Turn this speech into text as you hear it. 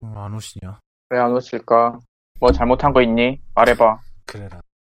안 오시냐? 왜 안 오실까? 뭐 잘못한 거 있니? 말해봐. 그래라.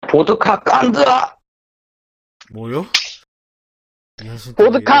 보드카 깐드라! 뭐요? 이하신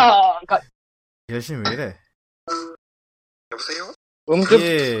보드카! 이하신 왜 이래? 여보세요? 응급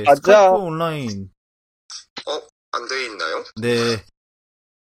예, 가자. 스카이프 온라인. 안 돼 있나요? 네,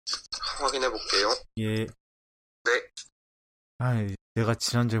 확인해 볼게요. 예. 네. 아이, 내가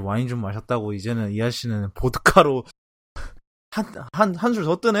지난주에 와인 좀 마셨다고 이제는 이하씨는 보드카로 한 술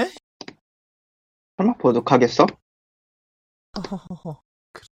더 뜨네? 설마 보드카겠어? 허허허허.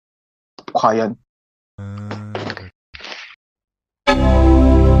 과연.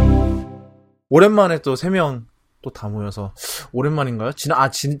 오랜만에 또 3명 또 다 모여서 오랜만인가요?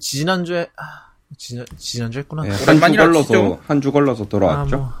 지난주에 지난주 했구나. 네, 한 주 걸러서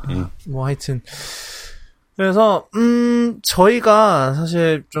돌아왔죠. 뭐 하여튼 그래서 저희가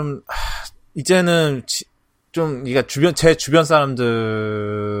사실 좀 이제는 좀 그러니까 제 주변 사람들에게서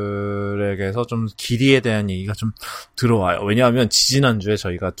좀 길이에 대한 얘기가 좀 들어와요. 왜냐하면 지난주에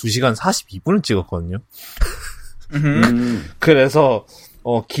저희가 2시간 42분을 찍었거든요. 그래서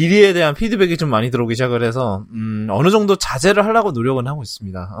길이에 대한 피드백이 좀 많이 들어오기 시작을 해서 어느 정도 자제를 하려고 노력은 하고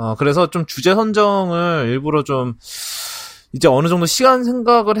있습니다. 그래서 좀 주제 선정을 일부러 좀 이제 어느 정도 시간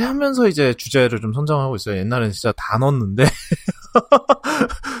생각을 하면서 이제 주제를 좀 선정하고 있어요. 옛날에는 진짜 다 넣었는데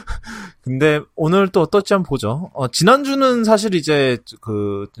근데 오늘 또 어떨지 한번 보죠. 지난주는 사실 이제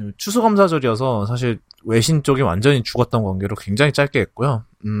그 추수감사절이어서 사실 외신 쪽이 완전히 죽었던 관계로 굉장히 짧게 했고요.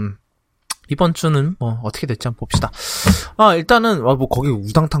 이번 주는 뭐 어떻게 될지 한번 봅시다. 일단은 뭐 거기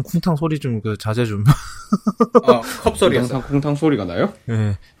우당탕 쿵탕 소리 좀 그 자제 좀. 컵 소리였어. 우당탕 쿵탕 소리가 나요?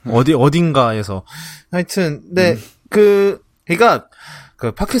 네. 어딘가에서. 하여튼 네. 그러니까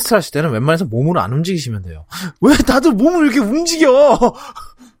그 팟캐스트 하실 때는 웬만해서 몸으로 안 움직이시면 돼요. 왜 다들 몸을 이렇게 움직여?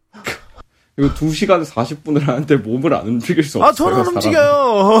 이거 2시간 40분을 하는데 몸을 안 움직일 수 없어요. 저는 안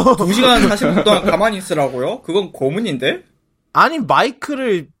움직여요. 2시간 40분 동안 가만히 있으라고요? 그건 고문인데? 아니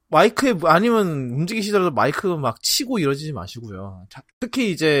마이크에 아니면 움직이시더라도 마이크 막 치고 이러지 마시고요. 특히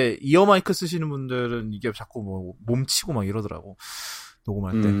이제 이어 마이크 쓰시는 분들은 이게 자꾸 뭐 몸 치고 막 이러더라고.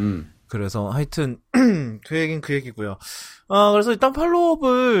 녹음할 때. 그래서 하여튼 그 얘긴 그 얘기고요. 그래서 일단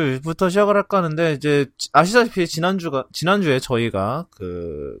팔로우업을부터 시작을 할까 하는데 이제 아시다시피 지난주에 저희가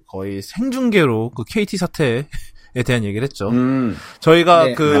그 거의 생중계로 그 KT 사태에 대한 얘기를 했죠. 저희가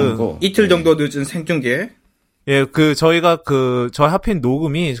네, 이틀 정도 늦은 생중계. 예, 저희가 저희 하필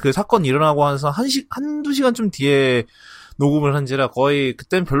녹음이 그 사건 일어나고 해서 한두 시간쯤 뒤에 녹음을 한지라 거의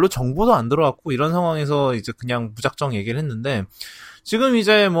그땐 별로 정보도 안 들어왔고 이런 상황에서 이제 그냥 무작정 얘기를 했는데 지금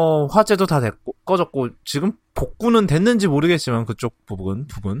이제 뭐 화제도 다 됐고 꺼졌고 지금 복구는 됐는지 모르겠지만 그쪽 부분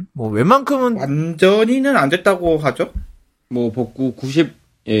뭐 웬만큼은 완전히는 안 됐다고 하죠. 뭐 복구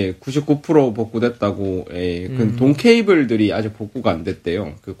 99% 복구됐다고. 그 동 케이블들이 아직 복구가 안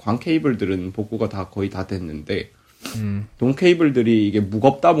됐대요. 그 광 케이블들은 복구가 다 거의 다 됐는데 동 케이블들이 이게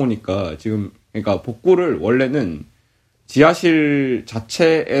무겁다 보니까 지금 그러니까 복구를 원래는 지하실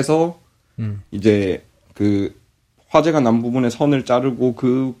자체에서 이제 그 화재가 난 부분에 선을 자르고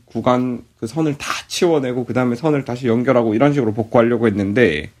그 구간 그 선을 다 치워내고 그 다음에 선을 다시 연결하고 이런 식으로 복구하려고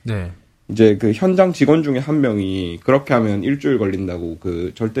했는데 네. 이제 그 현장 직원 중에 한 명이 그렇게 하면 일주일 걸린다고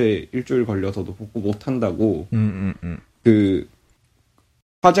절대 일주일 걸려서도 복구 못 한다고 그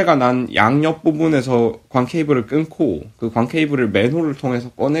화재가 난 양옆 부분에서 광 케이블을 끊고 그 광 케이블을 맨홀을 통해서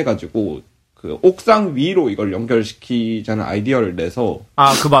꺼내가지고 그 옥상 위로 이걸 연결시키자는 아이디어를 내서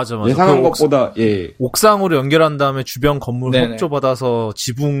맞아. 예상한 것보다 옥상으로 연결한 다음에 주변 건물 협조받아서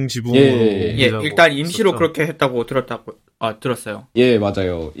지붕으로 일단 임시로 그렇게 했다고 들었어요. 예,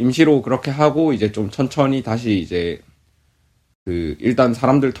 맞아요. 임시로 그렇게 하고 이제 좀 천천히 다시 이제 일단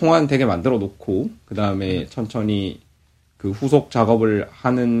사람들 통화는 되게 만들어 놓고 그다음에 천천히 그 후속 작업을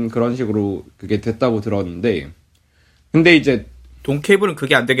하는 그런 식으로 그게 됐다고 들었는데 근데 이제 동 케이블은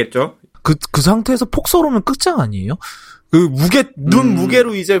그게 안 되겠죠? 그 상태에서 폭설오면 끝장 아니에요? 눈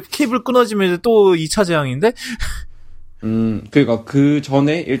무게로 이제 케이블 끊어지면 또 2차 재앙인데? 그러니까 그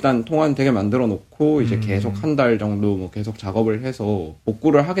전에 일단 통화는 되게 만들어 놓고 이제 계속 한 달 정도 뭐 계속 작업을 해서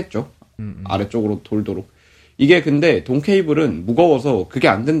복구를 하겠죠. 아래쪽으로 돌도록. 이게 근데 동 케이블은 무거워서 그게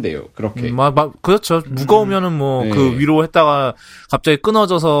안 된대요. 그렇게. 그렇죠. 무거우면은 뭐 그 위로 했다가 갑자기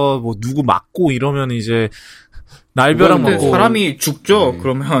끊어져서 뭐 누구 맞고 이러면 이제 날벼락 맞고 사람이 죽죠.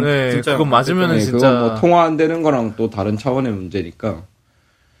 그러면 진짜 그거 맞으면은 진짜 뭐 통화 안 되는 거랑 또 다른 차원의 문제니까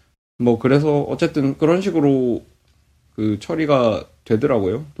뭐 그래서 어쨌든 그런 식으로 그 처리가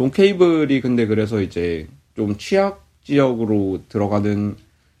되더라고요. 동 케이블이 근데 그래서 이제 좀 취약 지역으로 들어가는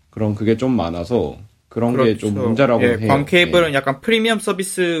그런 그게 좀 많아서 그런 게 좀 문제라고 해요. 광 케이블은 약간 프리미엄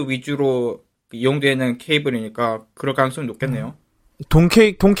서비스 위주로 이용되는 케이블이니까 그럴 가능성이 높겠네요.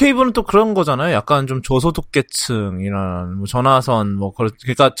 동케이블은 또 그런 거잖아요. 약간 좀 저소득계층이나 뭐 전화선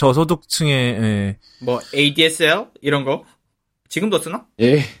그러니까 저소득층의 예. 뭐 ADSL 이런 거 지금도 쓰나?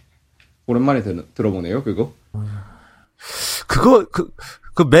 예. 오랜만에 들어보네요, 그거. 그거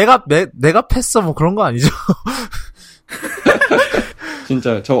메가 패서 뭐 그런 거 아니죠?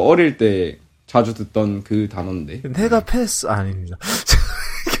 진짜 저 어릴 때 자주 듣던 그 단어인데. 메가 패스 아닙니다.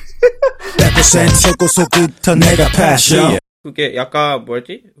 100% 고속부터 내가 패션. 그게 약간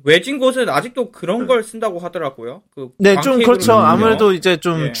뭐였지? 외진 곳은 아직도 그런 걸 쓴다고 하더라고요. 네, 좀 그렇죠. 광케이블은요. 아무래도 이제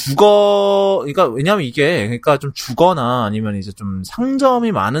좀 예. 그러니까 왜냐면 이게 그러니까 좀 주거나 아니면 이제 좀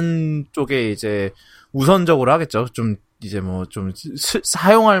상점이 많은 쪽에 이제 우선적으로 하겠죠. 좀 이제 뭐 좀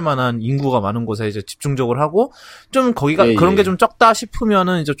사용할 만한 인구가 많은 곳에 이제 집중적으로 하고 좀 거기가 예, 그런 예. 게 좀 적다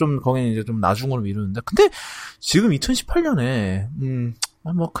싶으면은 이제 좀 거기는 이제 좀 나중으로 미루는데 근데 지금 2018년에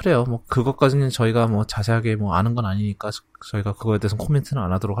뭐 그래요. 뭐 그것까지는 저희가 뭐 자세하게 뭐 아는 건 아니니까 저희가 그거에 대해서 코멘트는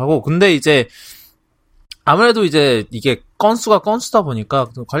안 하도록 하고 근데 이제 아무래도 이제 이게 건수다 보니까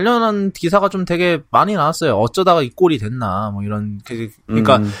관련한 기사가 좀 되게 많이 나왔어요. 어쩌다가 이 꼴이 됐나 뭐 이런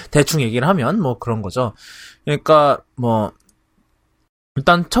그러니까 대충 얘기를 하면 뭐 그런 거죠. 그러니까 뭐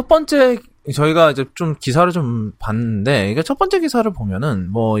일단 첫 번째 저희가 이제 좀 기사를 좀 봤는데 이게 첫 번째 기사를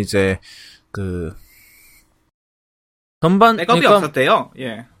보면은 뭐 이제 그 전반 백업이 그러니까 없었대요.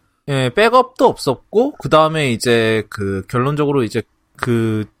 예. 예, 백업도 없었고 그다음에 이제 그 결론적으로 이제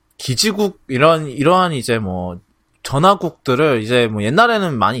그 기지국 이러한 이제 뭐 전화국들을 이제 뭐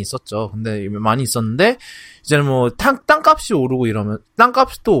옛날에는 많이 있었죠. 근데 많이 있었는데 이제는 뭐 땅값이 오르고 이러면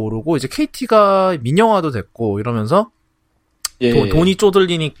땅값도 오르고 이제 KT가 민영화도 됐고 이러면서 예. 돈이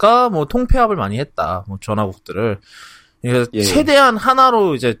쪼들리니까 뭐 통폐합을 많이 했다. 뭐 전화국들을 그래서 예. 최대한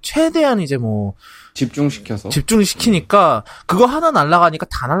하나로 이제 최대한 이제 뭐 집중시키니까 그거 하나 날아가니까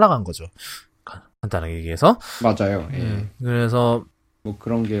다 날아간 거죠. 간단하게 얘기해서. 맞아요. 예. 그래서 뭐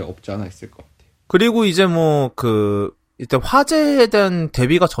그런 게 없지 않아 있을 것 같아요. 그리고 이제 뭐 이때 화재에 대한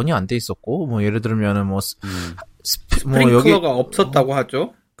대비가 전혀 안 돼 있었고 뭐 예를 들면은 뭐 스프링클러가 없었다고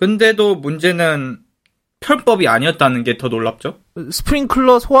하죠. 근데도 문제는 편법이 아니었다는 게 더 놀랍죠.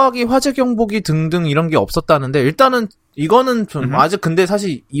 스프링클러, 소화기, 화재 경보기 등등 이런 게 없었다는데 일단은 이거는 좀 아직 근데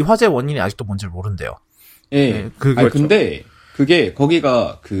사실 이 화재 원인이 아직도 뭔지를 모른대요. 예. 네, 근데 그게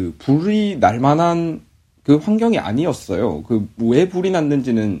거기가 그 불이 날 만한 그 환경이 아니었어요. 그 왜 불이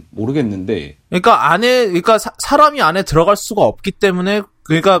났는지는 모르겠는데. 그러니까 사람이 안에 들어갈 수가 없기 때문에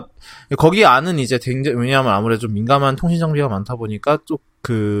그러니까 거기 안은 이제 굉장히 왜냐하면 아무래도 좀 민감한 통신 장비가 많다 보니까 또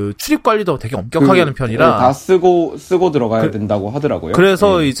그 출입 관리도 되게 엄격하게 하는 편이라 다 쓰고 들어가야 된다고 하더라고요.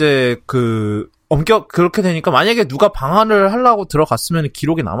 그래서 예. 이제 그렇게 되니까 만약에 누가 방안을 하려고 들어갔으면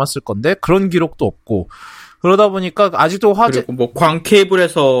기록이 남았을 건데 그런 기록도 없고 그러다 보니까 아직도 그리고 뭐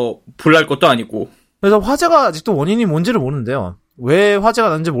광케이블에서 불 날 것도 아니고. 그래서 화재가 아직도 원인이 뭔지를 모르는데요. 왜 화재가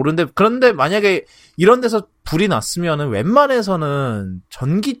났는지 모르는데 그런데 만약에 이런 데서 불이 났으면은 웬만해서는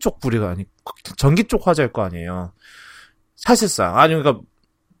전기 쪽 화재일 거 아니에요. 사실상 그러니까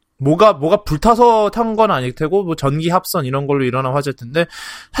뭐가 불타서 탄 건 아닐 테고 뭐 전기 합선 이런 걸로 일어난 화재일 텐데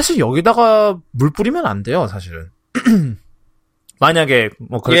사실 여기다가 물 뿌리면 안 돼요, 사실은. 만약에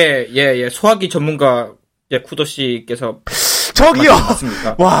뭐 예. 소화기 전문가 쿠도 씨께서 저기요.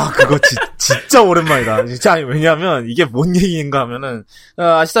 맞습니까? 와, 그거 진짜 오랜만이다. 진짜 왜냐면 이게 뭔 얘기인가 하면은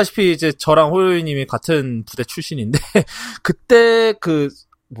아시다시피 이제 저랑 호요이님이 같은 부대 출신인데 그때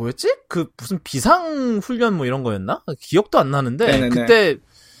뭐였지? 무슨 비상 훈련 뭐 이런 거였나? 기억도 안 나는데 네네네. 그때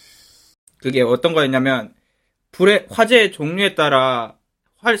그게 어떤 거였냐면 화재 종류에 따라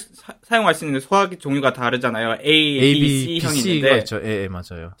사용할 수 있는 소화기 종류가 다르잖아요. A, B, C형이 있는데 있죠. 예,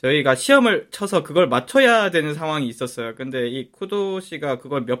 맞아요. 저희가 시험을 쳐서 그걸 맞춰야 되는 상황이 있었어요. 근데 이 쿠도 씨가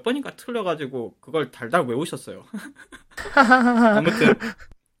그걸 몇 번인가 틀려가지고 그걸 달달 외우셨어요. 아무튼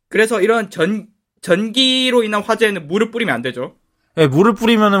그래서 이런 전기로 인한 화재에는 물을 뿌리면 안 되죠. 예, 물을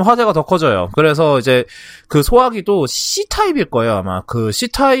뿌리면은 화재가 더 커져요. 그래서 이제 그 소화기도 C타입일 거예요, 아마. 그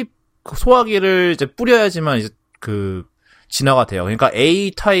C타입 소화기를 이제 뿌려야지만 이제 진화가 돼요. 그러니까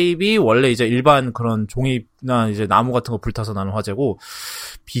A 타입이 원래 이제 일반 그런 종이나 이제 나무 같은 거 불타서 나는 화재고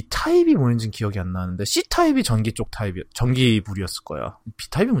B 타입이 뭔지는 기억이 안 나는데 C 타입이 전기불이었을 거야. B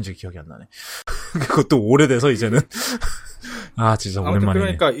타입이 뭔지 기억이 안 나네. 그것도 오래돼서 이제는 진짜 오랜만이네.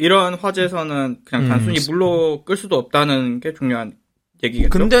 그러니까 이런 화재에서는 그냥 단순히 물로 끌 수도 없다는 게 중요한 얘기겠죠.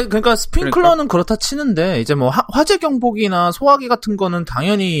 근데 그러니까 스프링클러는 그렇다 치는데 이제 뭐 화재 경보기나 소화기 같은 거는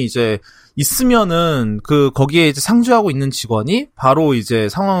당연히 이제 있으면은 거기에 이제 상주하고 있는 직원이 바로 이제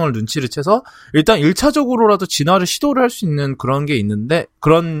상황을 눈치를 채서 일단 1차적으로라도 진화를 시도를 할 수 있는 그런 게 있는데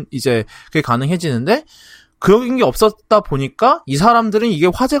그런 이제 그게 가능해지는데 그런 게 없었다 보니까 이 사람들은 이게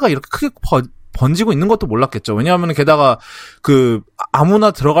화재가 이렇게 크게 번지고 있는 것도 몰랐겠죠. 왜냐하면 게다가 그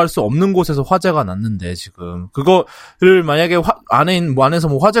아무나 들어갈 수 없는 곳에서 화재가 났는데 지금 그거를 만약에 안에서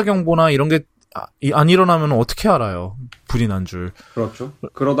뭐 화재 경보나 이런 게 안 일어나면 어떻게 알아요? 불이 난 줄. 그렇죠.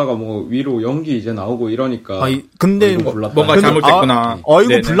 그러다가 뭐 위로 연기 이제 나오고 이러니까. 근데 뭔가 잘못됐구나.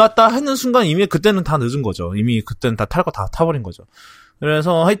 어이구 불났다 하는 순간 이미 그때는 다 늦은 거죠. 이미 그때는 다 탈 거 다 타버린 거죠.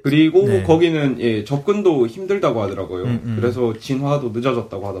 그래서 그리고 거기는 예, 접근도 힘들다고 하더라고요. 그래서 진화도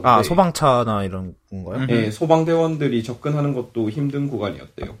늦어졌다고 하던데. 소방차나 이런 건가요? 예, 소방대원들이 접근하는 것도 힘든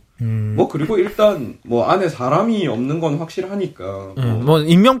구간이었대요. 뭐 그리고 일단 뭐 안에 사람이 없는 건 확실하니까. 뭐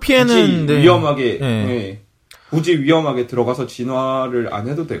인명 피해는 굳이 위험하게 예, 굳이 위험하게 들어가서 진화를 안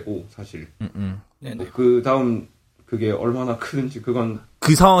해도 되고 사실. 뭐 그 다음 그게 얼마나 크든지 그건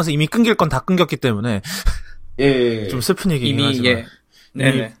그 상황에서 이미 끊길 건 다 끊겼기 때문에 예, 좀 슬픈 얘기긴 이미 하지만. 예.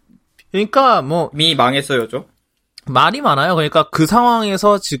 네네. 그러니까 뭐 이미 망했어요, 죠. 말이 많아요. 그러니까 그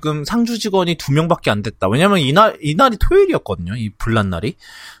상황에서 지금 상주 직원이 2명밖에 안 됐다. 왜냐면 이날이 토요일이었거든요. 이 불난 날이.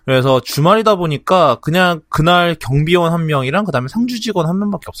 그래서 주말이다 보니까 그냥 그날 경비원 1명이랑 그다음에 상주 직원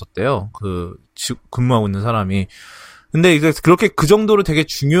 1명밖에 없었대요. 근무하고 있는 사람이. 근데 이제 그렇게 그 정도로 되게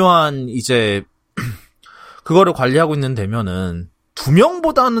중요한 이제 그거를 관리하고 있는 데면은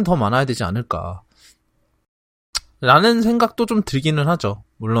 2명보다는 더 많아야 되지 않을까. 라는 생각도 좀 들기는 하죠.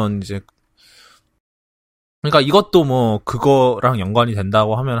 물론 이제 그러니까 이것도 뭐 그거랑 연관이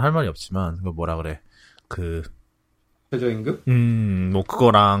된다고 하면 할 말이 없지만 그 뭐라 그래 최저임금? 뭐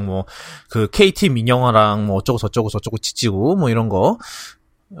그거랑 뭐 그 KT 민영화랑 뭐 어쩌고 저쩌고 지지고 뭐 이런 거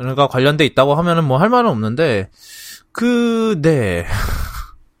그러니까 관련돼 있다고 하면은 뭐 할 말은 없는데 네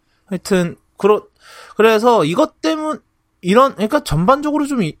하여튼 그래서 이것 때문 그러니까 전반적으로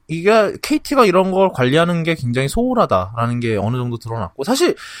좀 이게 KT가 이런 걸 관리하는 게 굉장히 소홀하다라는 게 어느 정도 드러났고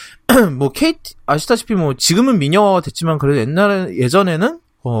사실 뭐 KT 아시다시피 뭐 지금은 민영화가 됐지만 그래도 예전에는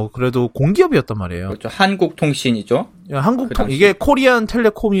그래도 공기업이었단 말이에요. 그렇죠. 한국통신이죠. 이게 코리안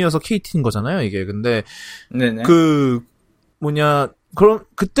텔레콤이어서 KT인 거잖아요. 이게 근데 네네. 그럼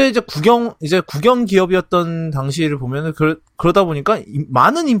그때 이제 국영 기업이었던 당시를 보면은 그러다 보니까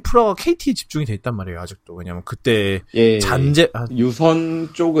많은 인프라가 KT에 집중이 돼 있단 말이에요. 아직도. 왜냐면 그때 유선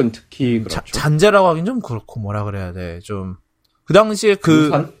쪽은 특히 그렇죠. 잔재라고 하긴 좀 그렇고 뭐라 그래야 돼. 좀 그 당시에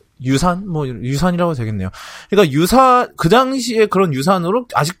유산이라고 되겠네요. 그러니까 그 당시에 그런 유산으로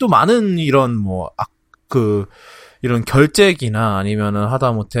아직도 많은 이런 이런 결제기나 아니면은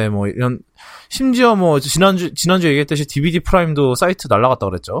하다못해 뭐 이런 심지어 뭐 지난주 얘기했듯이 DVD 프라임도 사이트 날라갔다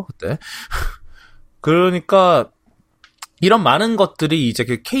그랬죠 그때. 그러니까 이런 많은 것들이 이제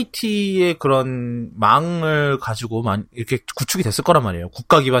그 KT의 그런 망을 가지고 이렇게 구축이 됐을 거란 말이에요.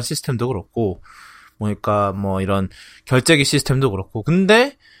 국가 기반 시스템도 그렇고, 그러니까 뭐 이런 결제기 시스템도 그렇고.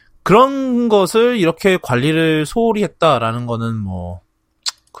 근데 그런 것을 이렇게 관리를 소홀히 했다라는 거는 뭐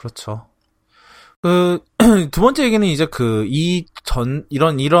그렇죠. 두 번째 얘기는 이제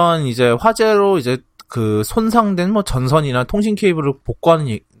이런 이제 화재로 이제 손상된 뭐 전선이나 통신 케이블을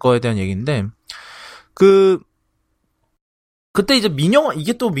복구하는 거에 대한 얘기인데, 그때 이제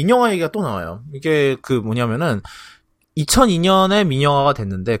이게 또 민영화 얘기가 또 나와요. 이게 뭐냐면은, 2002년에 민영화가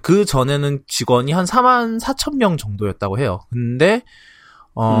됐는데, 그 전에는 직원이 한 44,000명 정도였다고 해요. 근데,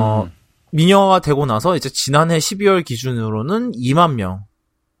 민영화가 되고 나서 이제 지난해 12월 기준으로는 2만 명.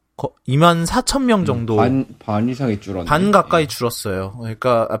 24,000명 정도. 반 이상이 줄었네. 반 가까이 줄었어요.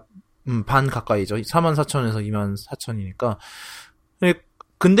 그러니까, 반 가까이죠. 44,000에서 24,000이니까.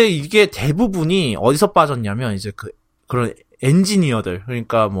 근데 이게 대부분이 어디서 빠졌냐면, 이제 그런 엔지니어들.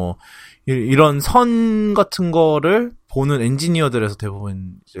 그러니까 뭐, 이런 선 같은 거를 보는 엔지니어들에서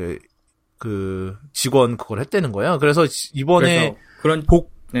대부분 이제 직원 그걸 했다는 거예요. 그래서 이번에 그런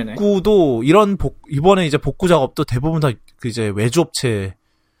복구도 이번에 이제 복구 작업도 대부분 다 이제 외주업체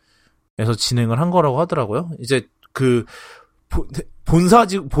에서 진행을 한 거라고 하더라고요. 이제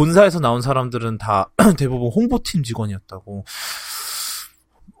본사에서 나온 사람들은 다 대부분 홍보팀 직원이었다고.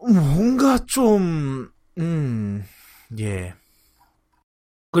 뭔가 좀, 예.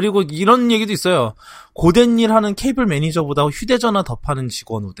 그리고 이런 얘기도 있어요. 고된 일 하는 케이블 매니저보다 휴대전화 더 파는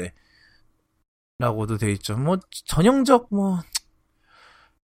직원 우대. 라고도 돼 있죠. 뭐, 전형적,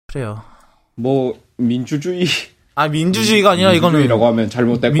 그래요. 뭐, 민주주의. 민주주의가 아니라 이거는 민주주의라고 하면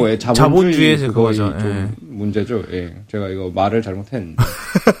잘못됐고 자본주의에서 그거죠. 좀 문제죠. 예, 제가 이거 말을 잘못했는데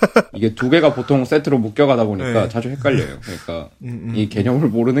이게 두 개가 보통 세트로 묶여가다 보니까 자주 헷갈려요. 그러니까 이 개념을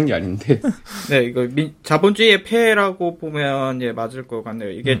모르는 게 아닌데. 네, 이거 자본주의의 폐해라고 보면 맞을 것 같네요.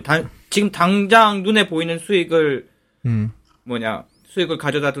 이게 지금 당장 눈에 보이는 수익을 수익을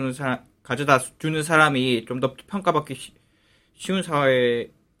가져다 주는 사람이 좀 더 평가받기 쉬운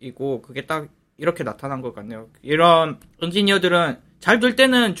사회이고 그게 딱 이렇게 나타난 것 같네요. 이런 엔지니어들은 잘 될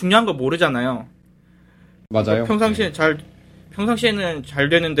때는 중요한 거 모르잖아요. 맞아요. 평상시에는 잘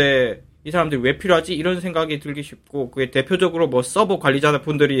되는데 이 사람들이 왜 필요하지? 이런 생각이 들기 쉽고, 그게 대표적으로 뭐 서버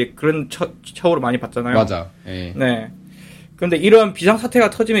관리자분들이 그런 처우를 많이 받잖아요. 맞아. 예. 네. 그런데 이런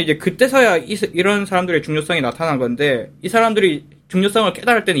비상사태가 터지면 이제 그때서야 이런 사람들의 중요성이 나타난 건데, 이 사람들이 중요성을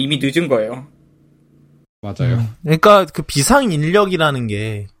깨달을 때는 이미 늦은 거예요. 맞아요. 그러니까 그 비상 인력이라는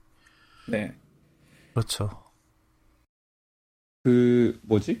게 네. 그렇죠.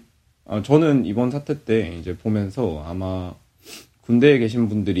 저는 이번 사태 때 이제 보면서 아마 군대에 계신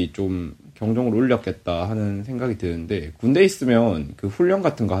분들이 좀 경종을 울렸겠다 하는 생각이 드는데, 군대에 있으면 그 훈련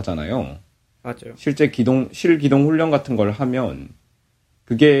같은 거 하잖아요. 맞아요. 실기동 훈련 같은 걸 하면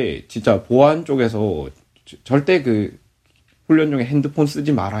그게 진짜 보안 쪽에서 절대 그 훈련 중에 핸드폰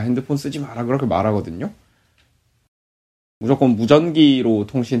쓰지 마라 그렇게 말하거든요. 무조건 무전기로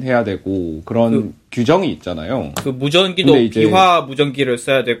통신해야 되고 그런 규정이 있잖아요. 그 무전기도 비화 무전기를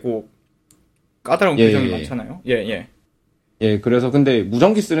써야 되고 까다로운 규정이 많잖아요. 예, 그래서 근데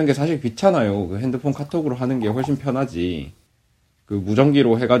무전기 쓰는 게 사실 귀찮아요. 그 핸드폰 카톡으로 하는 게 훨씬 편하지. 그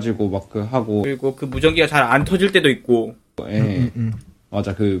무전기로 해가지고 막 그 하고. 그리고 그 무전기가 잘 안 터질 때도 있고. 예.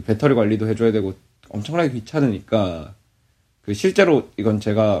 맞아. 그 배터리 관리도 해줘야 되고 엄청나게 귀찮으니까. 그 실제로 이건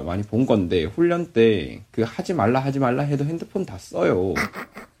제가 많이 본 건데, 훈련 때 그 하지 말라 해도 핸드폰 다 써요.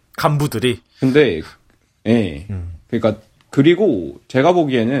 간부들이. 근데 예. 그러니까 그리고 제가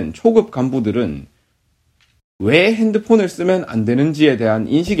보기에는 초급 간부들은 왜 핸드폰을 쓰면 안 되는지에 대한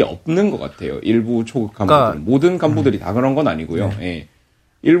인식이 없는 것 같아요. 일부 초급 간부들은. 그러니까, 모든 간부들이 다 그런 건 아니고요. 예.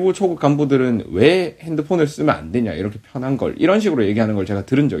 일부 초급 간부들은 왜 핸드폰을 쓰면 안 되냐, 이렇게 편한 걸, 이런 식으로 얘기하는 걸 제가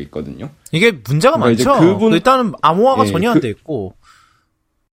들은 적이 있거든요. 이게 문제가 많죠. 일단은 암호화가 전혀 안 돼 있고.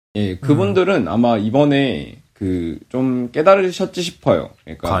 예, 그분들은 아마 이번에 좀 깨달으셨지 싶어요.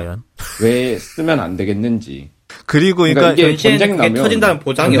 그러니까 과연 왜 쓰면 안 되겠는지. 그리고 그러니까 이게 전쟁 나면 터진다는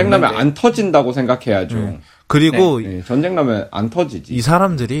보장이 전쟁 나면 안 터진다고 생각해야죠. 그리고 네, 전쟁 나면 안 터지지. 이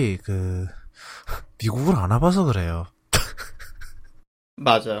사람들이 미국을 안 와봐서 그래요.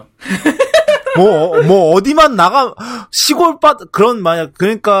 맞아요. 뭐 어디만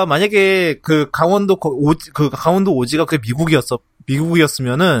그러니까 만약에 그 강원도 오지가 그게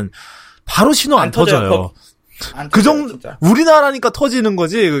미국이었으면은 바로 신호 안 터져요. 그 정도 진짜. 우리나라니까 터지는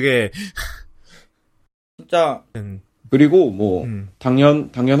거지 그게. 진짜. 그리고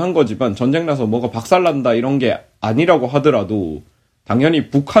당연한 거지만 전쟁 나서 뭐가 박살난다 이런 게 아니라고 하더라도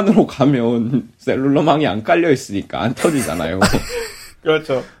당연히 북한으로 가면 셀룰러망이 안 깔려 있으니까 안 터지잖아요.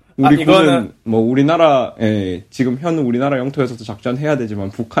 그렇죠. 이거는 지금 현 우리나라 영토에서도 작전해야 되지만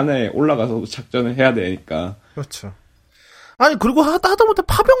북한에 올라가서도 작전을 해야 되니까. 그렇죠. 아니 그리고 하다못해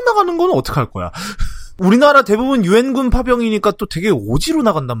파병 나가는 건 어떡할 거야. 우리나라 대부분 유엔군 파병이니까 또 되게 오지로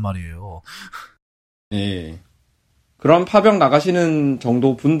나간단 말이에요. 예. 그런 파병 나가시는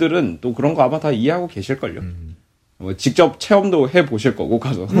정도 분들은 또 그런 거 아마 다 이해하고 계실걸요. 직접 체험도 해보실 거고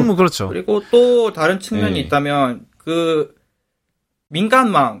가서. 그렇죠. 그리고 또 다른 측면이 있다면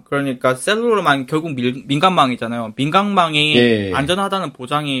민간망, 그러니까 셀룰러망 결국 민간망이잖아요. 민간망이 안전하다는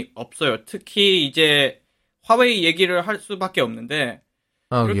보장이 없어요. 특히 이제 화웨이 얘기를 할 수밖에 없는데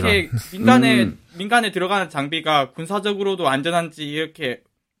그렇게 민간에 들어가는 장비가 군사적으로도 안전한지 이렇게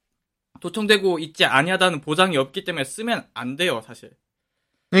도청되고 있지 아니하다는 보장이 없기 때문에 쓰면 안 돼요, 사실.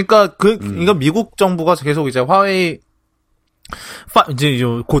 그러니까 미국 정부가 계속 이제 화웨이 이제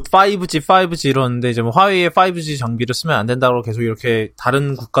곧 5G 이러는데 이제 화웨이의 5G 장비를 쓰면 안 된다고 계속 이렇게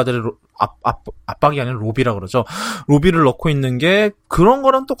다른 국가들의 압박이 아니라 로비라 그러죠. 로비를 넣고 있는 게 그런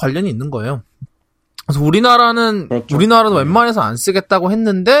거랑 또 관련이 있는 거예요. 그래서 우리나라는 웬만해서 안 쓰겠다고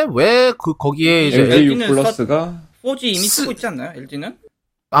했는데 왜 거기에 이제 LTE 플러스가 4G 이미 쓰고 있지 않나요? LG는?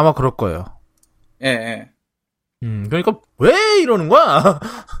 아마 그럴 거예요. 예. 그러니까 왜 이러는 거야?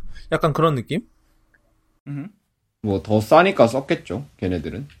 약간 그런 느낌? 뭐 더 싸니까 썼겠죠,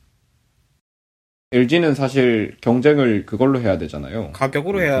 걔네들은. LG는 사실 경쟁을 그걸로 해야 되잖아요.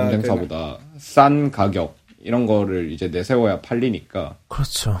 가격으로 해야 경쟁사보다 싼 가격 이런 거를 이제 내세워야 팔리니까.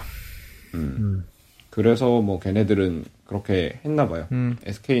 그렇죠. 그래서 뭐 걔네들은 그렇게 했나 봐요.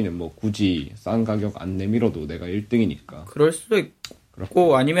 SK는 뭐 굳이 싼 가격 안 내밀어도 내가 1등이니까. 그럴 수도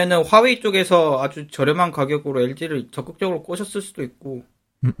있고 아니면은 화웨이 쪽에서 아주 저렴한 가격으로 LG를 적극적으로 꼬셨을 수도 있고.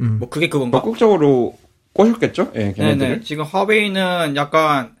 뭐 그게 그건가? 적극적으로 꼬셨겠죠? 예, 걔네들. 네네. 지금 화웨이는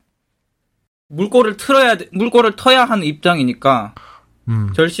약간 물꼬를 터야 하는 입장이니까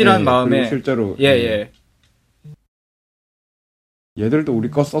절실한 마음에 실제로 예. 얘들도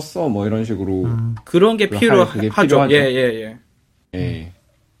우리 거 썼어 뭐 이런 식으로 그런 게 필요하죠. 예.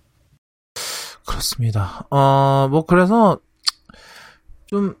 그렇습니다. 뭐 그래서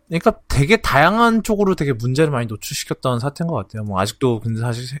좀, 그러니까 되게 다양한 쪽으로 되게 문제를 많이 노출시켰던 사태인 것 같아요. 뭐, 아직도, 근데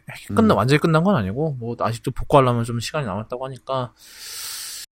사실, 완전히 끝난 건 아니고, 뭐, 아직도 복구하려면 좀 시간이 남았다고 하니까,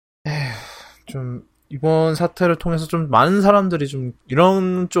 좀, 이번 사태를 통해서 좀 많은 사람들이 좀,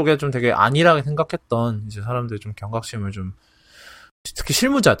 이런 쪽에 좀 되게 안일하게 생각했던, 이제 사람들이 좀 경각심을 좀, 특히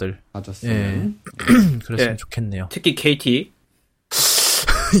실무자들. 맞았어요. 그랬으면 좋겠네요. 특히 KT.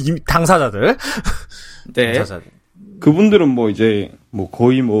 당사자들. 네. 당사자들. 그분들은 뭐 이제 뭐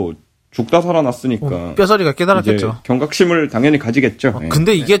거의 뭐 죽다 살아났으니까 뼈저리가 깨달았겠죠. 경각심을 당연히 가지겠죠. 네.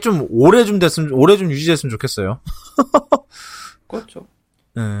 근데 이게 좀 오래 좀 유지됐으면 좋겠어요. 그렇죠.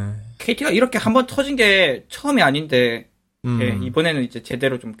 네. KT가 이렇게 한번 터진 게 처음이 아닌데 예, 이번에는 이제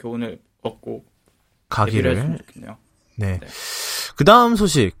제대로 좀 교훈을 얻고 가기를 했으면 좋겠네요. 네. 그 다음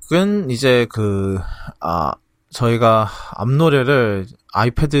소식은 이제 저희가 앞노래를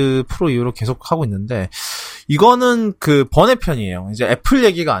아이패드 프로 이후로 계속 하고 있는데, 이거는 그 번외편이에요. 이제 애플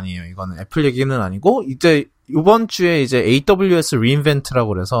얘기가 아니에요. 이거는 애플 얘기는 아니고, 이제 이번 주에 이제 AWS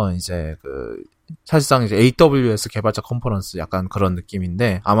리인벤트라고 그래서 이제 사실상 이제 AWS 개발자 컨퍼런스 약간 그런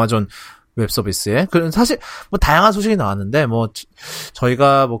느낌인데, 아마존 웹 서비스에. 사실 뭐 다양한 소식이 나왔는데, 뭐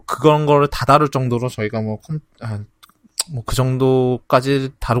저희가 뭐 그런 거를 다 다룰 정도로 저희가 뭐 그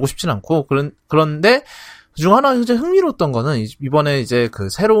정도까지 다루고 싶진 않고, 그런데 그중 하나 이제 흥미로웠던 거는 이번에 이제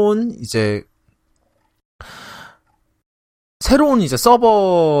새로운 이제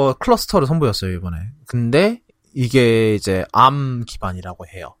서버 클러스터를 선보였어요, 이번에. 근데 이게 이제 ARM 기반이라고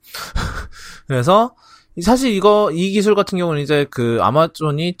해요. 그래서 사실 이 기술 같은 경우는 이제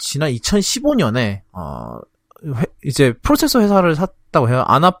아마존이 지난 2015년에 이제 프로세서 회사를 샀다고 해요.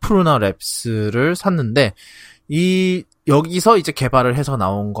 아나푸르나 랩스를 샀는데 여기서 이제 개발을 해서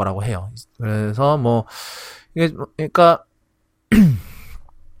나온 거라고 해요. 그래서 그러니까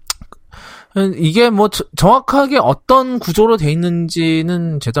이게 뭐 정확하게 어떤 구조로 돼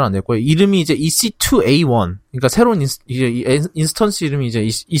있는지는 제대로 안 됐고요. 이름이 이제 EC2A1. 그러니까 새로운 인스턴스 이름이 이제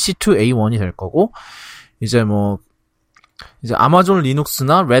EC2A1이 될 거고, 이제 이제 아마존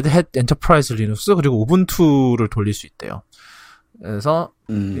리눅스나 레드햇 엔터프라이즈 리눅스 그리고 우분투를 돌릴 수 있대요. 그래서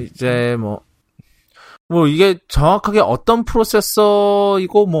이제 이게 정확하게 어떤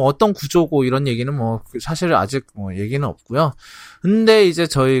프로세서이고 어떤 구조고 이런 얘기는 사실 아직 얘기는 없고요. 근데 이제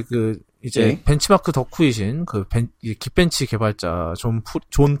저희 이제 벤치마크 덕후이신 긱벤치 개발자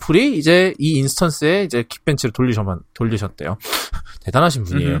존 풀이 이제 이 인스턴스에 이제 긱벤치를 돌리셨대요. 대단하신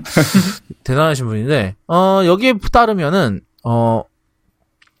분이에요. 대단하신 분인데 여기에 따르면은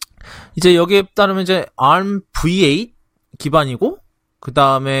이제 ARM V8 기반이고, 그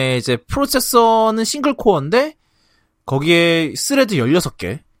다음에 이제 프로세서는 싱글 코어인데 거기에 스레드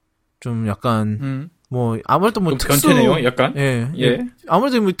 16개. 좀 약간 아무래도 특수 변태네요, 약간. 예.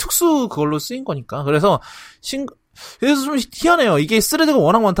 아무래도 특수 그걸로 쓰인 거니까. 그래서 좀 희한해요. 이게 스레드가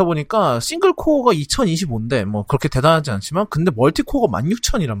워낙 많다 보니까 싱글 코어가 2025인데 그렇게 대단하지 않지만, 근데 멀티 코어가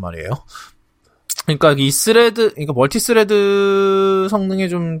 16,000이란 말이에요. 그러니까 그러니까 멀티 스레드 성능에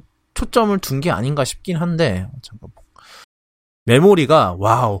좀 초점을 둔 게 아닌가 싶긴 한데, 잠깐. 메모리가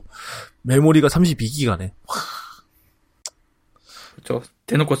 32기가네. 그렇죠.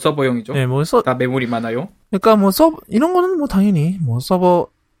 대놓고 서버용이죠. 네, 다 메모리 많아요. 그러니까 이런 거는 당연히 서버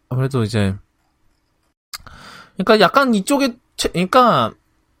아무래도 이제, 그러니까 약간 이쪽에 그러니까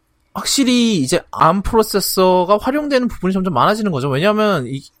확실히 이제 ARM 프로세서가 활용되는 부분이 점점 많아지는 거죠. 왜냐하면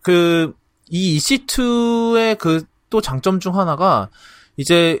이 EC2의 또 장점 중 하나가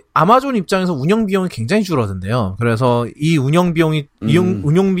이제 아마존 입장에서 운영 비용이 굉장히 줄어든대요. 그래서 이 운영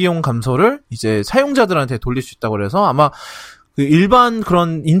비용 감소를 이제 사용자들한테 돌릴 수 있다고 그래서 아마 일반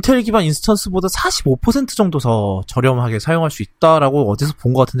그런 인텔 기반 인스턴스보다 45% 정도 더 저렴하게 사용할 수 있다라고 어디서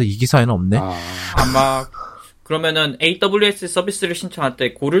본 것 같은데 이 기사에는 없네. 아마 그러면은 AWS 서비스를 신청할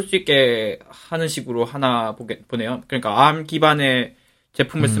때 고를 수 있게 하는 식으로 하나 보네요. 그러니까 ARM 기반의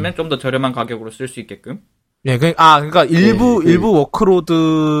제품을 쓰면 좀 더 저렴한 가격으로 쓸 수 있게끔. 예, 그러니까 일부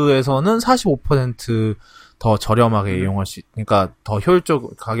워크로드에서는 45% 더 저렴하게 이용할 수 그러니까 더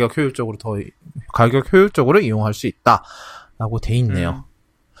가격 효율적으로 이용할 수 있다라고 돼 있네요.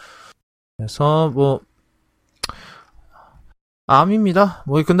 그래서 암입니다.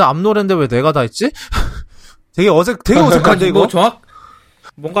 근데 암노래인데 왜 내가 다 했지? 되게 어색한데 이거.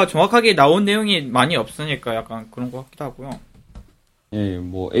 뭔가 정확하게 나온 내용이 많이 없으니까 약간 그런 것 같기도 하고요. 예,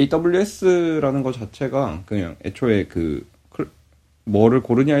 AWS라는 것 자체가 그냥 애초에 뭐를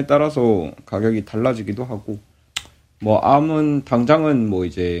고르냐에 따라서 가격이 달라지기도 하고, ARM은 당장은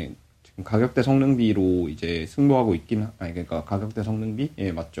이제 지금 가격대 성능비로 이제 승부하고 그러니까 가격대 성능비?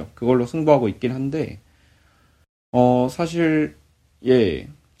 예, 맞죠. 그걸로 승부하고 있긴 한데, 사실,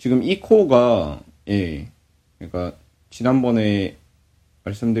 지금 이 코어가, 그러니까 지난번에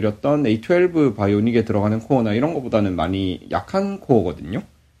말씀드렸던 A12 바이오닉에 들어가는 코어나 이런 거보다는 많이 약한 코어거든요.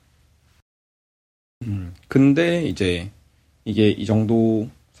 근데 이제 이게 이 정도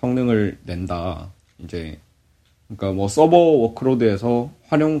성능을 낸다. 이제 그러니까 뭐 서버 워크로드에서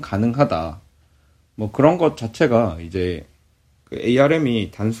활용 가능하다. 뭐 그런 것 자체가 이제 그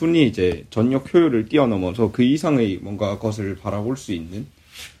ARM이 단순히 이제 전력 효율을 뛰어넘어서 그 이상의 뭔가 것을 바라볼 수 있는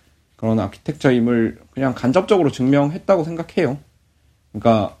그런 아키텍처임을 그냥 간접적으로 증명했다고 생각해요.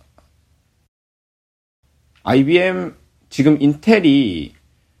 그러니까 IBM 지금 인텔이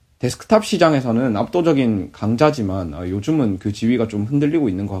데스크탑 시장에서는 압도적인 강자지만 요즘은 그 지위가 좀 흔들리고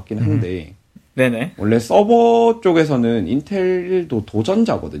있는 것 같긴 한데 네네. 원래 서버 쪽에서는 인텔도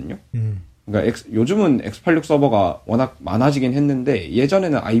도전자거든요. 그러니까 요즘은 x86 서버가 워낙 많아지긴 했는데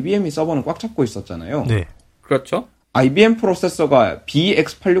예전에는 IBM이 서버는 꽉 잡고 있었잖아요. 네. 그렇죠. IBM 프로세서가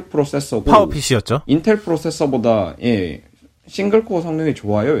BX86 프로세서고 파워 PC였죠. 인텔 프로세서보다 싱글 코어 성능이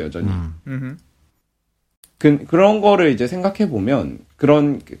좋아요, 여전히. 그런 거를 이제 생각해 보면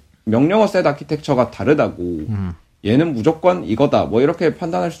그런 명령어 셋 아키텍처가 다르다고 얘는 무조건 이거다 뭐 이렇게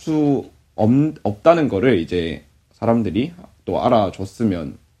판단할 수 없다는 거를 이제 사람들이 또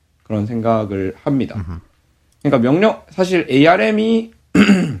알아줬으면 그런 생각을 합니다. 그러니까 사실 ARM이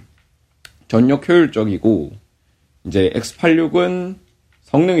전력 효율적이고 이제 X86은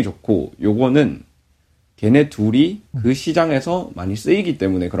성능이 좋고 요거는 걔네 둘이 그 시장에서 많이 쓰이기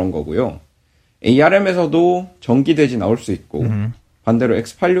때문에 그런 거고요. ARM에서도 전기 대지 나올 수 있고 반대로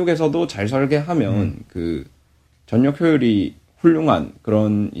X86에서도 잘 설계하면 그 전력 효율이 훌륭한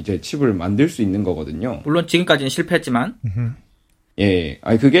그런 이제 칩을 만들 수 있는 거거든요. 물론 지금까지는 실패했지만. 예.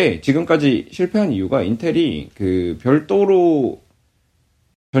 아니 그게 지금까지 실패한 이유가 인텔이 그 별도로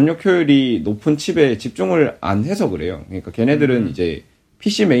전력 효율이 높은 칩에 집중을 안 해서 그래요. 그러니까 걔네들은 이제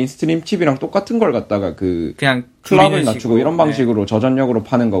PC 메인스트림 칩이랑 똑같은 걸 갖다가 그냥 클락을 낮추고 이런 방식으로 저전력으로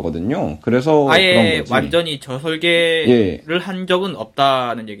파는 거거든요. 그래서 아예 그런 거지. 완전히 저설계를 한 적은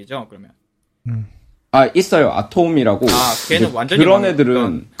없다는 얘기죠. 그러면. 있어요. 아톰이라고. 걔는 완전히 그런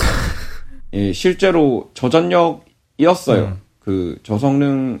애들은 실제로 저전력이었어요. 그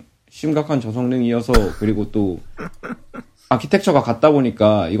저성능 심각한 저성능이어서 그리고 또 아키텍처가 같다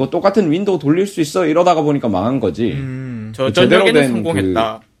보니까 이거 똑같은 윈도우 돌릴 수 있어 이러다가 보니까 망한 거지. 제대로 된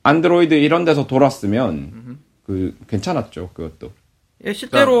성공했다. 그 안드로이드 이런 데서 돌았으면 괜찮았죠. 그것도. 예,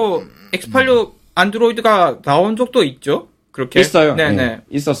 실제로 X86 안드로이드가 나온 적도 있죠. 그렇게 있어요. 네네.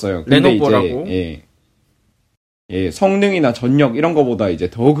 있었어요. 근데 레노버라고. 이제 성능이나 전력 이런 거보다 이제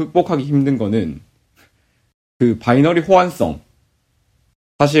더 극복하기 힘든 거는 그 바이너리 호환성.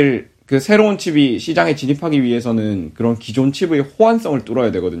 사실 그 새로운 칩이 시장에 진입하기 위해서는 그런 기존 칩의 호환성을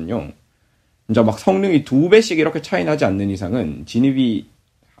뚫어야 되거든요. 진짜 막 성능이 2배씩 이렇게 차이 나지 않는 이상은 진입이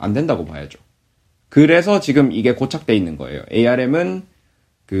안 된다고 봐야죠. 그래서 지금 이게 고착돼 있는 거예요. ARM은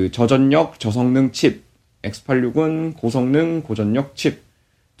그 저전력, 저성능 칩, X86은 고성능, 고전력 칩.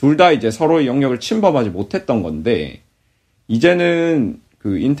 둘 다 이제 서로의 영역을 침범하지 못했던 건데, 이제는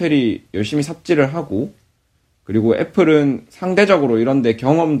그 인텔이 열심히 삽질을 하고, 그리고 애플은 상대적으로 이런데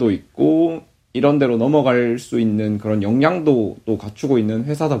경험도 있고 이런 데로 넘어갈 수 있는 그런 역량도 또 갖추고 있는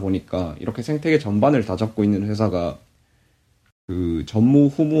회사다 보니까 이렇게 생태계 전반을 다 잡고 있는 회사가 그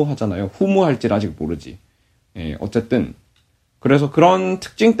전무후무하잖아요. 후무할지는 아직 모르지. 어쨌든 그래서 그런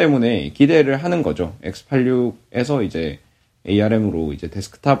특징 때문에 기대를 하는 거죠. X86에서 이제 ARM으로 이제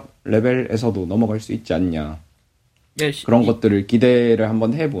데스크탑 레벨에서도 넘어갈 수 있지 않냐. 그런 것들을 기대를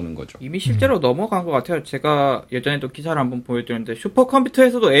한번 해보는 거죠. 이미 실제로 넘어간 것 같아요. 제가 예전에도 기사를 한번 보여드렸는데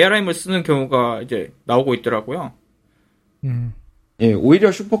슈퍼컴퓨터에서도 ARM을 쓰는 경우가 이제 나오고 있더라고요.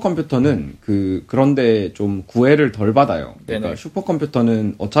 오히려 슈퍼컴퓨터는 그런데 좀 구애를 덜 받아요. 그러니까 네네.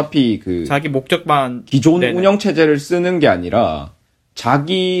 슈퍼컴퓨터는 어차피 자기 목적만 기존 운영체제를 쓰는 게 아니라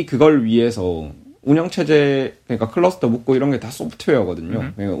자기 그걸 위해서 운영체제 그러니까 클러스터 묶고 이런 게 다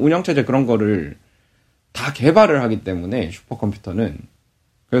소프트웨어거든요. 그러니까 운영체제 그런 거를 다 개발을 하기 때문에 슈퍼컴퓨터는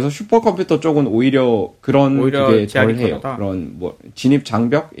그래서 슈퍼컴퓨터 쪽은 오히려 그런 게 덜해요. 그런 뭐 진입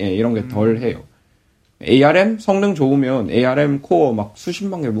장벽 이런 게 덜해요. ARM 성능 좋으면 ARM 코어 막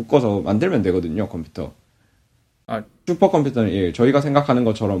수십만 개 묶어서 만들면 되거든요. 컴퓨터. 슈퍼컴퓨터는 저희가 생각하는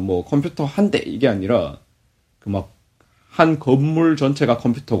것처럼 뭐 컴퓨터 한 대 이게 아니라 그 막 한 건물 전체가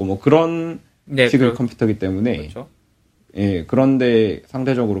컴퓨터고 뭐 그런 식의 컴퓨터이기 때문에 그렇죠. 그런데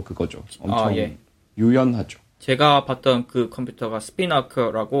상대적으로 그거죠. 엄청 유연하죠. 제가 봤던 그 컴퓨터가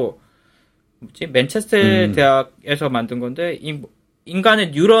스피너크라고 맨체스터 대학에서 만든 건데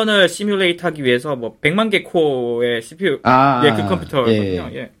인간의 뉴런을 시뮬레이트하기 위해서 뭐 100만 개 코어의 CPU 그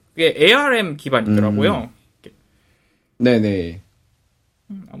컴퓨터거든요. 그게 ARM 기반이더라고요. 네네.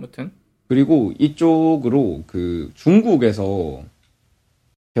 아무튼 그리고 이쪽으로 그 중국에서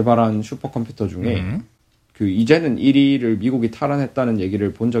개발한 슈퍼컴퓨터 중에 그 이제는 1위를 미국이 탈환했다는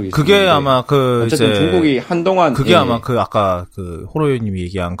얘기를 본 적이 있어요. 그게 아마 그 어쨌든 이제 중국이 한동안 그게 아마 그 아까 그 호로요님이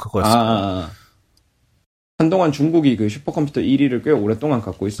얘기한 그거였어요. 한동안 중국이 그 슈퍼컴퓨터 1위를 꽤 오랫동안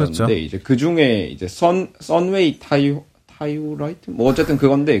갖고 있었는데 그렇죠. 이제 그 중에 이제 선웨이 타이오라이트 뭐 어쨌든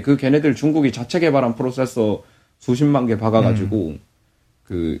그건데 그 걔네들 중국이 자체 개발한 프로세서 수십만 개 박아가지고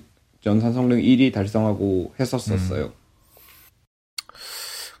그 연산 성능 1위 달성하고 했었어요.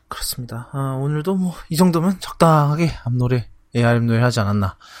 그렇습니다. 오늘도 뭐 이 정도면 적당하게 앞노래 ARM 노래 하지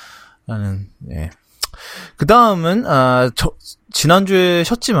않았나 라는. 예. 그 다음은 지난주에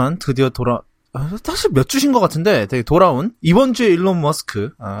쉬었지만 드디어 사실 몇 주 쉰 것 같은데 되게 돌아온 이번 주에 일론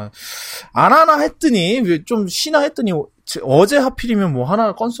머스크 안 하나 했더니 좀 쉬나 했더니 어제 하필이면 뭐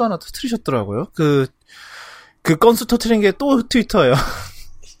건수 하나 터뜨리셨더라고요. 그 건수 터뜨린 게 또 트위터예요.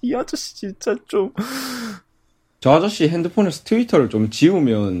 이 아저씨 진짜 좀. 저 아저씨 핸드폰에서 트위터를 좀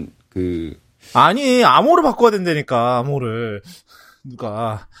지우면 아니 암호를 바꿔야 된다니까. 암호를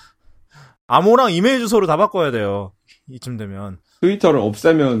누가 암호랑 이메일 주소로 다 바꿔야 돼요. 이쯤 되면 트위터를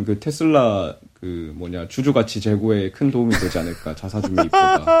없애면 그 테슬라 주주 가치 제고에 큰 도움이 되지 않을까.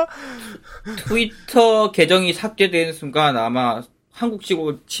 자사주미입보다. 트위터 계정이 삭제되는 순간 아마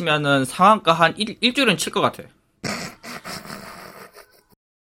한국식으로 치면은 상한가 한 일주일은 칠 것 같아.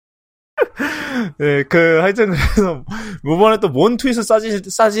 네, 하여튼, 그래서, 이번에 또 뭔 트윗을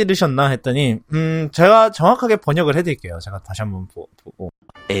싸지르셨나 했더니, 제가 정확하게 번역을 해드릴게요. 제가 다시 한번 보고.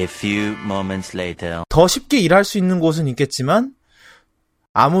 A few moments later. 더 쉽게 일할 수 있는 곳은 있겠지만,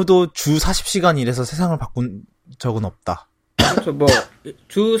 아무도 주 40시간 일해서 세상을 바꾼 적은 없다. 그렇죠,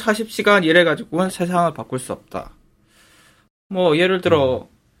 주 40시간 일해가지고 세상을 바꿀 수 없다. 예를 들어,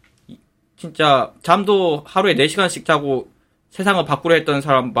 진짜, 잠도 하루에 4시간씩 자고, 세상을 바꾸려 했던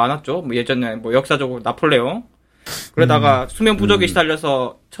사람 많았죠. 예전에 역사적으로 나폴레옹. 그러다가 수면 부족에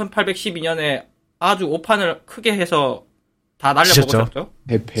시달려서 1812년에 아주 오판을 크게 해서 다 날려먹었었죠.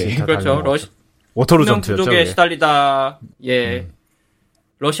 대패. 그렇죠. 오토로 수면 전투였죠. 부족에 시달리다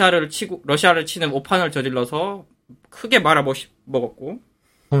러시아를 치는 오판을 저질러서 크게 말아먹었고.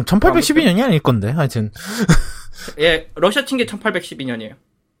 1812년이 아닐 건데, 하여튼. 예, 러시아 친 게 1812년이에요.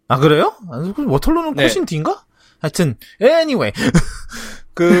 아, 그래요? 워털로는 네. 훨씬 뒤인가? 하여튼, anyway.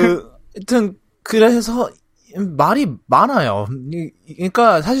 하여튼, 그래서, 말이 많아요.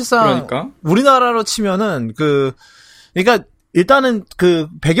 그러니까, 사실상, 우리나라로 치면은, 그러니까, 일단은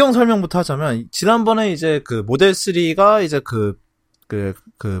배경 설명부터 하자면, 지난번에 이제 모델 3가 이제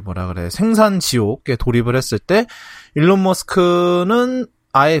생산 지옥에 돌입을 했을 때, 일론 머스크는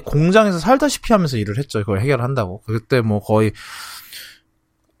아예 공장에서 살다시피 하면서 일을 했죠. 그걸 해결한다고. 그때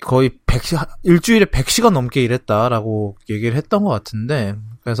거의 일주일에 100시간 넘게 일했다라고 얘기를 했던 것 같은데,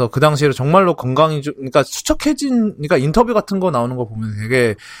 그래서 그 당시에 정말로 그러니까 그러니까 인터뷰 같은 거 나오는 거 보면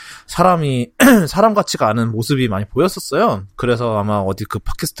되게 사람 같지가 않은 모습이 많이 보였었어요. 그래서 아마 어디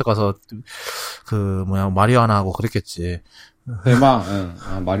팟캐스트 가서 마리아나 하고 그랬겠지.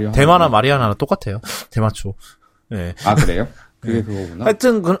 마리아나. 대마나 마리아나랑 똑같아요. 대마초. 네. 아, 그래요? 그게 그거구나.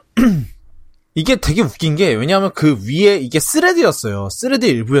 하여튼, 이게 되게 웃긴 게, 왜냐하면 그 위에 이게 스레드였어요. 스레드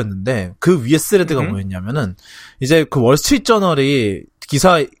일부였는데, 그 위에 스레드가 뭐였냐면은, 이제 월스트리트 저널이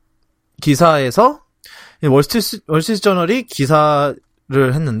기사에서, 월스트리트 저널이 기사를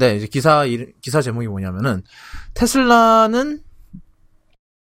했는데, 이제 기사 제목이 뭐냐면은,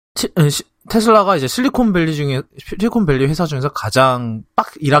 테슬라가 이제 실리콘밸리 회사 중에서 가장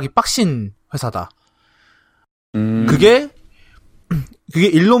일하기 빡신 회사다. 그게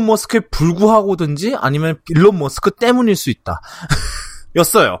일론 머스크에 불구하고든지 아니면 일론 머스크 때문일 수 있다.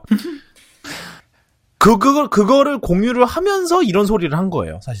 였어요. 그거를 공유를 하면서 이런 소리를 한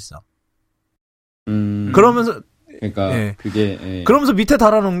거예요, 사실상. 그러면서, 그러니까, 그러면서 밑에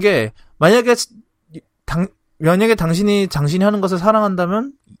달아놓은 게, 만약에 당신이 하는 것을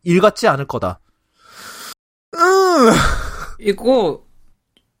사랑한다면 일 같지 않을 거다. 이거,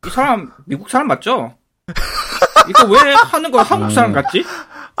 이 사람, 미국 사람 맞죠? 이거 왜 하는 거야? 한국 사람 같지?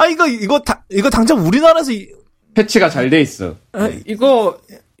 이거 당장 우리나라에서 패치가 잘 돼 있어.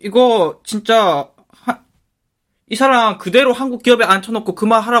 이거 진짜 이 사람 그대로 한국 기업에 앉혀놓고 그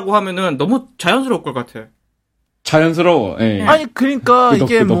말 하라고 하면은 너무 자연스러울 것 같아. 자연스러워. 예. 아니 그러니까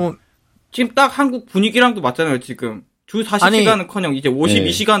이게 지금 딱 한국 분위기랑도 맞잖아요. 지금 주 40시간은커녕 이제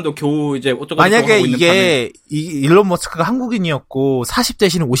 52시간도 겨우 이제 어쩌고 만약에 이게 일론 머스크가 한국인이었고 40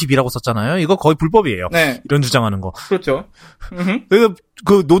 대신에 50이라고 썼잖아요. 이거 거의 불법이에요. 네. 이런 주장하는 거. 그렇죠.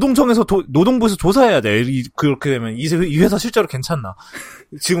 그 노동청에서 노동부에서 조사해야 돼. 그렇게 되면 이 회사 실제로 괜찮나?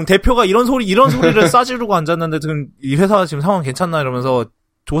 지금 대표가 이런 소리를 싸지르고 앉았는데 지금 이 회사 지금 상황 괜찮나 이러면서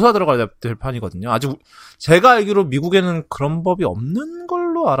조사 들어가야 될 판이거든요. 제가 알기로 미국에는 그런 법이 없는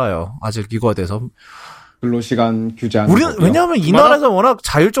걸로 걸로 알아요. 아직 이거에 대해서. 근로시간 규제한 우리는 왜냐하면 이 나라에서 워낙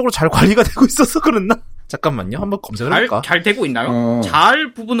자율적으로 잘 관리가 되고 있어서 그랬나? 잠깐만요. 한번 검색을 해볼까? 잘 되고 있나요?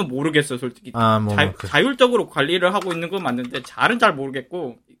 잘 부분은 모르겠어요, 솔직히. 자율적으로 관리를 하고 있는 건 맞는데 잘은 잘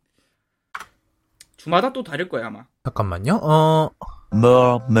모르겠고 주마다 또 다를 거야 아마. 잠깐만요.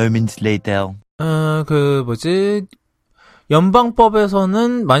 More moments later.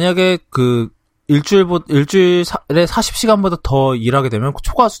 연방법에서는 만약에 일주일에 40시간보다 더 일하게 되면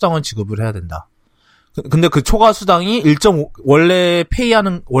초과 수당은 지급을 해야 된다. 근데 그 초과 수당이 원래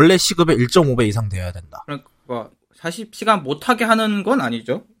시급의 1.5배 이상 돼야 된다. 그러니까 40시간 못하게 하는 건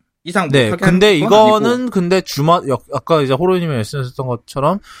아니죠? 이상 네, 못하게 근데 하는 건 이거는 아니고. 근데 아까 이제 호로님이 말씀하셨던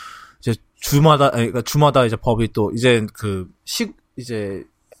것처럼 이제 주마다 이제 법이 또 이제 이제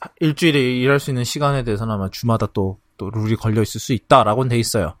일주일에 일할 수 있는 시간에 대해서는 아마 주마다 또 룰이 걸려 있을 수 있다라고는 돼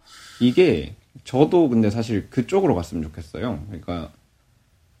있어요. 이게 저도 근데 사실 그쪽으로 갔으면 좋겠어요. 그러니까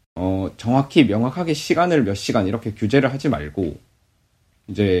정확히 명확하게 시간을 몇 시간 이렇게 규제를 하지 말고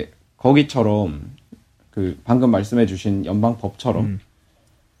이제 거기처럼 방금 말씀해주신 연방법처럼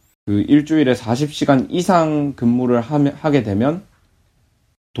일주일에 40시간 이상 근무를 하게 되면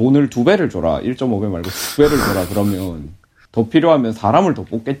돈을 2배를 줘라. 1.5배 말고 2배를 줘라. 그러면 더 필요하면 사람을 더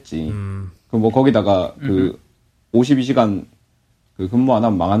뽑겠지. 거기다가 52시간 근무 안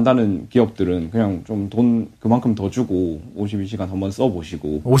하면 망한다는 기업들은 그냥 좀 돈 그만큼 더 주고 52시간 한번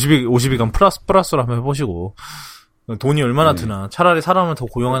써보시고 52시간 플러스로 한번 해보시고 돈이 얼마나 드나. 차라리 사람을 더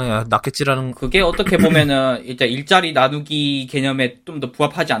고용하는 게 낫겠지라는. 그게 어떻게 보면은 이제 일자리 나누기 개념에 좀 더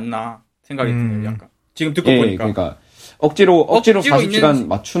부합하지 않나 생각이 드네요. 약간 지금 듣고 보니까. 그러니까 억지로 40시간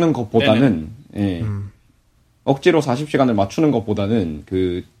맞추는 것보다는 억지로 40시간을 맞추는 것보다는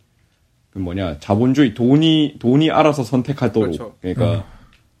자본주의 돈이 알아서 선택하도록. 그렇죠. 그러니까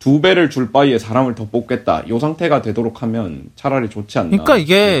 2배를 줄 바위에 사람을 더 뽑겠다. 요 상태가 되도록 하면 차라리 좋지 않나. 그러니까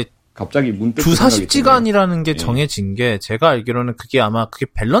이게 갑자기 문득 주 40시간이라는 게 정해진 게 제가 알기로는 그게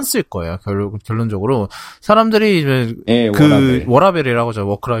밸런스일 거예요. 결론적으로 사람들이 이제 워라벨이라고 하죠.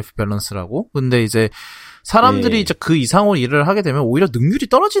 워크라이프 밸런스라고. 근데 이제 사람들이 이제 그 이상으로 일을 하게 되면 오히려 능률이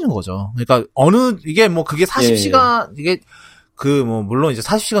떨어지는 거죠. 그러니까 그게 40시간 이게 물론 이제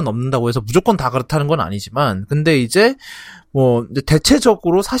 40시간 넘는다고 해서 무조건 다 그렇다는 건 아니지만, 근데 이제, 이제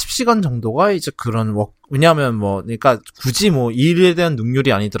대체적으로 40시간 정도가 이제 왜냐하면 그러니까 굳이 일에 대한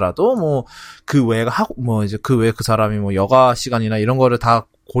능률이 아니더라도 그 외에 그 사람이 여가 시간이나 이런 거를 다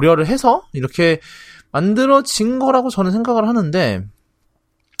고려를 해서 이렇게 만들어진 거라고 저는 생각을 하는데.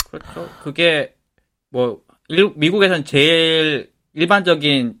 그렇죠. 그게, 미국에서는 제일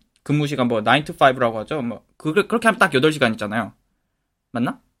일반적인 근무 시간 9 to 5라고 하죠. 그렇게 하면 딱 8시간 있잖아요.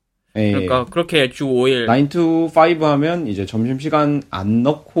 맞나? 그러니까 그렇게 주 5일 9 to 5 하면 이제 점심시간 안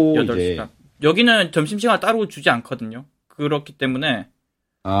넣고 8시간. 이제 여기는 점심시간 따로 주지 않거든요. 그렇기 때문에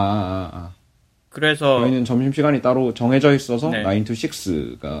그래서 저희는 점심시간이 따로 정해져 있어서 9 to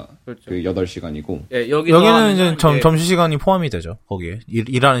 6가 그렇죠. 8시간이고 여기는 이제 점심시간이 포함이 되죠. 거기에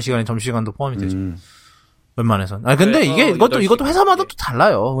일하는 시간이 점심시간도 포함이 되죠. 웬만해선. 근데 이것도 회사마다 또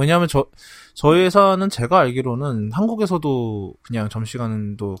달라요. 왜냐하면 저희 회사는 제가 알기로는 한국에서도 그냥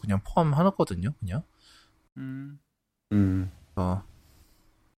점심시간도 그냥 포함하거든요. 그냥.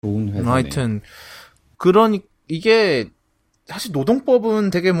 좋은 회사네. 하여튼 이게 사실 노동법은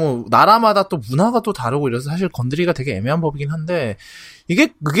되게 나라마다 또 문화가 또 다르고 이래서 사실 건드리기가 되게 애매한 법이긴 한데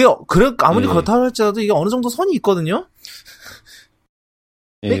그게 아무리 그렇다고 할지라도 이게 어느 정도 선이 있거든요.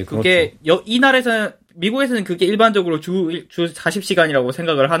 네, 그게 그렇죠. 이 나라에서는 미국에서는 그게 일반적으로 주 40시간이라고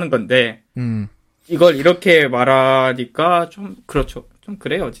생각을 하는 건데 이걸 이렇게 말하니까 좀 그렇죠. 좀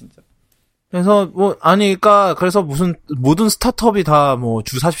그래요, 진짜. 그래서 그래서 무슨 모든 스타트업이 다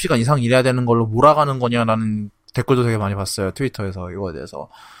주 40시간 이상 일해야 되는 걸로 몰아가는 거냐라는 댓글도 되게 많이 봤어요. 트위터에서 이거에 대해서.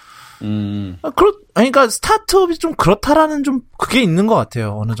 그러니까 스타트업이 좀 그렇다라는 좀 그게 있는 것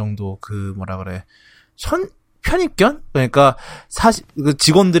같아요. 어느 정도 편입견? 그러니까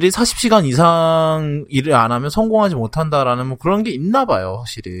직원들이 40시간 이상 일을 안 하면 성공하지 못한다라는 그런 게 있나 봐요,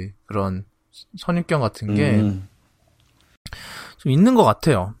 확실히. 그런 선입견 같은 게 좀 있는 것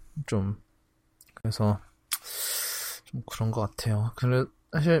같아요. 좀. 그래서 좀 그런 것 같아요.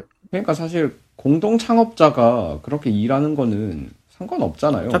 그러니까 사실 공동 창업자가 그렇게 일하는 거는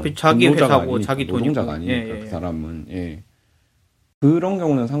상관없잖아요. 어차피 자기 회사고 아니니까, 자기 돈이고. 노동자가 아니니까 그 사람은 그런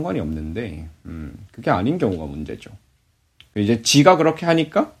경우는 상관이 없는데, 그게 아닌 경우가 문제죠. 이제 지가 그렇게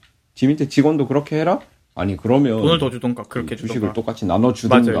하니까, 지 밑에 직원도 그렇게 해라? 아니, 그러면. 돈을 더 주던가, 그렇게 주식을 주던가. 똑같이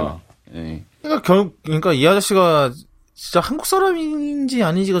나눠주던가. 그러니까 이 아저씨가 진짜 한국 사람인지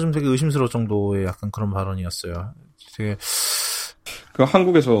아닌지가 좀 되게 의심스러울 정도의 약간 그런 발언이었어요. 되게.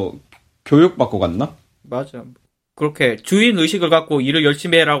 한국에서 교육받고 갔나? 맞아. 그렇게 주인 의식을 갖고 일을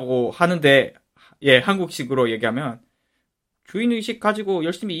열심히 해라고 하는데, 예, 한국식으로 얘기하면, 주인 의식 가지고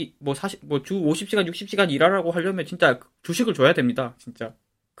열심히 주 50시간, 60시간 일하라고 하려면 진짜 주식을 줘야 됩니다. 진짜.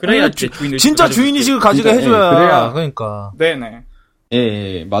 그래야 주인 의식. 진짜 주인 의식을 가지게 해줘야. 그래야. 그러니까. 네네.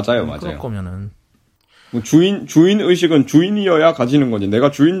 예, 맞아요. 그럴 거면은. 뭐 주인 의식은 주인이어야 가지는 거지.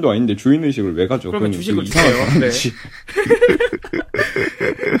 내가 주인도 아닌데 주인 의식을 왜 가져? 그러면 주식을 주세요. 네.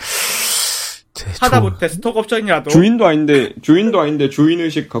 하다못해 스톡 옵션이라도. 주인도 아닌데 주인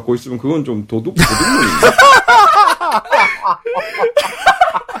의식 갖고 있으면 그건 좀 도둑놈인데.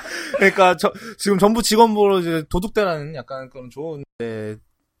 그러니까 지금 전부 직원으로 이제 도둑대라는 약간 그런 좋은데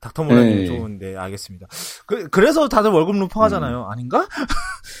닥터몰라님 좋은데 알겠습니다. 그래서 다들 월급 루팡하잖아요. 아닌가?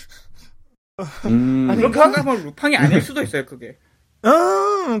 그렇게 하면 루팡이 아닐 수도 있어요. 그게.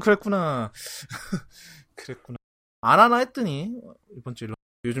 그랬구나. 안 하나 했더니 이번 주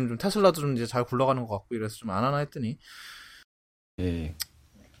요즘 좀 테슬라도 좀 이제 잘 굴러가는 것 같고 이래서 좀 안 하나 했더니. 예.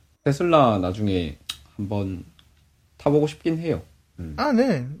 테슬라 나중에 한번 타보고 싶긴 해요.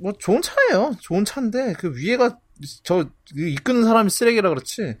 네. 뭐 좋은 차예요. 좋은 차인데 그 위에가 이끄는 사람이 쓰레기라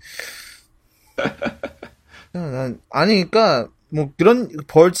그렇지. 아니 그러니까 뭐 그런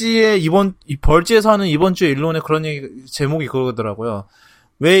벌지에서 하는 이번 주 일론의 그런 얘기 제목이 그거더라고요.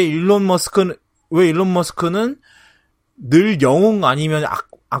 왜 일론 머스크는 늘 영웅 아니면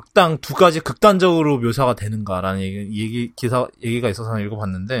악당 두 가지 극단적으로 묘사가 되는가라는 얘기가 있어서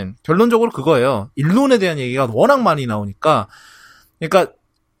읽어봤는데 결론적으로 그거예요. 일론에 대한 얘기가 워낙 많이 나오니까 그러니까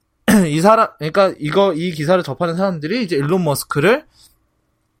이 기사를 접하는 사람들이 이제 일론 머스크를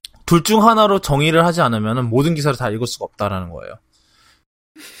둘 중 하나로 정의를 하지 않으면은 모든 기사를 다 읽을 수가 없다라는 거예요.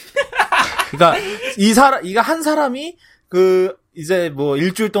 그러니까 이가 한 사람이 이제 뭐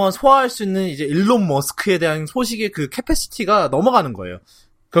일주일 동안 소화할 수 있는 이제 일론 머스크에 대한 소식의 그 캐패시티가 넘어가는 거예요.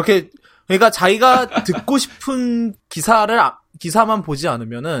 그러니까 자기가 듣고 싶은 기사만 보지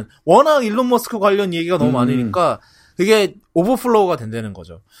않으면은 워낙 일론 머스크 관련 얘기가 너무 많으니까 그게 오버플로우가 된다는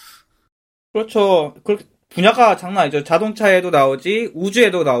거죠. 그렇죠. 분야가 장난 아니죠. 자동차에도 나오지,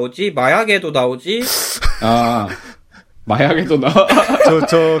 우주에도 나오지, 마약에도 나오지. 마약에도 나와.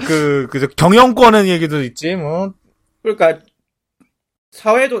 경영권의 얘기도 있지, 뭐. 그러니까,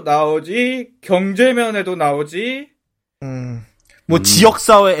 사회도 나오지, 경제면에도 나오지. 뭐,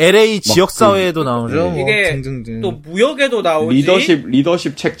 지역사회, LA 지역사회에도 나오죠. 이게, 등등등. 또 무역에도 나오지.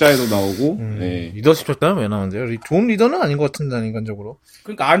 리더십 책자에도 나오고. 네. 리더십 책자는 왜 나오는데요? 좋은 리더는 아닌 것 같은데, 인간적으로.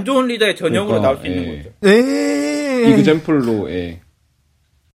 그러니까, 안 좋은 리더의 전형으로 나올 수 있는 거죠. 이그젬플로,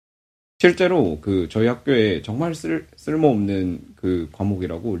 실제로 저희 학교에 정말 쓸모없는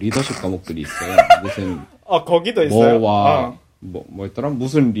과목이라고 리더십 과목들이 있어요. 무슨. 거기도 있어요? 뭐였더라?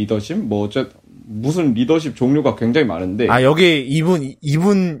 무슨 리더십? 무슨 리더십 종류가 굉장히 많은데. 여기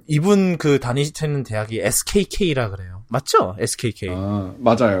이분 다니시는 대학이 SKK라 그래요. 맞죠? SKK.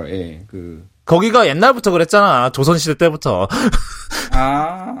 맞아요. 거기가 옛날부터 그랬잖아. 조선시대 때부터.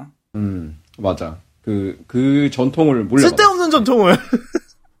 맞아. 그 전통을 몰라. 쓸데없는 전통을.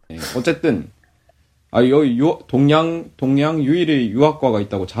 어쨌든, 여기 동양 유일의 유학과가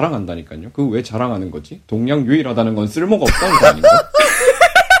있다고 자랑한다니까요. 그거 왜 자랑하는 거지? 동양 유일하다는 건 쓸모가 없다는 거 아닌가?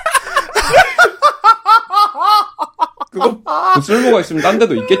 그거 쓸모가 있으면 딴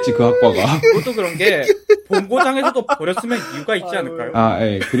데도 있겠지, 그 학과가. 그것도 그런 게, 본고장에서도 버렸으면 이유가 있지 않을까요?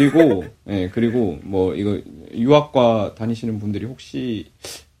 그리고, 뭐, 이거, 유학과 다니시는 분들이 혹시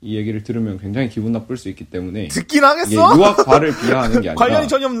이 얘기를 들으면 굉장히 기분 나쁠 수 있기 때문에. 듣긴 하겠어? 유학과를 비하하는 게 아니라. 관련이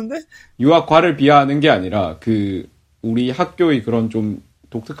전혀 없는데? 유학과를 비하하는 게 아니라, 우리 학교의 그런 좀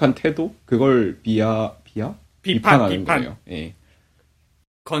독특한 태도? 그걸 비판하는 거예요. 예.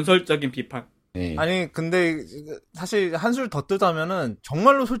 건설적인 비판. 네. 아니 근데 사실 한술 더 뜨자면은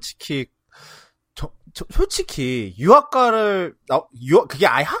정말로 솔직히 유학과를 그게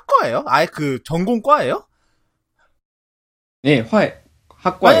아예 학과예요? 아예 전공과예요? 네, 학과예요.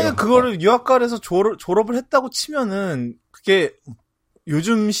 만약에 그거를 유학과에서 졸업을 했다고 치면은 그게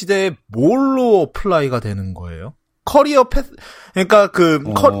요즘 시대에 뭘로 어플라이가 되는 거예요? 커리어 패스 그러니까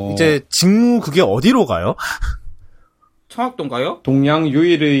이제 직무 그게 어디로 가요? 청학동가요? 동양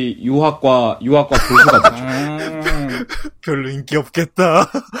유일의 유학과 교수가 되죠. 별로 인기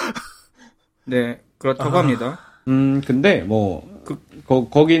없겠다. 네, 그렇다고 합니다. 근데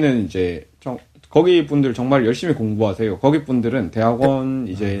거기는 이제 거기 분들 정말 열심히 공부하세요. 거기 분들은 대학원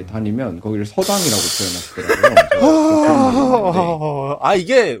이제 다니면 거기를 서당이라고 표현하시더라고요.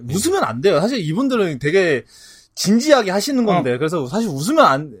 이게 웃으면 안 돼요. 사실 이분들은 되게 진지하게 하시는 건데 그래서 사실 웃으면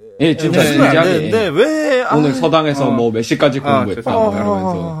안 진짜 웃으면 안 되는데 왜 오늘 서당에서 몇 시까지 공부했다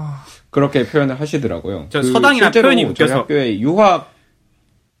이러면서 그렇게 표현을 하시더라고요. 저 서당이라는 표현이 웃겨서 저희 학교에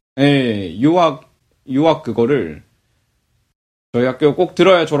유학 그거를 저희 학교 꼭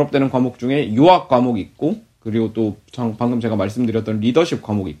들어야 졸업되는 과목 중에 유학 과목 있고 그리고 또 방금 제가 말씀드렸던 리더십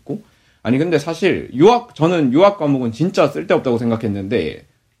과목 있고 아니 근데 사실 저는 유학 과목은 진짜 쓸데없다고 생각했는데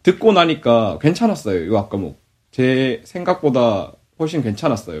듣고 나니까 괜찮았어요. 유학 과목 제 생각보다 훨씬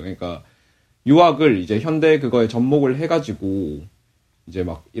괜찮았어요. 그러니까 유학을 이제 현대 그거에 접목을 해가지고 이제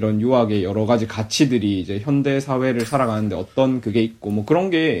막 이런 유학의 여러 가지 가치들이 이제 현대 사회를 살아가는데 어떤 그게 있고 뭐 그런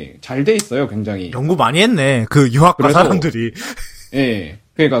게 잘 돼 있어요. 굉장히 연구 많이 했네. 그 유학과 그래서, 사람들이. 예.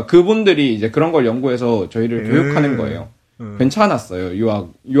 그러니까 그분들이 이제 그런 걸 연구해서 저희를 교육하는 거예요. 괜찮았어요.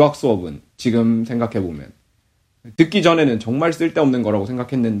 유학 수업은 지금 생각해 보면 듣기 전에는 정말 쓸데없는 거라고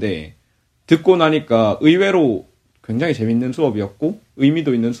생각했는데 듣고 나니까 의외로 굉장히 재밌는 수업이었고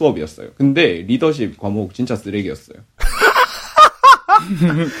의미도 있는 수업이었어요. 근데 리더십 과목 진짜 쓰레기였어요.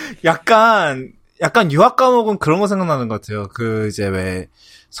 약간 유학 과목은 그런 거 생각나는 것 같아요. 그 이제 왜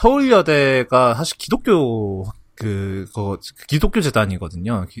서울여대가 사실 기독교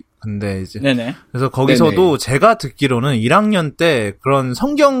재단이거든요. 근데 이제 네네. 그래서 거기서도 네네. 제가 듣기로는 1학년 때 그런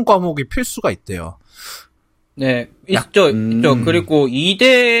성경 과목이 필수가 있대요. 네, 있죠. 그리고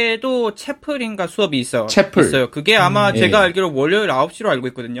 2대도 채플인가 수업이 있어요. 그게 아마 제가 알기로 월요일 9시로 알고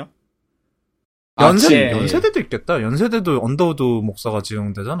있거든요. 연세대도 있겠다. 연세대도 언더우드 목사가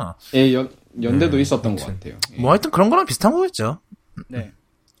지용되잖아. 예, 연대도 있었던 것 같아요. 예. 뭐 하여튼 그런 거랑 비슷한 거겠죠. 네.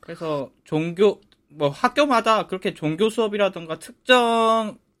 그래서 학교마다 그렇게 종교 수업이라던가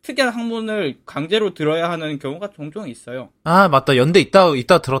특이한 학문을 강제로 들어야 하는 경우가 종종 있어요. 아, 맞다. 연대 이따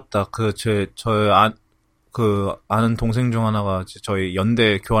들었다. 아는 동생 중 하나가 저희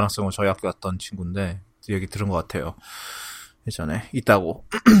연대 교환학생으로 저희 학교 갔던 친구인데, 얘기 들은 것 같아요. 예전에. 있다고.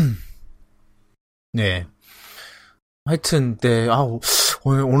 네. 하여튼, 네.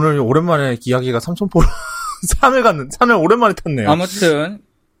 오늘 오랜만에 이야기가 삼천포로 산을 오랜만에 탔네요. 아무튼.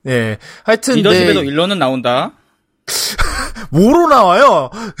 네. 하여튼. 리더십에도 일론은 나온다. 뭐로 나와요?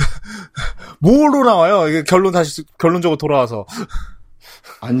 이게 결론적으로 돌아와서.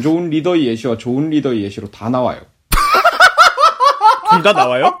 안 좋은 리더의 예시와 좋은 리더의 예시로 다 나와요. 둘 다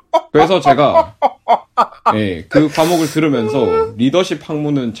나와요? 그래서 제가 예, 그 과목을 들으면서 리더십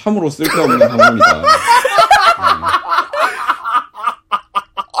학문은 참으로 쓸데없는 학문이다.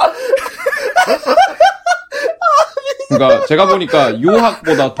 그러니까 제가 보니까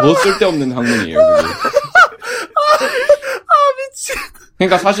유학보다 더 쓸데없는 학문이에요. 그게. 미친.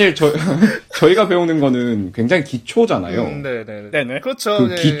 그러니까 사실 저희가 배우는 거는 굉장히 기초잖아요. 네네. 그렇죠.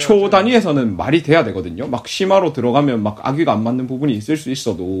 그 기초 단위에서는 말이 돼야 되거든요. 막 심화로 들어가면 막 악의가 안 맞는 부분이 있을 수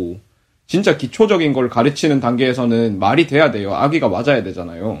있어도 진짜 기초적인 걸 가르치는 단계에서는 말이 돼야 돼요. 악의가 맞아야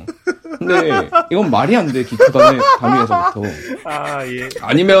되잖아요. 근데 이건 말이 안 돼. 기초 단위에서부터. 아, 예.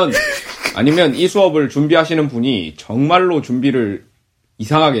 아니면 이 수업을 준비하시는 분이 정말로 준비를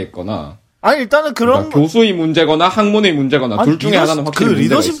이상하게 했거나 아니 일단은 그런 그러니까 교수의 문제거나 학문의 문제거나 둘 중에 하나는 확실히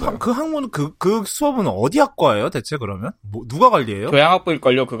문제가 있어요. 그 학문 그 수업은 어디 학과예요 대체 그러면? 누가 관리해요?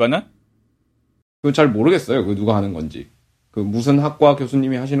 교양학부일걸요 그거는? 그거 잘 모르겠어요. 그 누가 하는 건지. 그 무슨 학과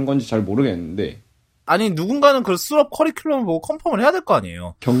교수님이 하시는 건지 잘 모르겠는데. 아니 누군가는 그 수업 커리큘럼을 보고 컨펌을 해야 될 거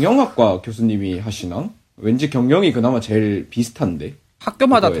아니에요. 경영학과 교수님이 하시나? 왠지 경영이 그나마 제일 비슷한데.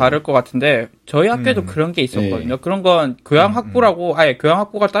 학교마다 다를 것 같은데 저희 학교에도 그런 게 있었거든요. 네. 그런 건 교양학부라고 아예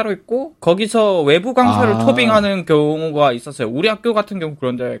교양학부가 따로 있고 거기서 외부 강사를 토빙하는 경우가 있었어요. 우리 학교 같은 경우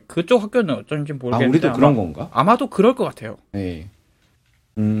그런데 그쪽 학교는 어쩐지 모르겠는데 우리도 그런 건가? 아마도 그럴 것 같아요. 네.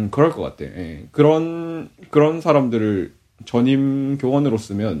 그럴 것 같아. 네. 그런 사람들을 전임 교원으로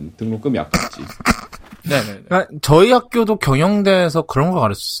쓰면 등록금이 아깝지. 네네. 그러니까 저희 학교도 경영대에서 그런 거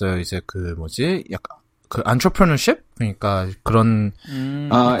가르쳤어요. 이제 약간 그 entrepreneurship 그러니까 그런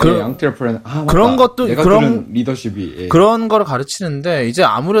entrepreneur 그런 것도 그런 리더십이 예. 그런 거를 가르치는데 이제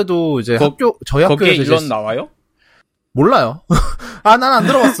아무래도 이제 저희 거기에 학교에서 이런 나와요? 몰라요. 난 안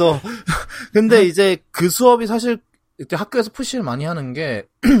들어봤어. 근데 이제 그 수업이 사실 이때 학교에서 푸시를 많이 하는 게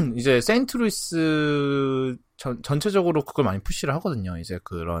이제 세인트루이스 전체적으로 그걸 많이 푸시를 하거든요. 이제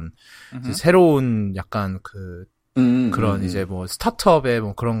그런 이제 새로운 약간 그런 이제 뭐 스타트업의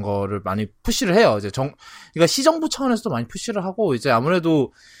뭐 그런 거를 많이 푸시를 해요. 이제 그러니까 시정부 차원에서도 많이 푸시를 하고 이제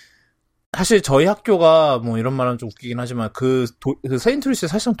아무래도 사실 저희 학교가 뭐 이런 말은 좀 웃기긴 하지만 그 세인트루이스에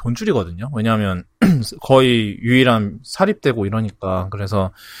사실상 돈줄이거든요. 왜냐하면 거의 유일한 사립대고 이러니까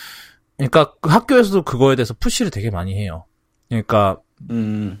그래서 그러니까 그 학교에서도 그거에 대해서 푸시를 되게 많이 해요. 그러니까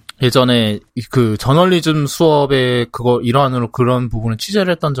예전에 그 저널리즘 수업에 일환으로 그런 부분을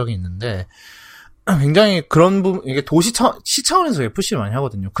취재를 했던 적이 있는데. 굉장히 그런 부분, 이게 시 차원에서 푸시를 많이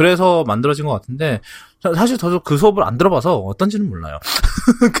하거든요. 그래서 만들어진 것 같은데, 사실 저도 그 수업을 안 들어봐서 어떤지는 몰라요.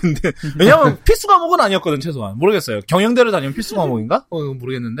 근데, 왜냐면 필수 과목은 아니었거든, 최소한. 모르겠어요. 경영대를 다니면 필수 과목인가?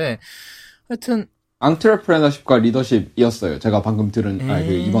 모르겠는데, 하여튼, 안트레프레너십과 리더십이었어요. 제가 방금 들은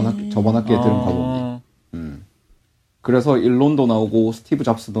저번 학기에 들은 과목이. 그래서 일론도 나오고 스티브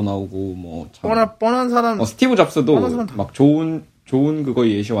잡스도 나오고 뭐 뻔한 사람. 스티브 잡스도 막 좋은 그거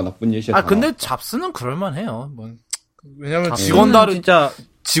예시와 나쁜 예시가. 근데 잡스는 그럴만해요. 뭐 왜냐면 직원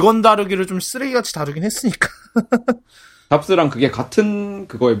다루기를 좀 쓰레기같이 다루긴 했으니까. 잡스랑 그게 같은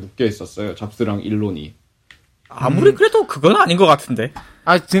그거에 묶여 있었어요. 잡스랑 일론이. 아무리 그래도 그건 아닌 것 같은데.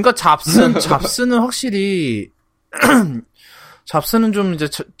 그러니까 잡스는 확실히 잡스는 좀 이제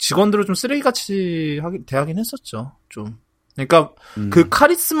직원들을 좀 쓰레기같이 대하긴 했었죠. 좀. 그러니까 그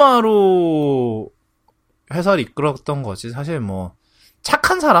카리스마로 회사를 이끌었던 거지. 사실 뭐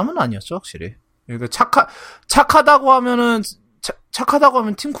착한 사람은 아니었죠, 확실히. 그러니까 착하다고 하면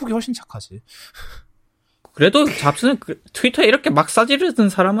팀쿡이 훨씬 착하지. 그래도 잡스는 트위터에 이렇게 막 싸지르던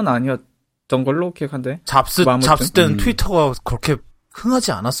사람은 아니었던 걸로 기억한데. 잡스 때는 트위터가 그렇게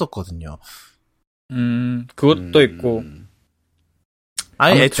흥하지 않았었거든요. 그것도 있고.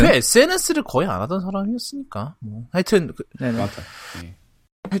 아니, 애초에 SNS를 거의 안 하던 사람이었으니까. 뭐. 하여튼. 네, 맞아.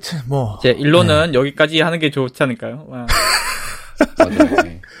 하여튼, 뭐. 이제 일론은 여기까지 하는 게 좋지 않을까요? 와. 맞아요.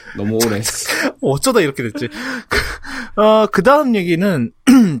 네. 너무 오래 했어. 어쩌다 이렇게 됐지. 그 다음 얘기는,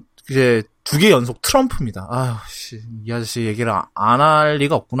 이제, 2개 연속 트럼프입니다. 이 아저씨 얘기를 안 할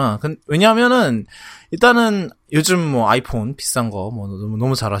리가 없구나. 왜냐면은, 일단은, 요즘 뭐 아이폰 비싼 거, 뭐,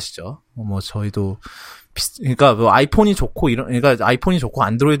 너무 잘 아시죠? 뭐, 저희도, 그러니까 뭐 아이폰이 좋고 그러니까 아이폰이 좋고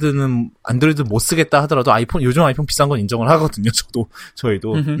안드로이드 못 쓰겠다 하더라도 요즘 아이폰 비싼 건 인정을 하거든요.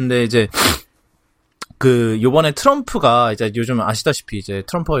 저희도. 근데 이제 요번에 트럼프가 이제 요즘 아시다시피 이제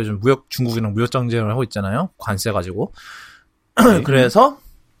트럼프가 요즘 중국이랑 무역 전쟁을 하고 있잖아요. 관세 가지고. 그래서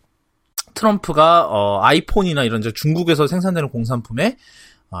트럼프가 아이폰이나 이런 이제 중국에서 생산되는 공산품에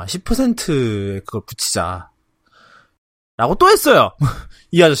 10% 그걸 붙이자라고 또 했어요.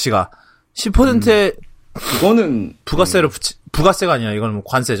 이 아저씨가 10%의 그거는 부가세를 부가세가 아니라 이건 뭐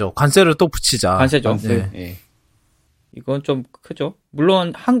관세죠. 관세를 또 붙이자. 관세죠. 네. 네. 이건 좀 크죠.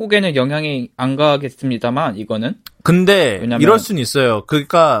 물론 한국에는 영향이 안 가겠습니다만 이거는. 근데 이럴 수는 있어요.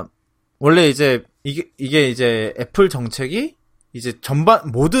 그러니까 원래 이제 이게 이제 애플 정책이 이제 전반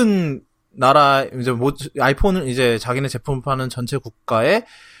모든 나라 이제 아이폰을 이제 자기네 제품을 파는 전체 국가에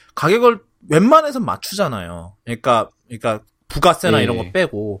가격을 웬만해서 맞추잖아요. 그러니까 부가세나 이런 거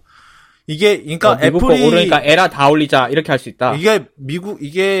빼고. 그러니까 미국 애플이 거 오르니까 에라 다 올리자 이렇게 할 수 있다.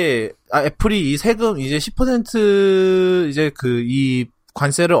 애플이 이 세금 이제 10% 이제 이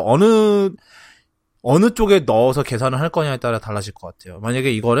관세를 어느 쪽에 넣어서 계산을 할 거냐에 따라 달라질 것 같아요.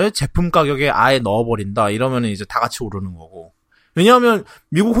 만약에 이거를 제품 가격에 아예 넣어버린다 이러면 이제 다 같이 오르는 거고. 왜냐하면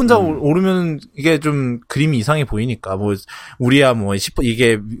미국 혼자 오르면 이게 좀 그림이 이상해 보이니까 뭐 우리야 뭐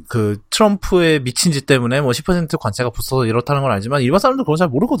이게 트럼프의 미친 짓 때문에 뭐 10% 관세가 붙어서 이렇다는 걸 알지만 일반 사람들 그걸 잘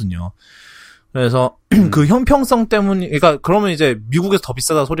모르거든요. 그래서 그 형평성 때문에 그러니까 그러면 이제 미국에서 더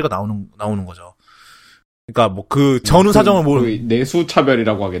비싸다 소리가 나오는 거죠. 그러니까 뭐 전후 사정을 내수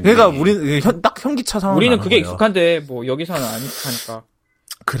차별이라고 하겠네. 그러니까 우리는 딱 현기차 상황. 우리는 그게 거예요. 익숙한데 뭐 여기서는 안 익숙하니까.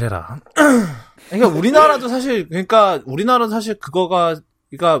 그래라. 그러니까 우리나라도 사실 그거가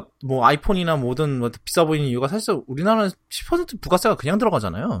그러니까 뭐 아이폰이나 뭐든 뭐 비싸 보이는 이유가 사실 우리나라는 10% 부가세가 그냥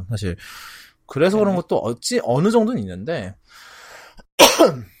들어가잖아요. 사실. 그래서 그런 것도 어느 정도는 있는데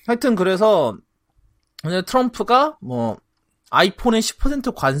하여튼 그래서 이제 트럼프가 뭐 아이폰에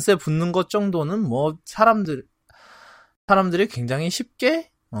 10% 관세 붙는 것 정도는 뭐 사람들이 굉장히 쉽게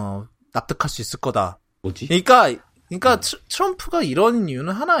납득할 수 있을 거다. 뭐지? 그러니까 트럼프가 이런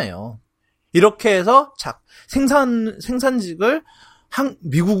이유는 하나예요. 이렇게 해서 생산직을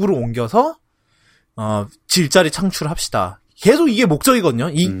미국으로 옮겨서 일자리 창출합시다. 계속 이게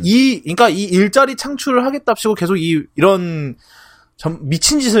목적이거든요. 그러니까 이 일자리 창출을 하겠답시고 계속 이런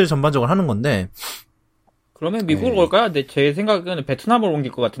미친 짓을 전반적으로 하는 건데. 그러면 미국으로 올까요? 제 생각에는 베트남으로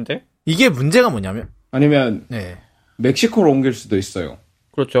옮길 것 같은데. 이게 문제가 뭐냐면 아니면 멕시코로 옮길 수도 있어요.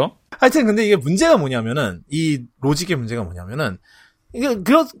 그렇죠. 하여튼 근데 이게 문제가 뭐냐면은 이 로직의 문제가 뭐냐면은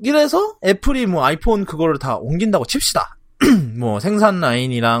그래서 애플이 뭐 아이폰 그거를 다 옮긴다고 칩시다. 뭐 생산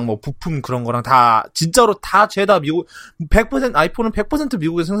라인이랑 뭐 부품 그런 거랑 다 진짜로 다 죄다 미국 100% 아이폰은 100%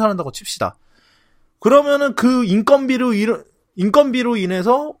 미국에서 생산한다고 칩시다. 그러면은 그 인건비로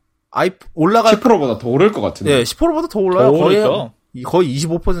인해서 올라갈 10%보다 더 오를 것 같은데. 네, 10%보다 더 올라요. 거의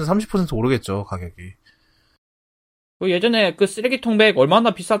 25% 30% 오르겠죠, 가격이. 예전에 그 쓰레기통백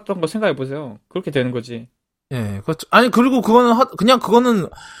얼마나 비쌌던 거 생각해 보세요. 그렇게 되는 거지. 예, 그렇죠. 아니 그리고 그거는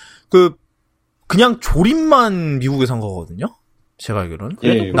그냥 조립만 미국에서 한 거거든요. 제가 알기로는.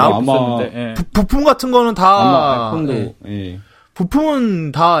 그래도 아마 부품 같은 거는 다 아마 아이폰도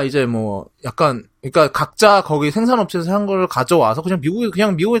부품은 다 이제 뭐 약간 그러니까 각자 거기 생산업체에서 한 걸 가져와서 그냥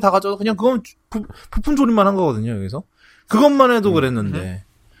미국에 다 가져와서 그냥 그건 부품 조립만 한 거거든요. 여기서 그것만 해도 그랬는데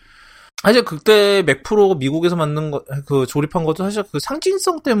사실 그때 맥 프로 미국에서 만든 거 그 조립한 것도 사실 그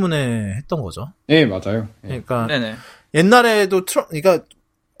상징성 때문에 했던 거죠. 네, 맞아요. 그러니까 네네. 옛날에도 그러니까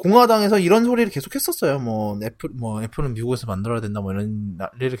공화당에서 이런 소리를 계속 했었어요. 애플은 미국에서 만들어야 된다 뭐 이런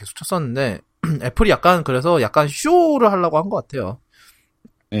난리를 계속 쳤었는데 애플이 약간 그래서 약간 쇼를 하려고 한 것 같아요.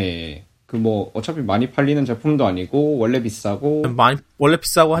 네. 그 뭐 어차피 많이 팔리는 제품도 아니고 원래 비싸고 원래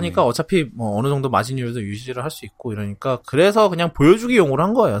비싸고 하니까 어차피 뭐 어느 정도 마진율도 유지를 할 수 있고 이러니까 그래서 그냥 보여주기용으로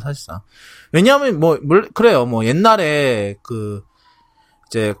한 거예요, 사실상. 왜냐하면 그래요. 뭐 옛날에 그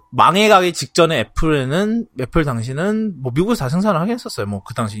이제 망해가기 직전에 애플 당시는 뭐 미국에서 다 생산을 하긴 했었어요. 뭐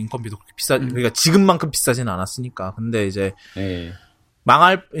그 당시 인건비도 그렇게 그러니까 지금만큼 비싸지는 않았으니까. 근데 이제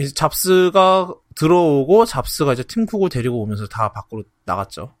잡스가 들어오고 잡스가 이제 팀 쿡을 데리고 오면서 다 밖으로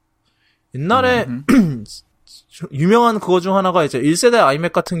나갔죠. 옛날에 유명한 그거 중 하나가 이제 1세대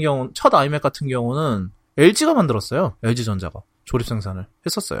아이맥 같은 경우 첫 아이맥 같은 경우는 LG가 만들었어요. LG전자가 조립 생산을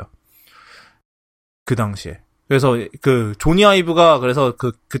했었어요. 그 당시에. 그래서 그 조니 아이브가 그래서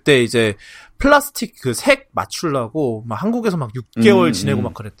그때 이제 플라스틱 그 색 맞추려고 막 한국에서 막 6개월 지내고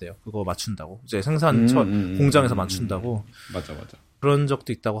막 그랬대요. 그거 맞춘다고. 이제 생산 공장에서 맞춘다고. 맞아. 그런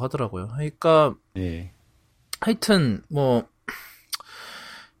적도 있다고 하더라고요. 그러니까 하여튼 뭐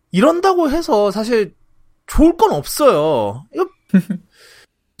이런다고 해서 사실 좋을 건 없어요. 이거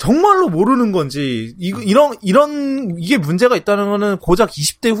정말로 모르는 건지 이게 문제가 있다는 거는 고작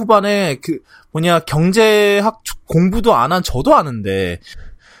 20대 후반에 경제학 공부도 안 한 저도 아는데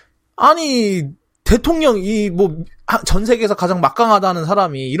아니 대통령이 뭐 전 세계에서 가장 막강하다는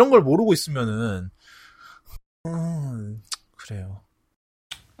사람이 이런 걸 모르고 있으면은 그래요.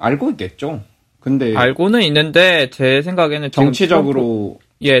 알고 있겠죠. 근데 알고는 있는데 제 생각에는 정치적으로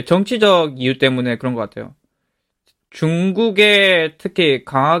정치적 이유 때문에 그런 것 같아요. 중국에 특히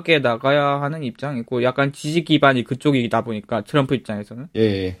강하게 나가야 하는 입장이고 약간 지지 기반이 그쪽이다 보니까 트럼프 입장에서는.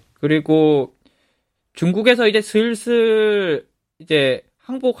 그리고 중국에서 이제 슬슬 이제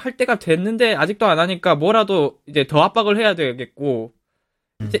항복할 때가 됐는데 아직도 안 하니까 뭐라도 이제 더 압박을 해야 되겠고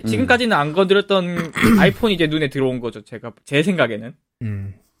이제 지금까지는 안 건드렸던 아이폰이 이제 눈에 들어온 거죠. 제 생각에는.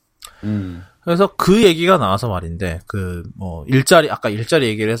 그래서 그 얘기가 나와서 말인데, 아까 일자리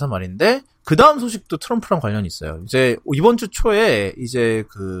얘기를 해서 말인데, 그 다음 소식도 트럼프랑 관련이 있어요. 이제, 이번 주 초에, 이제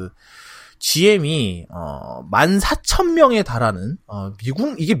GM이, 14,000명에 달하는,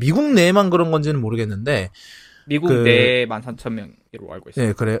 이게 미국 내에만 그런 건지는 모르겠는데, 미국 내에 14,000명으로 알고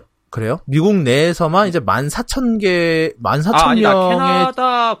있어요. 네, 그래요? 미국 내에서만 이제 14,000명의. 아니다.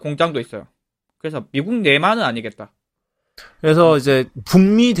 캐나다 공장도 있어요. 그래서 미국 내만은 아니겠다. 그래서 이제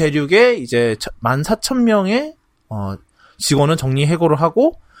북미 대륙에 이제 14,000명의 직원을 정리 해고를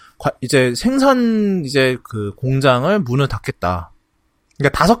하고 이제 생산 이제 그 공장을 문을 닫겠다.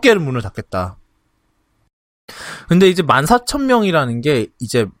 그러니까 5개를 문을 닫겠다. 근데 이제 14,000명이라는 게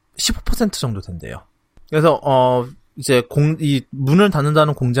이제 15% 정도 된대요. 그래서 이제 이 문을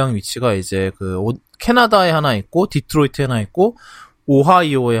닫는다는 공장 위치가 이제 캐나다에 하나 있고 디트로이트에 하나 있고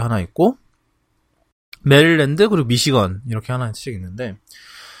오하이오에 하나 있고 메릴랜드 그리고 미시건 이렇게 하나씩 있는데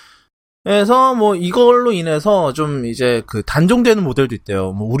그래서 뭐 이걸로 인해서 좀 이제 단종되는 모델도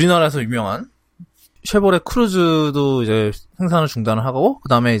있대요. 뭐 우리나라에서 유명한 쉐보레 크루즈도 이제 생산을 중단을 하고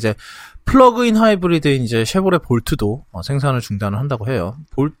그다음에 이제 플러그인 하이브리드인 이제 쉐보레 볼트도 생산을 중단을 한다고 해요.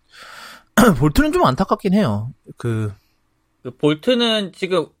 볼트는 좀 안타깝긴 해요. 그 볼트는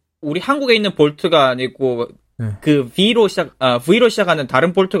지금 우리 한국에 있는 볼트가 아니고 그 V로 시작하는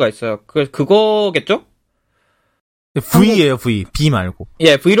다른 볼트가 있어요. 그거겠죠? V예요, V. B 말고.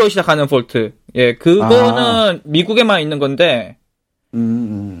 예, V로 시작하는 볼트. 예, 그거는 미국에만 있는 건데,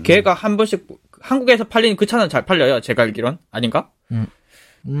 걔가 한 번씩, 한국에서 팔리는 그 차는 잘 팔려요. 제가 알기론. 아닌가?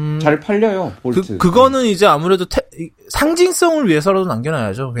 잘 팔려요, 볼트. 그거는 이제 아무래도 상징성을 위해서라도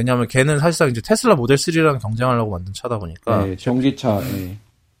남겨놔야죠. 왜냐하면 걔는 사실상 이제 테슬라 모델 3랑 경쟁하려고 만든 차다 보니까. 네, 전기차.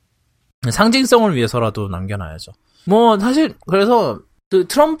 상징성을 위해서라도 남겨놔야죠. 뭐 사실 그래서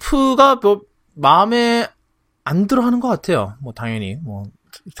트럼프가 마음에 안 들어 하는 것 같아요. 뭐 당연히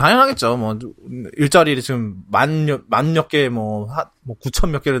당연하겠죠. 뭐 일자리를 지금 만 몇 개 9천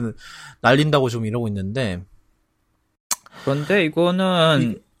몇 개를 날린다고 좀 이러고 있는데. 그런데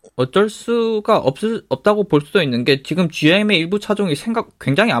이거는 어쩔 수가 없다고 볼 수도 있는 게 지금 GM의 일부 차종이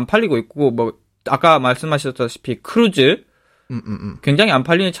굉장히 안 팔리고 있고 뭐 아까 말씀하셨다시피 크루즈 굉장히 안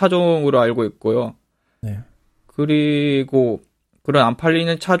팔리는 차종으로 알고 있고요. 네. 그리고 그런 안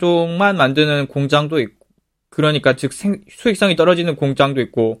팔리는 차종만 만드는 공장도 있고 그러니까 즉 수익성이 떨어지는 공장도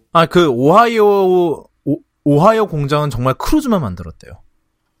있고. 오하이오 오하이오 공장은 정말 크루즈만 만들었대요.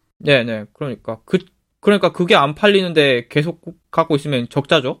 네네. 그러니까 그게 안 팔리는데 계속 갖고 있으면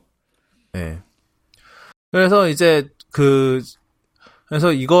적자죠? 네. 그래서 이제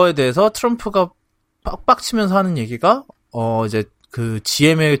그래서 이거에 대해서 트럼프가 빡빡치면서 하는 얘기가, 이제 그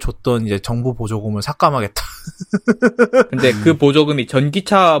GM에 줬던 이제 정부 보조금을 삭감하겠다. 근데 그 보조금이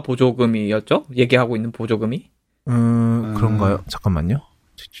전기차 보조금이었죠? 얘기하고 있는 보조금이? 그런가요? 잠깐만요.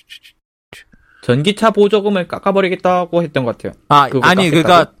 전기차 보조금을 깎아버리겠다고 했던 것 같아요.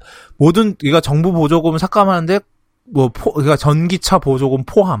 그러니까 그러니까 정부 보조금을 삭감하는데 그러니까 전기차 보조금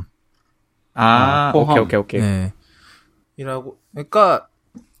포함. 포함. 오케이. 네. 이라고. 그러니까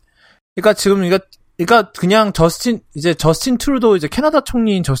지금 그러니까 그냥 저스틴 트루도 이제 캐나다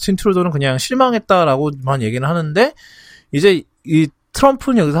총리인 저스틴 트루도는 그냥 실망했다라고만 얘기는 하는데 이제 이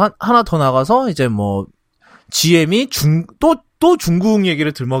트럼프는 여기서 하나 더 나가서 이제 뭐 GM이 또 중국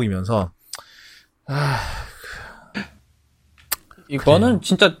얘기를 들먹이면서 이거는 그래요.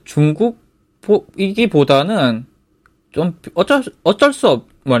 진짜 중국이기보다는 좀 어쩔 수 없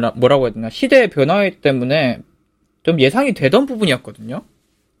뭐라고 해야 되나 시대의 변화 때문에 좀 예상이 되던 부분이었거든요.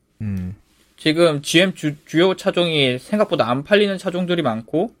 지금 GM 주요 차종이 생각보다 안 팔리는 차종들이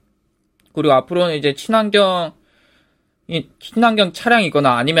많고, 그리고 앞으로는 이제 친환경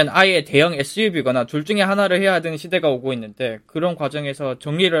차량이거나 아니면 아예 대형 SUV거나 둘 중에 하나를 해야 되는 시대가 오고 있는데, 그런 과정에서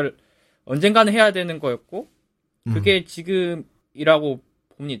정리를 언젠가는 해야 되는 거였고, 그게 지금이라고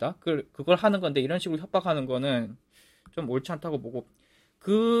봅니다. 그걸 하는 건데 이런 식으로 협박하는 거는 좀 옳지 않다고 보고,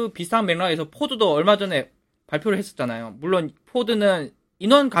 그 비슷한 맥락에서 포드도 얼마 전에 발표를 했었잖아요. 물론 포드는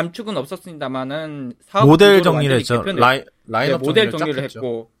인원 감축은 없었습니다만은 사업 모델 정리를 했죠. 라인업 모델 정리를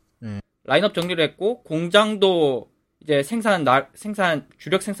했고, 라인업 정리를 했고, 공장도 이제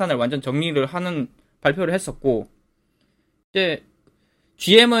주력 생산을 완전 정리를 하는 발표를 했었고, 이제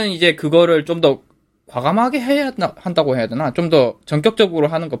GM은 이제 그거를 좀 더 과감하게 한다고 해야 되나? 좀 더 전격적으로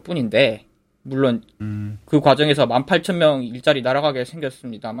하는 것 뿐인데, 물론 그 과정에서 18,000명 일자리 날아가게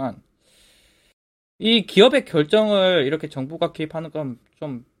생겼습니다만, 이 기업의 결정을 이렇게 정부가 개입하는 건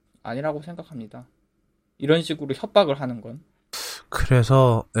좀 아니라고 생각합니다. 이런 식으로 협박을 하는 건.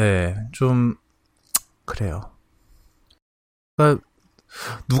 그래서 좀 그래요. 그러니까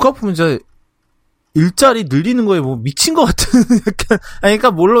누가 보면 이제 일자리 늘리는 거에 뭐 미친 것 같은 약간.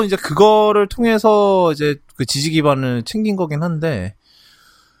 그러니까 물론 이제 그거를 통해서 이제 그 지지 기반을 챙긴 거긴 한데,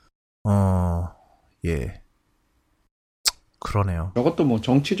 예, 그러네요. 이것도 뭐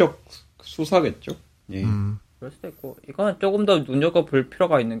정치적 수사겠죠. 예. 그럴 수도 있고, 이건 조금 더 눈여겨볼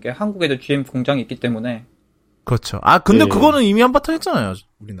필요가 있는 게 한국에도 GM 공장이 있기 때문에. 그렇죠. 근데 그거는 이미 한바탕 했잖아요,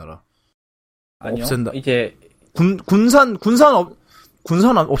 우리나라. 아니요. 없앤다. 이제 군산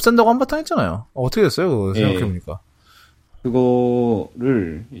없앤다고 한바탕 했잖아요. 어떻게 됐어요, 그거 생각해보니까.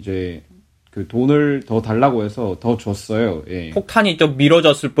 그거를 이제 그 돈을 더 달라고 해서 더 줬어요. 예. 폭탄이 좀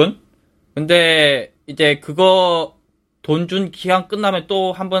미뤄졌을 뿐. 근데 이제 그거 돈 준 기한 끝나면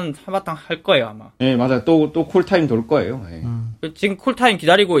또 한바탕 할 거예요, 아마. 예, 맞아요. 또 쿨타임 돌 거예요. 예. 지금 쿨타임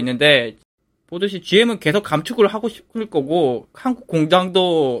기다리고 있는데, 보듯이 GM은 계속 감축을 하고 싶을 거고, 한국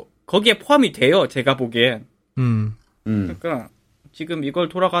공장도 거기에 포함이 돼요, 제가 보기엔. 그러니까 지금 이걸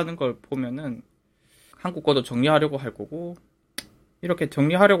돌아가는 걸 보면은 한국 거도 정리하려고 할 거고, 이렇게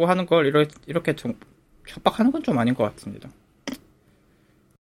정리하려고 하는 걸 이렇게 협박하는 건 좀 아닌 것 같습니다.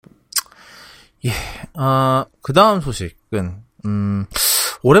 예, 그 다음 소식은,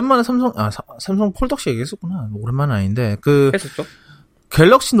 오랜만에 삼성 폴더시 얘기했었구나. 오랜만은 아닌데, 했었죠?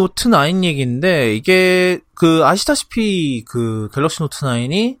 갤럭시 노트 9 얘기인데, 이게, 아시다시피, 갤럭시 노트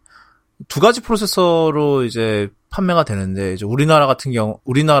 9이 두 가지 프로세서로 이제 판매가 되는데, 이제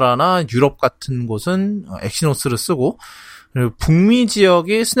우리나라나 유럽 같은 곳은 엑시노스를 쓰고, 그리고 북미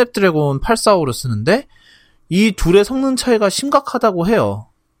지역이 스냅드래곤 845를 쓰는데, 이 둘의 성능 차이가 심각하다고 해요.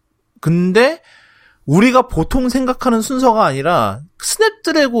 근데 우리가 보통 생각하는 순서가 아니라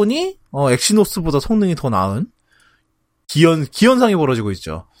스냅드래곤이 엑시노스보다 성능이 더 나은 기현상이 벌어지고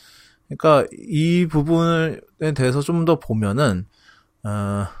있죠. 그러니까 이 부분에 대해서 좀 더 보면은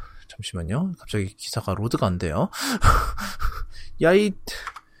잠시만요. 갑자기 기사가 로드가 안 돼요. 야이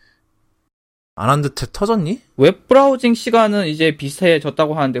안 한 듯해 터졌니? 웹 브라우징 시간은 이제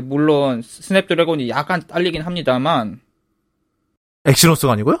비슷해졌다고 하는데, 물론 스냅드래곤이 약간 딸리긴 합니다만.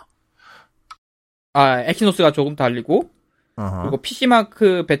 엑시노스가 아니고요? 엑시노스가 조금 달리고, 그리고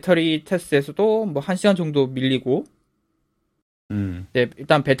PC마크 배터리 테스트에서도 뭐 1시간 정도 밀리고, 네,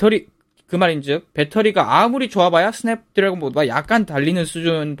 일단 그 말인즉, 배터리가 아무리 좋아봐야 스냅드래곤보다 약간 달리는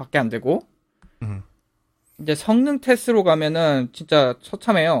수준밖에 안 되고, 이제 성능 테스트로 가면은 진짜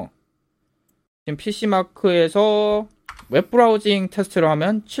처참해요. 지금 PC마크에서 웹 브라우징 테스트를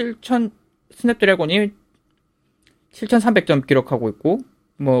하면 스냅드래곤이 7,300점 기록하고 있고,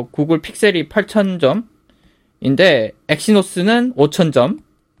 뭐 구글 픽셀이 8,000점인데 엑시노스는 5,000점.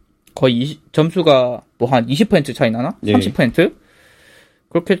 거의 점수가 뭐 한 20% 차이 나나? 예. 30%?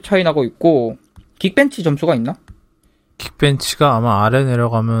 그렇게 차이 나고 있고, 긱벤치 점수가 있나? 긱벤치가 아마 아래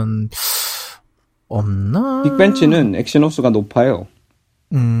내려가면 없나? 빅벤치는 엑시노스가 높아요.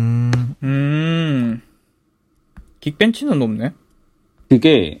 긱벤치는 높네.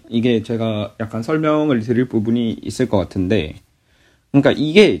 이게 제가 약간 설명을 드릴 부분이 있을 것 같은데, 그러니까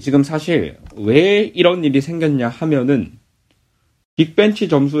이게 지금 사실 왜 이런 일이 생겼냐 하면은 빅벤치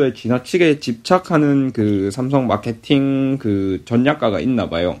점수에 지나치게 집착하는 그 삼성 마케팅 그 전략가가 있나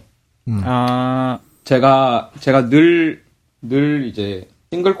봐요. 제가 늘 이제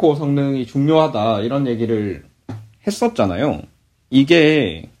싱글코어 성능이 중요하다 이런 얘기를 했었잖아요.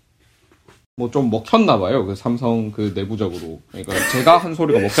 이게 뭐 좀 먹혔나 봐요. 그 삼성 그 내부적으로. 그러니까 제가 한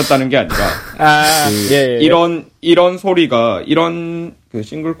소리가 먹혔다는 게 아니라 이런 소리가 이런 그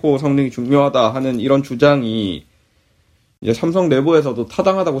싱글코어 성능이 중요하다 하는 이런 주장이 이제 삼성 내부에서도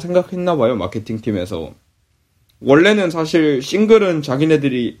타당하다고 생각했나 봐요. 마케팅팀에서. 원래는 사실 싱글은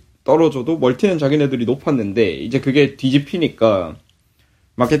자기네들이 떨어져도 멀티는 자기네들이 높았는데 이제 그게 뒤집히니까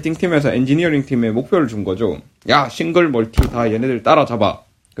마케팅팀에서 엔지니어링팀에 목표를 준 거죠. 야, 싱글 멀티 다 얘네들 따라잡아.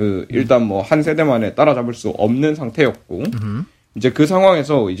 일단 뭐 한 세대 만에 따라잡을 수 없는 상태였고 이제 그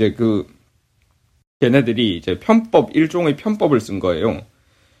상황에서 이제 걔네들이 이제 일종의 편법을 쓴 거예요.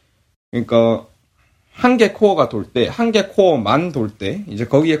 그러니까 한 개 코어가 돌 때, 한 개 코어만 돌 때, 이제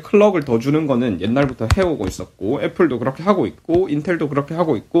거기에 클럭을 더 주는 거는 옛날부터 해오고 있었고, 애플도 그렇게 하고 있고, 인텔도 그렇게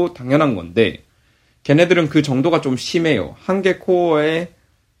하고 있고, 당연한 건데, 걔네들은 그 정도가 좀 심해요. 한 개 코어에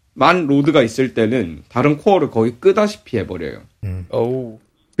만 로드가 있을 때는 다른 코어를 거의 끄다시피 해버려요.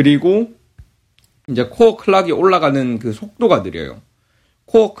 그리고 이제 코어 클락이 올라가는 그 속도가 느려요.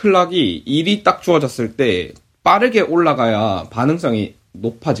 코어 클락이 1이 딱 주어졌을 때 빠르게 올라가야 반응성이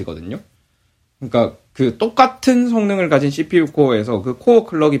높아지거든요. 그러니까 그 똑같은 성능을 가진 CPU 코어에서 그 코어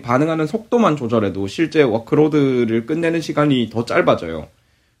클럭이 반응하는 속도만 조절해도 실제 워크로드를 끝내는 시간이 더 짧아져요.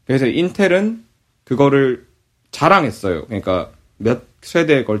 그래서 인텔은 그거를 자랑했어요. 그러니까 몇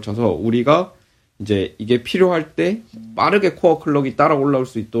세대에 걸쳐서 우리가 이제 이게 필요할 때 빠르게 코어 클럭이 따라 올라올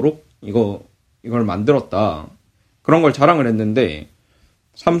수 있도록 이걸 만들었다. 그런 걸 자랑을 했는데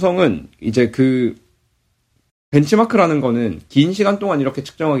삼성은 이제 그 벤치마크라는 거는 긴 시간 동안 이렇게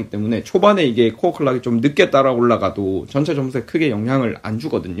측정하기 때문에 초반에 이게 코어 클락이 좀 늦게 따라 올라가도 전체 점수에 크게 영향을 안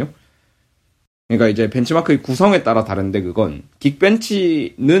주거든요. 그러니까 이제 벤치마크의 구성에 따라 다른데 그건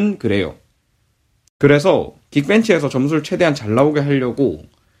긱벤치는 그래요. 그래서 긱벤치에서 점수를 최대한 잘 나오게 하려고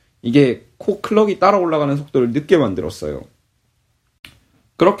이게 코어 클럭이 따라 올라가는 속도를 늦게 만들었어요.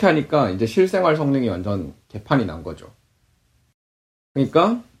 그렇게 하니까 이제 실생활 성능이 완전 개판이 난 거죠.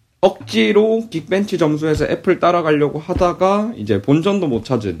 그러니까 억지로 긱벤치 점수에서 애플 따라가려고 하다가 이제 본전도 못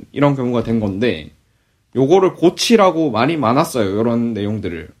찾은 이런 경우가 된 건데 요거를 고치라고 말이 많았어요. 이런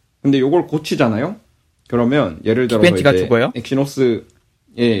내용들을. 근데 요걸 고치잖아요. 그러면 예를 들어서 긱벤치가 이제 죽어요? 엑시노스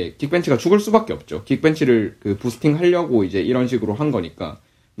긱벤치가 죽을 수밖에 없죠. 긱벤치를 그 부스팅 하려고 이제 이런 식으로 한 거니까.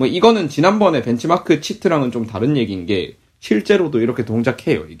 뭐 이거는 지난번에 벤치마크 치트랑은 좀 다른 얘기인 게 실제로도 이렇게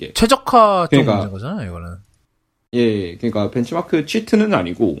동작해요. 이게 최적화 쪽 그러니까, 문제인 거잖아요. 이거는. 예, 그러니까 벤치마크 치트는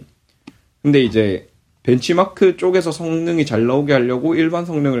아니고, 근데 이제 벤치마크 쪽에서 성능이 잘 나오게 하려고 일반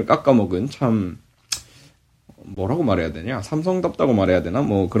성능을 깎아먹은 참 뭐라고 말해야 되냐? 삼성답다고 말해야 되나?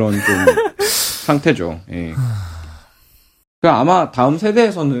 뭐 그런 좀 상태죠. 예. 아마 다음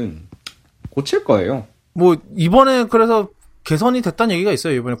세대에서는 고칠 거예요. 뭐 이번에 그래서 개선이 됐다는 얘기가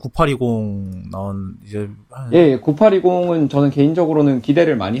있어요. 이번에 9820 나온 이제 예, 9820은 저는 개인적으로는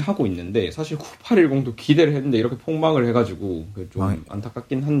기대를 많이 하고 있는데 사실 9810도 기대를 했는데 이렇게 폭망을 해가지고 좀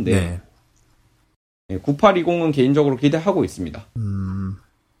안타깝긴 한데 네. 예, 9820은 개인적으로 기대하고 있습니다.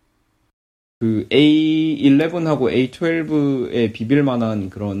 그 A11하고 A12에 비빌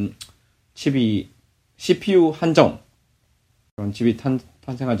만한 그런 칩이 CPU 한정 그런 칩이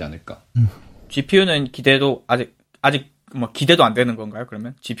탄생하지 않을까. GPU는 기대도 아직 뭐 기대도 안 되는 건가요?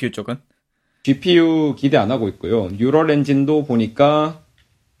 그러면 GPU 쪽은? GPU 기대 안 하고 있고요. 뉴럴 엔진도 보니까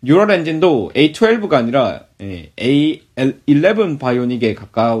뉴럴 엔진도 A12가 아니라 A11 바이오닉에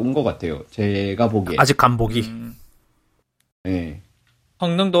가까운 것 같아요. 제가 보기에. 아직 간보기. 네.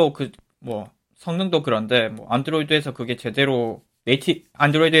 성능도 그런데 뭐 안드로이드에서 그게 제대로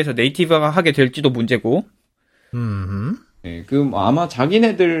안드로이드에서 네이티브가 하게 될지도 문제고. 네, 아마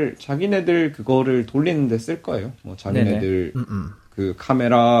자기네들 그거를 돌리는데 쓸 개방에 뭐 자기네들 그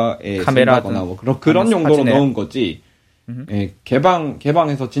카메라에 쓴다거나 뭐 그런 용도로 사진에. 넣은 거지. 예,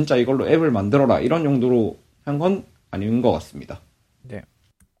 개방해서 진짜 이걸로 앱을 만들어라 이런 용도로 한 건 아닌 것 같습니다. 네.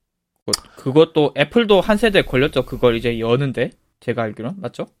 그것도 애플도 한 세대 걸렸죠. 그걸 이제 여는데 제가 알기로는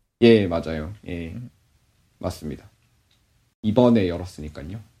맞죠? 예, 맞아요. 예, 맞습니다. 이번에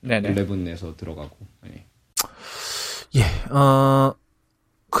열었으니까요. 네네. 11에서 들어가고. 예. 예,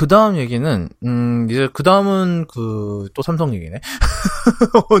 그 다음 얘기는, 이제 그 다음은 또 삼성 얘기네.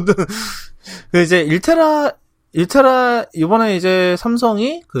 이제 1테라, 이번에 이제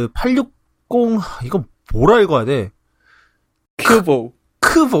삼성이 860, 이거 뭐라 읽어야 돼? 큐보.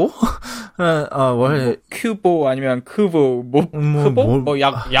 크보? 큐보 아니면 크보, 크보?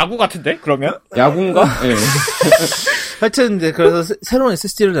 야구 같은데? 그러면? 야구인가? 예. 하여튼, 이제 그래서 새로운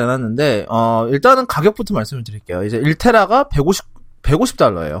SSD를 내놨는데, 일단은 가격부터 말씀을 드릴게요. 이제 1테라가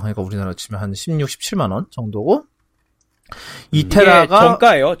 150달러예요. 그러니까 우리나라 치면 한 16, 17만원 정도고, 2테라가.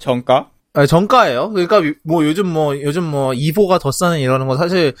 정가예요, 정가? 아, 정가예요. 그러니까, 요즘 2보가 더 싸네 이러는 거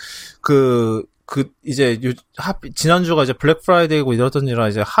사실, 이제, 지난주가 이제 블랙 프라이데이고 이러던 일이라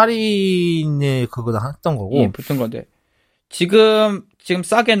이제 할인에 그거 했던 거고. 예, 붙은 건데. 지금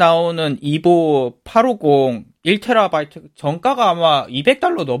싸게 나오는 2보 850 1TB 정가가 아마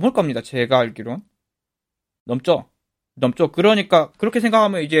 200달러 넘을 겁니다. 제가 알기론. 넘죠? 그러니까, 그렇게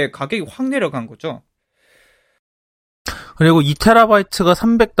생각하면 이제 가격이 확 내려간 거죠. 그리고 2TB가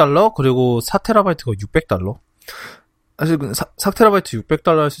 300달러, 그리고 4TB가 600달러. 사실 4TB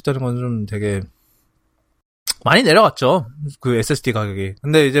 600달러 했을 때는 건 좀 되게 많이 내려갔죠. 그 SSD 가격이.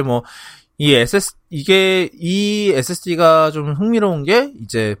 근데 이제 이 SSD가 좀 흥미로운 게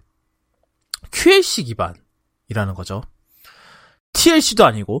이제 QLC 기반이라는 거죠. TLC도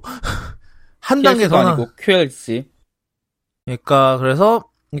아니고 한 단계 더 아니고 QLC. 그러니까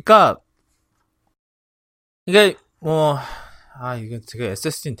이게 이게 되게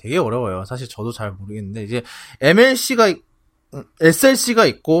SSD는 되게 어려워요. 사실 저도 잘 모르겠는데 이제 SLC가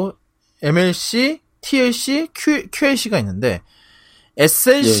있고 MLC, TLC, QLC가 있는데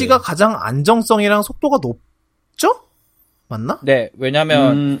SLC가 가장 안정성이랑 속도가 높죠? 맞나? 네,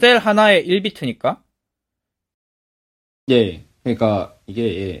 왜냐면 셀 하나에 1비트니까. 예. 그러니까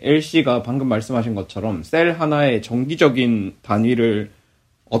이게 LC가 방금 말씀하신 것처럼 셀 하나의 정기적인 단위를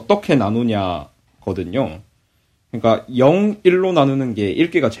어떻게 나누냐거든요. 그러니까 0, 1로 나누는 게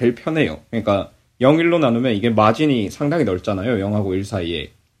읽기가 제일 편해요. 그러니까 0, 1로 나누면 이게 마진이 상당히 넓잖아요. 0하고 1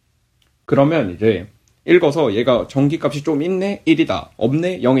 사이에. 그러면 이제 읽어서 얘가 전기값이 좀 있네? 1이다.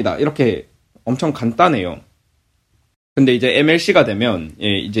 없네? 0이다. 이렇게 엄청 간단해요. 근데 이제 MLC가 되면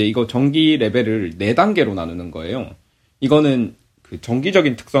이제 이거 전기 레벨을 4단계로 나누는 거예요. 이거는 그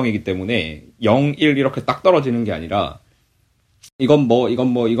정기적인 특성이기 때문에 0, 1 이렇게 딱 떨어지는 게 아니라 이건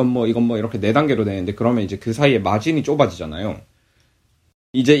이렇게 4단계로 되는데 그러면 이제 그 사이에 마진이 좁아지잖아요.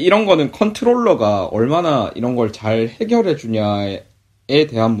 이제 이런 거는 컨트롤러가 얼마나 이런 걸 잘 해결해 주냐에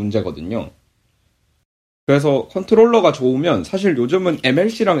대한 문제거든요. 그래서 컨트롤러가 좋으면 사실 요즘은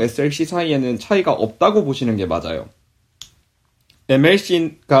MLC랑 SLC 사이에는 차이가 없다고 보시는 게 맞아요.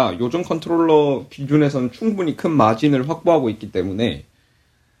 MLC가 요즘 컨트롤러 기준에서는 충분히 큰 마진을 확보하고 있기 때문에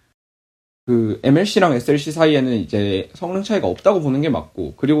그 MLC랑 SLC 사이에는 이제 성능 차이가 없다고 보는 게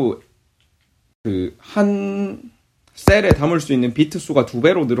맞고, 그리고 그 한 셀에 담을 수 있는 비트 수가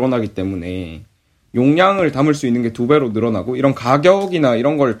 2배로 늘어나기 때문에 용량을 담을 수 있는 게 2배로 늘어나고, 이런 가격이나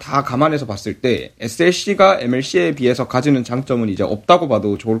이런 걸 다 감안해서 봤을 때 SLC가 MLC에 비해서 가지는 장점은 이제 없다고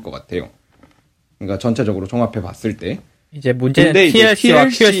봐도 좋을 것 같아요. 그러니까 전체적으로 종합해 봤을 때. 이제 문제는 TLC와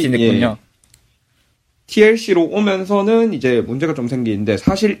QLC니군요. TLC로 오면서는 이제 문제가 좀 생기는데,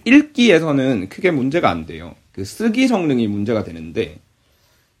 사실 읽기에서는 크게 문제가 안 돼요. 그 쓰기 성능이 문제가 되는데,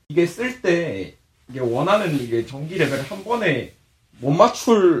 이게 쓸 때 이게 원하는 이게 전기 레벨을 한 번에 못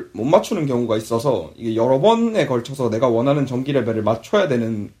맞추는 경우가 있어서 이게 여러 번에 걸쳐서 내가 원하는 전기 레벨을 맞춰야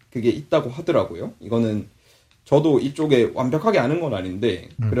되는 그게 있다고 하더라고요. 이거는 저도 이쪽에 완벽하게 아는 건 아닌데,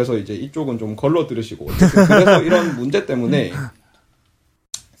 그래서 이제 이쪽은 좀 걸러 들으시고, 그래서 이런 문제 때문에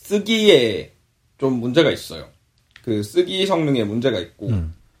쓰기에 좀 문제가 있어요. 그 쓰기 성능에 문제가 있고,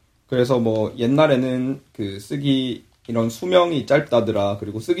 그래서 뭐 옛날에는 그 쓰기 이런 수명이 짧다더라,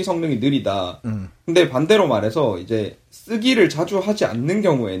 그리고 쓰기 성능이 느리다. 근데 반대로 말해서 이제 쓰기를 자주 하지 않는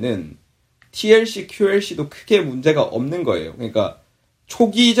경우에는 TLC, QLC도 크게 문제가 없는 거예요. 그러니까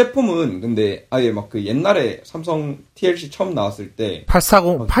초기 제품은 근데 아예 막 그 옛날에 삼성 TLC 처음 나왔을 때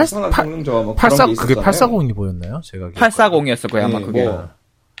 840, 이상한 성능 저하 막 84, 그런 게 그게 있었잖아요. 840이 보였나요? 제가 840이었을 거예요, 아마 그게.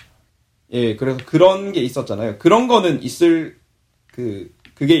 그래서 그런 게 있었잖아요. 그런 거는 있을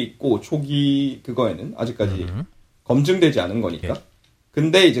그게 있고, 초기 그거에는 아직까지 검증되지 않은 거니까.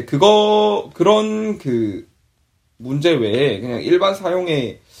 근데 이제 그런 그 문제 외에 그냥 일반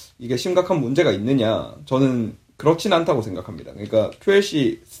사용에 이게 심각한 문제가 있느냐, 저는 그렇진 않다고 생각합니다. 그러니까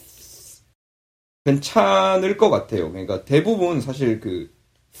QLC 괜찮을 것 같아요. 그러니까 대부분 사실 그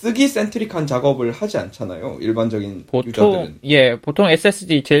쓰기 센트릭한 작업을 하지 않잖아요. 일반적인 유저들은. 보통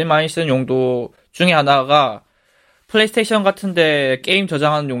SSD 제일 많이 쓰는 용도 중에 하나가 플레이스테이션 같은데 게임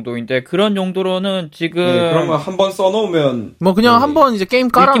저장하는 용도인데 그런 용도로는 지금 그러면 한번 써놓으면 뭐 그냥 한번 이제 게임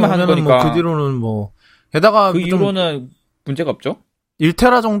깔아놓으면 뭐 그 뒤로는 뭐 게다가 그 이후로는 문제가 없죠.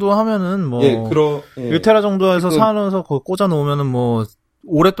 1테라 정도 하면은 뭐 1테라 정도에서 사놓아서 꽂아 놓으면은 뭐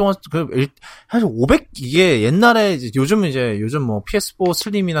오랫동안 사실 500 이게 옛날에 이제 요즘 뭐 PS4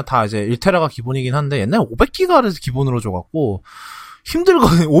 슬림이나 다 이제 1테라가 기본이긴 한데 옛날에 500기가를 기본으로 줘갖고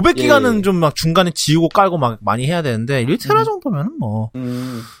힘들거든요. 500기가는 좀 막 중간에 지우고 깔고 막 많이 해야 되는데 1테라 정도면은 뭐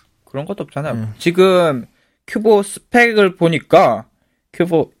그런 것도 없잖아요. 지금 큐보 스펙을 보니까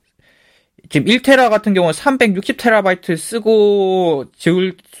큐보 지금 1테라 같은 경우는 360테라바이트 쓰고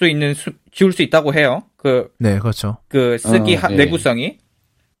지울 수 있다고 해요. 네, 그렇죠. 쓰기 내구성이.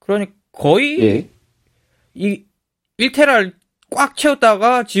 그러니까 거의 이 1테라를 꽉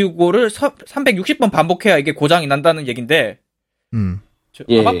채웠다가 지우고를 360번 반복해야 이게 고장이 난다는 얘긴데.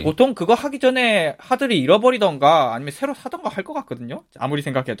 아마 보통 그거 하기 전에 하드를 잃어버리던가 아니면 새로 사던가 할 것 같거든요. 아무리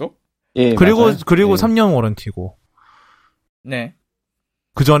생각해도. 그리고 3년 워런티고. 네.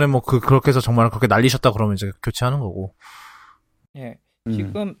 그 전에 뭐 그렇게 해서 정말 그렇게 날리셨다 그러면 이제 교체하는 거고. 예.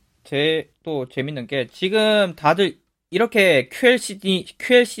 지금 또 재밌는 게 지금 다들 이렇게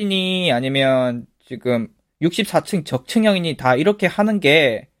QLC니 아니면 지금 64층 적층형이니 다 이렇게 하는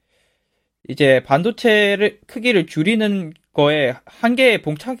게 이제 반도체를 크기를 줄이는 거에 한계에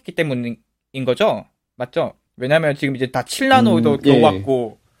봉착했기 때문인 거죠. 맞죠? 왜냐면 지금 이제 다 7나노도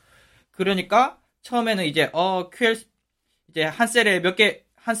들어왔고 그러니까 처음에는 이제 QLC 이제 한 셀에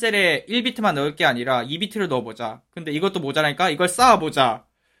 1비트만 넣을 게 아니라 2비트를 넣어보자. 근데 이것도 모자라니까 이걸 쌓아보자.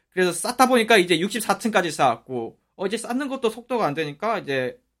 그래서 쌓다 보니까 이제 64층까지 쌓았고, 이제 쌓는 것도 속도가 안 되니까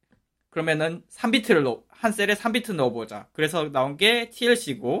이제, 그러면은 한 셀에 3비트 넣어보자. 그래서 나온 게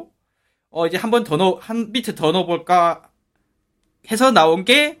TLC고, 이제 한 비트 더 넣어볼까 해서 나온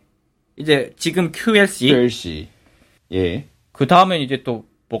게, 이제 지금 QLC. 예. 그 다음엔 이제 또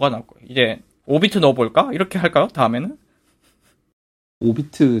뭐가 나올 거예요? 이제 5비트 넣어볼까? 이렇게 할까요? 다음에는?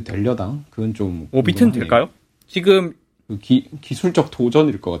 5비트 되려당? 그건 좀 5비트는 될까요? 지금 기술적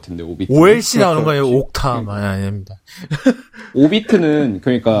도전일 것 같은데 5비트. OLC 나오는 거예요. 옥타 아닙니다. 5비트는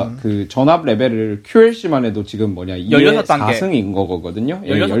그러니까 그 전압 레벨을 QLC만 해도 지금 2의 4승인 거거든요.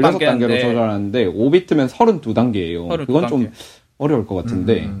 16단계로 조절하는데 5비트면 32단계예요. 그건 좀 어려울 것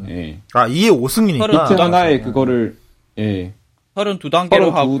같은데. 예. 2의 5승이니까. 비트 하나에 그거를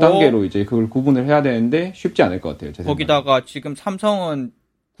 32단계로 이제 그걸 구분을 해야 되는데 쉽지 않을 것 같아요. 거기다가 지금 삼성은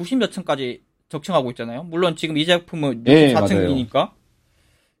 90몇 층까지 적층하고 있잖아요. 물론 지금 이 제품은 64층이니까.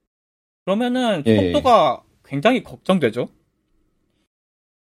 그러면은 속도가 굉장히 걱정되죠.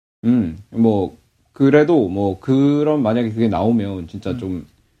 뭐 그래도 뭐 그런 만약에 그게 나오면 진짜 좀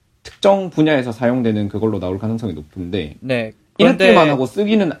특정 분야에서 사용되는 그걸로 나올 가능성이 높은데. 네. 이렇게만 하고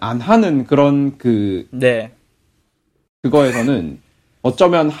쓰기는 안 하는 그런 그거에서는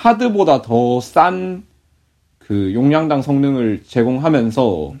어쩌면 하드보다 더 싼 그 용량당 성능을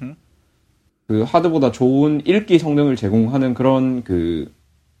제공하면서 그 하드보다 좋은 읽기 성능을 제공하는 그런 그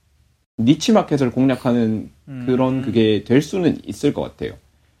니치 마켓을 공략하는 그런 그게 될 수는 있을 것 같아요.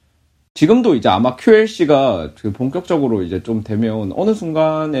 지금도 이제 아마 QLC가 그 본격적으로 이제 좀 되면 어느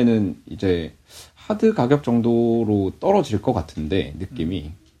순간에는 이제 하드 가격 정도로 떨어질 것 같은데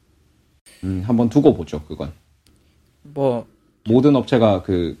느낌이 한번 두고 보죠. 그건 모든 업체가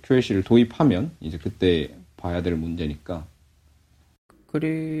그 QLC를 도입하면 이제 그때 봐야 될 문제니까.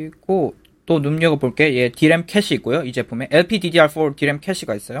 그리고 또 눈여겨볼 게 DRAM 캐시 있고요. 이 제품에 LPDDR4 DRAM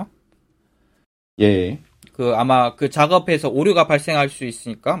캐시가 있어요. 예. 아마 그 작업에서 오류가 발생할 수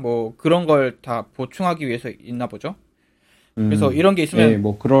있으니까 뭐 그런 걸 다 보충하기 위해서 있나 보죠. 그래서 이런 게 있으면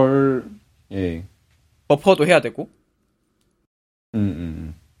버퍼도 해야 되고.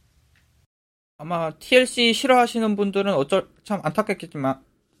 아마 TLC 싫어하시는 분들은 참 안타깝겠지만,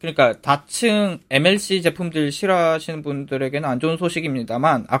 그러니까 다층 MLC 제품들 싫어하시는 분들에게는 안 좋은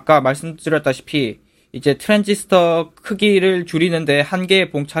소식입니다만, 아까 말씀드렸다시피 이제 트랜지스터 크기를 줄이는데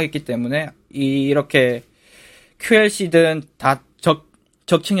한계에 봉착했기 때문에 이렇게 QLC든 다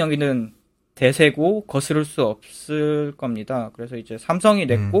적층형이든 대세고 거스를 수 없을 겁니다. 그래서 이제 삼성이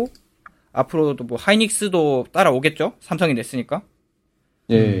냈고 앞으로도 뭐 하이닉스도 따라오겠죠? 삼성이 냈으니까.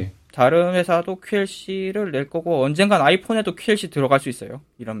 예. 다른 회사도 QLC를 낼 거고 언젠간 아이폰에도 QLC 들어갈 수 있어요.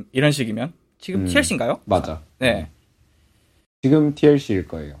 이런 식이면. 지금 TLC인가요? 맞아. 네. 지금 TLC일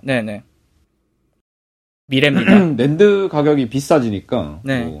거예요. 네네. 미래입니다. 랜드 가격이 비싸지니까.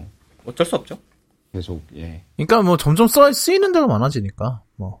 네. 뭐 어쩔 수 없죠. 계속 그러니까 뭐 점점 쓰이는 데가 많아지니까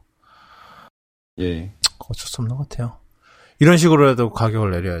뭐. 예. 어쩔 수 없는 것 같아요. 이런 식으로라도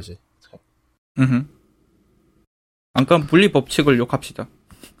가격을 내려야지. 안 그럼 분리 법칙을 욕합시다.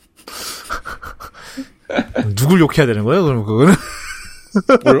 누굴 욕해야 되는 거예요? 그럼 그거는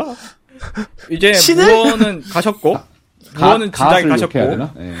몰라. 이제 무어는 가셨고 무어는 진작에 가셨고.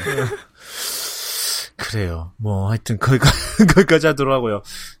 네. 그래요. 뭐 하여튼 거기까지 하더라고요.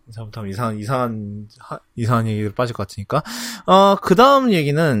 잘못하면 이상한 얘기로 빠질 것 같으니까. 그 다음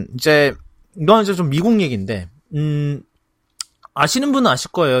얘기는 이건 이제 좀 미국 얘기인데, 아시는 분은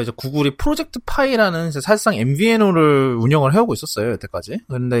아실 거예요. 이제 구글이 프로젝트 파이라는 이제 사실상 MVNO를 운영을 해오고 있었어요, 여태까지.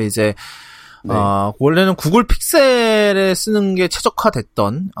 근데 이제, 네. 원래는 구글 픽셀에 쓰는 게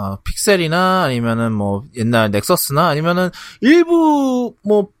최적화됐던, 픽셀이나 아니면은 뭐 옛날 넥서스나 아니면은 일부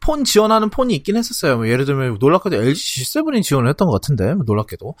뭐 폰 지원하는 폰이 있긴 했었어요. 뭐 예를 들면 놀랍게도 LG G7이 지원을 했던 것 같은데,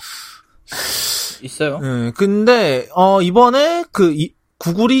 놀랍게도. 있어요. 근데, 이번에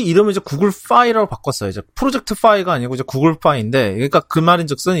구글이 이름을 이제 구글 파이라고 바꿨어요. 이제 프로젝트 파이가 아니고 이제 구글 파이인데, 그러니까 그 말인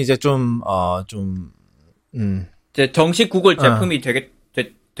즉슨 이제 이제 정식 구글 제품이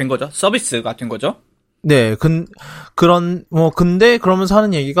된 거죠? 서비스가 된 거죠? 네, 근데 그러면서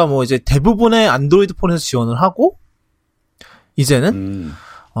하는 얘기가 뭐 이제 대부분의 안드로이드 폰에서 지원을 하고, 이제는,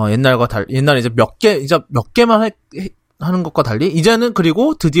 옛날에 이제 몇 개만 하는 것과 달리, 이제는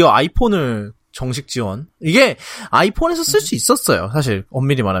그리고 드디어 아이폰을 정식 지원. 이게 아이폰에서 쓸 수 있었어요, 사실,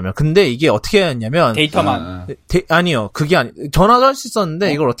 엄밀히 말하면. 근데 이게 어떻게 했냐면. 데이터만. 아니요, 전화도 할 수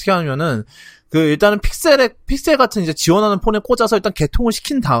있었는데, 이걸 어떻게 하냐면은, 일단은 픽셀 같은 이제 지원하는 폰에 꽂아서 일단 개통을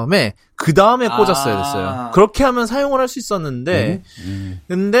시킨 다음에, 그 다음에 꽂았어야 됐어요. 그렇게 하면 사용을 할 수 있었는데,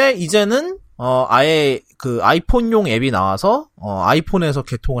 근데 이제는, 아예 아이폰용 앱이 나와서, 아이폰에서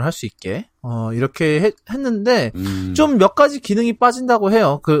개통을 할 수 있게, 이렇게 했는데, 좀 몇 가지 기능이 빠진다고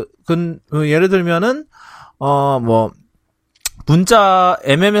해요. 예를 들면은, 문자,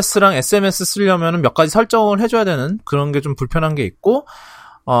 MMS랑 SMS 쓰려면은 몇 가지 설정을 해줘야 되는 그런 게 좀 불편한 게 있고,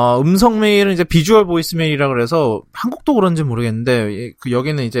 음성 메일은 이제 비주얼 보이스 메일이라 그래서 한국도 그런지 모르겠는데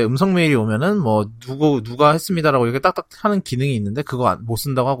여기는 이제 음성 메일이 오면은 뭐 누가 했습니다라고 이렇게 딱딱 하는 기능이 있는데 그거 못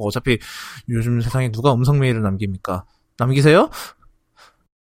쓴다고 하고 어차피 요즘 세상에 누가 음성 메일을 남깁니까? 남기세요?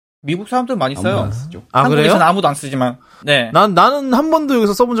 미국 사람들 많이 써요. 한국에서는 그래요? 아무도 안 쓰지만. 네. 나는 한 번도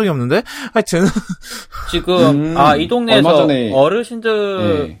여기서 써본 적이 없는데 하여튼 지금 이 동네에서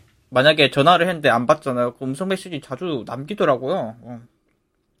어르신들 만약에 전화를 했는데 안 받잖아요. 그 음성 메시지 자주 남기더라고요.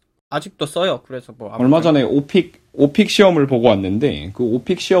 아직도 써요. 그래서 뭐 얼마 전에 오픽 시험을 보고 왔는데 그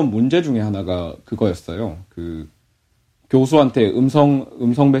오픽 시험 문제 중에 하나가 그거였어요. 교수한테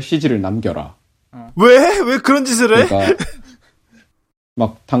음성 메시지를 남겨라. 왜 그런 짓을 해? 그러니까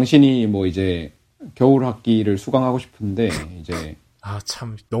막 당신이 뭐 이제 겨울 학기를 수강하고 싶은데 이제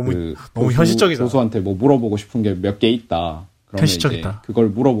참 너무 현실적이다. 교수한테 뭐 물어보고 싶은 게 몇 개 있다. 그러면 현실적이다. 이제 그걸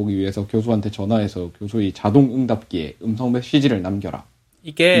물어보기 위해서 교수한테 전화해서 교수의 자동 응답기에 음성 메시지를 남겨라.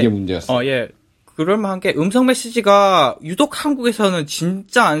 이게 문제였어요. 예. 그럴만한 게 음성 메시지가 유독 한국에서는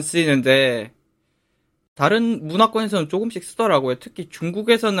진짜 안 쓰이는데 다른 문화권에서는 조금씩 쓰더라고요. 특히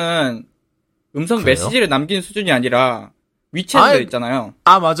중국에서는 음성 그래요? 메시지를 남기는 수준이 아니라 위챗도 있잖아요.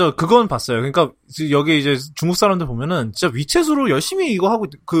 맞아. 그건 봤어요. 그러니까 여기 이제 중국 사람들 보면은 진짜 위챗으로 열심히 이거 하고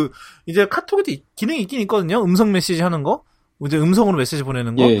이제 카톡에도 기능이 있긴 있거든요. 음성 메시지 하는 거. 이제 음성으로 메시지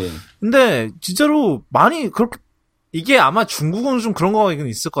보내는 거. 예. 근데 진짜로 많이 그렇게 이게 아마 중국은 좀 그런 거가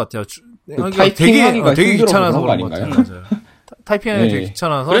있을 것 같아요. 타이핑하기가 되게 귀찮아서 그런 그런 거 것 아닌가요? 같아요. 타이핑하기 되게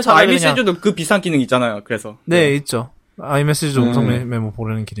귀찮아서. 그래서 iMessage도 그 비슷한 기능 있잖아요. 그래서. 네, 있죠. iMessage도 음성 메모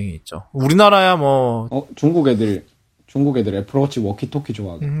보내는 기능이 있죠. 우리나라야 뭐 중국 애들 애플워치 워키토키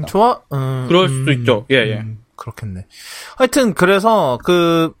좋아하겠다. 그럴 수도 있죠. 예. 그렇겠네. 하여튼 그래서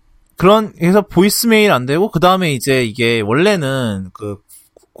그래서 보이스메일 안 되고 그다음에 이제 이게 원래는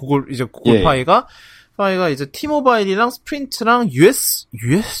구글 파이가 이제 티모바일이랑 스프린트랑 US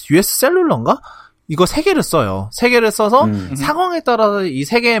셀룰러인가? 이거 3개를 써요. 3개를 써서 상황에 따라서 이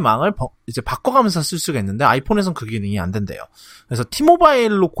 3개의 망을 이제 바꿔가면서 쓸 수가 있는데 아이폰에선 그 기능이 안 된대요. 그래서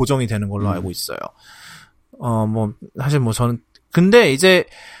티모바일로 고정이 되는 걸로 알고 있어요. 사실 저는 근데 이제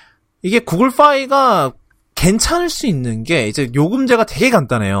이게 구글 파이가 괜찮을 수 있는 게 이제 요금제가 되게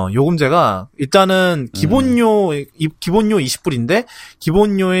간단해요. 요금제가 일단은 기본료 20불인데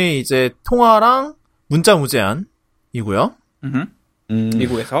기본료에 이제 통화랑 문자 무제한이고요.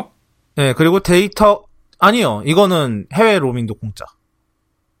 미국에서? 네, 그리고 데이터 아니요. 이거는 해외 로밍도 공짜.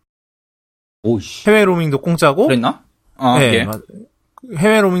 오이씨. 해외 로밍도 공짜고. 그랬나? 네, 예.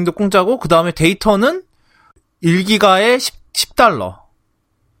 해외 로밍도 공짜고 그다음에 데이터는 1기가에 $10.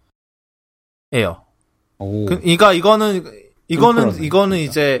 예요. 이거는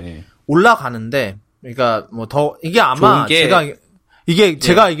이제 올라가는데 그러니까 이게 아마 이게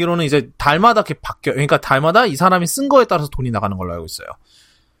제가 알기로는 이제 달마다 이렇게 그러니까 달마다 이 사람이 쓴 거에 따라서 돈이 나가는 걸로 알고 있어요.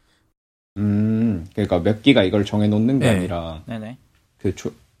 그러니까 몇 기가 이걸 정해놓는 게 네. 아니라, 네네. 그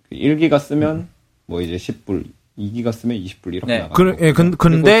 1기가 쓰면, 뭐 이제 10불, 2기가 쓰면 20불 이렇게 네. 나가는 거고.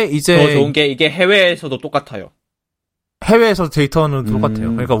 근데 이제. 더 좋은 게 이게 해외에서도 똑같아요. 해외에서 데이터는 똑같아요.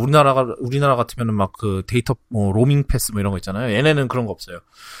 음. 그러니까 우리나라 같으면은 막 그 데이터, 뭐, 로밍 패스 뭐 이런 거 있잖아요. 얘네는 그런 거 없어요.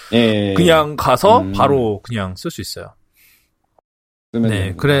 예. 그냥 가서 바로 그냥 쓸 수 있어요. 쓰면 네,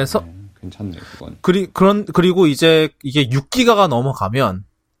 되는구나. 그래서. 네, 괜찮네, 그건. 그리고 이제 이게 6기가가 넘어가면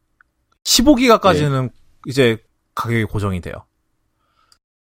 15기가까지는 이제 가격이 고정이 돼요.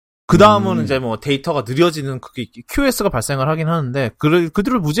 그 다음은 이제 뭐 데이터가 느려지는 그게 QS가 발생을 하긴 하는데,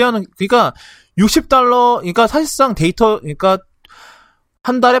 그들을 무제한은, 그러니까 $60, 그러니까 사실상 그러니까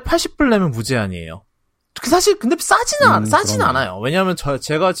한 달에 80불 내면 무제한이에요. 사실 근데 싸지는 그러네. 않아요. 왜냐하면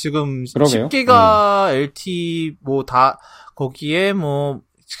제가 지금 그러게요. 10기가 LT 뭐 다 거기에 뭐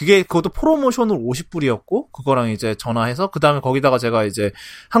그것도 프로모션으로 50불이었고 그거랑 이제 전화해서 그다음에 거기다가 제가 이제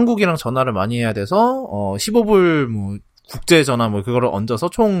한국이랑 전화를 많이 해야 돼서 15불 뭐 국제 전화 뭐 그거를 얹어서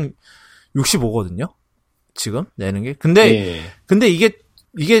총 65거든요. 지금 내는 게. 근데 이게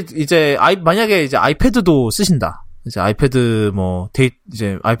이제 만약에 이제 아이패드도 쓰신다. 이제 아이패드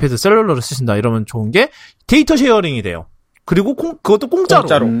이제 아이패드 셀룰러를 쓰신다 이러면 좋은 게 데이터 쉐어링이 돼요. 그리고 그것도 공짜로.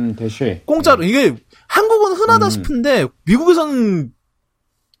 대쉬. 공짜로. 이게 한국은 흔하다 싶은데 미국에서는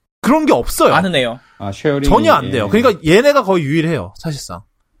그런 게 없어요. 안 해요. 쉐어링. 전혀 안 돼요. 그러니까 얘네가 거의 유일해요, 사실상.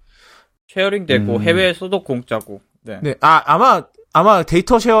 쉐어링 되고 해외에서도 공짜고. 네. 네. 아마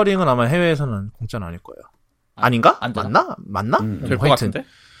데이터 쉐어링은 아마 해외에서는 공짜는 아닐 거예요. 아닌가? 안 되나? 맞나? 될 것 같은데?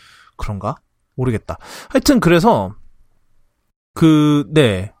 그런가? 모르겠다. 하여튼 그래서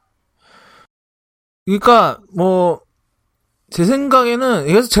네. 그러니까 제 생각에는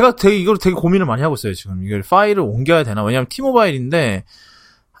그래서 제가 이걸 되게 고민을 많이 하고 있어요, 지금. 이걸 파일을 옮겨야 되나? 왜냐면 티모바일인데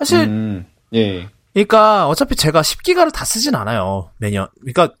사실 그러니까 어차피 제가 10기가를 다 쓰진 않아요, 매년.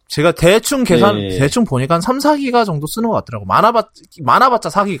 그러니까 제가 대충 대충 보니까 한 3, 4기가 정도 쓰는 것 같더라고. 많아봤자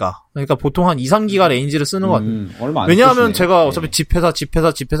 4기가. 그러니까 보통 한 2, 3기가 레인지를 쓰는 것 같아요. 얼마 안 왜냐하면 쓰시네. 제가 어차피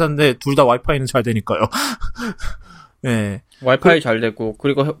집회사인데 둘 다 와이파이는 잘 되니까요. 네. 와이파이 잘 되고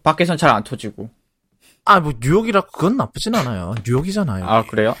그리고 밖에선 잘 안 터지고. 뭐 뉴욕이라 그건 나쁘진 않아요. 뉴욕이잖아요. 아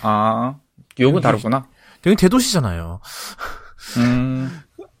그래요? 뉴욕은 다르구나. 여기 대도시잖아요.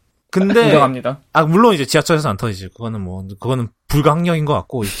 근데 인정합니다. 물론 이제 지하철에서 안 터지지. 그거는 불가항력인 것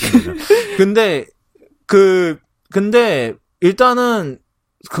같고. 근데 일단은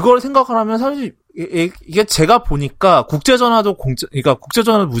그걸 생각을 하면 사실 이게 제가 보니까 국제전화도 그러니까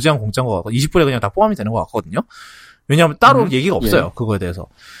국제전화도 무제한 공짜인 것 같고 20불에 그냥 다 포함이 되는 것 같거든요. 왜냐하면 따로 얘기가 없어요. 그거에 대해서.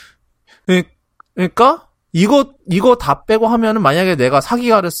 그러니까 이거 다 빼고 하면은 만약에 내가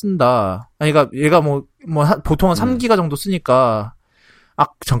 4기가를 쓴다. 그러니까 얘가 보통 한 3기가 정도 쓰니까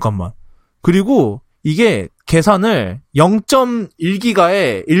잠깐만. 그리고 이게 계산을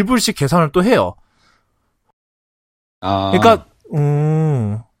 0.1기가에 1불씩 계산을 또 해요. 그러니까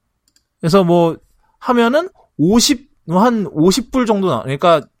그래서 하면은 50불 정도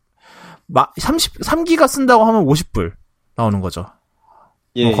그러니까 3기가 쓴다고 하면 50불 나오는 거죠.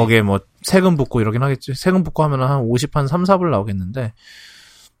 거기에 세금 붙고 이러긴 하겠지. 세금 붙고 하면은 한 3, 4불 나오겠는데.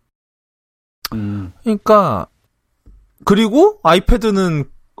 그러니까 그리고 아이패드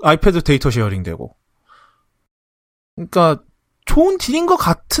데이터 쉐어링 되고. 그러니까 좋은 딜인 것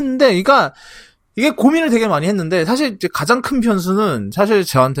같은데, 그러니까 이게 고민을 되게 많이 했는데 사실 이제 가장 큰 변수는 사실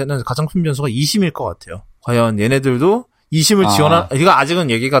저한테는 가장 큰 변수가 eSIM일 것 같아요. 과연 얘네들도 eSIM을 이거 아직은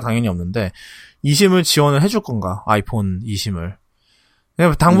얘기가 당연히 없는데 eSIM을 지원을 해줄 건가? 아이폰 eSIM을.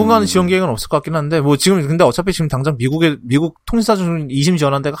 당분간은 지원 계획은 없을 것 같긴 한데 근데 어차피 지금 당장 미국 통신사 중 eSIM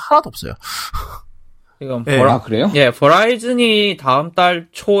지원한 데가 하나도 없어요. 지금 그래요? 예, 버라이즌이 다음 달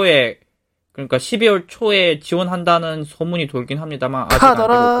초에 그러니까 12월 초에 지원한다는 소문이 돌긴 합니다만 아직 안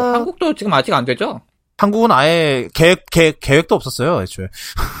되고 한국도 지금 아직 안 되죠? 한국은 아예 계획도 없었어요, 애초에.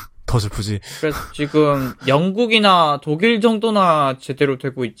 더 슬프지. 그래서 지금 영국이나 독일 정도나 제대로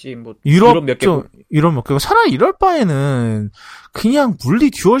되고 있지. 유럽 몇 개국. 차라리 이럴 바에는 그냥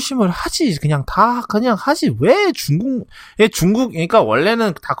물리 듀얼심을 하지. 그냥 하지. 왜 그러니까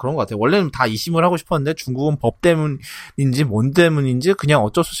원래는 다 그런 것 같아요. 원래는 다 이심을 하고 싶었는데 중국은 법 때문인지 뭔 때문인지 그냥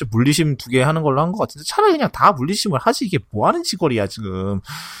어쩔 수 없이 물리심 2개 하는 걸로 한 것 같은데 차라리 그냥 다 물리심을 하지. 이게 뭐 하는 짓거리야, 지금.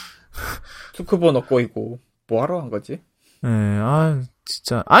 투크번 꼬이고 뭐 하러 한 거지? 네,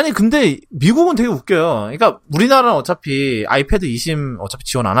 진짜. 근데 미국은 되게 웃겨요. 그러니까 우리나라는 어차피 아이패드 eSIM 어차피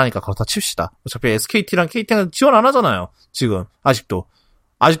지원 안 하니까 그렇다 칩시다. 어차피 SKT랑 KT는 지원 안 하잖아요. 지금 아직도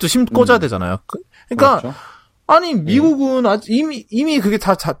심 꽂아야 되잖아요. 그러니까 그렇죠. 미국은 이미 그게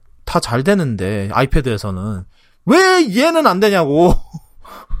다 잘 되는데 아이패드에서는 왜 얘는 안 되냐고.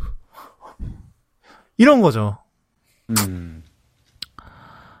 이런 거죠.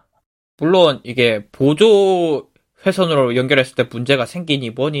 물론 이게 보조 회선으로 연결했을 때 문제가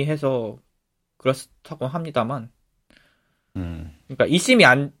생기니 뭐니 해서 그렇다고 합니다만. 그러니까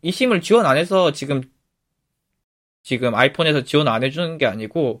eSIM을 지원 안 해서 지금 아이폰에서 지원 안 해주는 게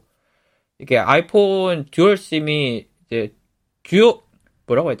아니고, 이게 아이폰 듀얼 심이 이제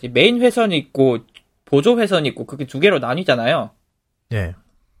뭐라고 했지? 메인 회선이 있고 보조 회선이 있고 그게 두 개로 나뉘잖아요. 네.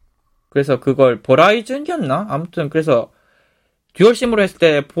 그래서 그걸 버라이즌이었나? 아무튼 그래서 듀얼 심으로 했을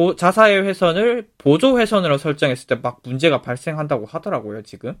때 자사의 회선을 보조 회선으로 설정했을 때 막 문제가 발생한다고 하더라고요,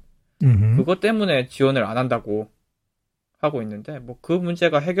 지금. 그것 때문에 지원을 안 한다고 하고 있는데, 뭐 그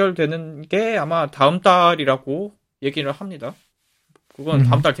문제가 해결되는 게 아마 다음 달이라고 얘기를 합니다. 그건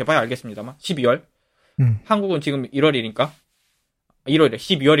다음 달 돼봐야 알겠습니다만. 12월. 한국은 지금 1월이니까.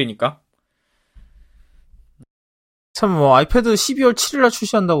 12월이니까. 참, 뭐, 아이패드 12월 7일날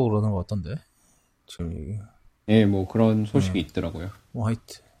출시한다고 그러는 거 같던데. 지금, 예, 뭐 그런 소식이 있더라고요. 뭐,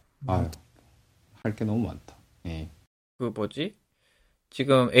 하여튼. 할 게 너무 많다. 예. 그 뭐지?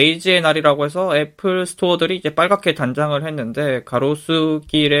 지금 에이지의 날이라고 해서 애플 스토어들이 이제 빨갛게 단장을 했는데,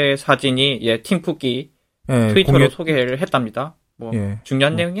 가로수길의 사진이, 팀쿡이 트위터로 소개를 했답니다. 뭐,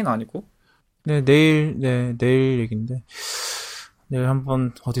 중요한 내용은 아니고. 네, 내일 얘기인데. 내일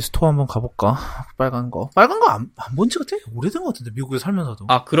한번, 어디 스토어 한번 가볼까? 빨간 거 안 본 지가 되게 오래된 것 같은데, 미국에 살면서도.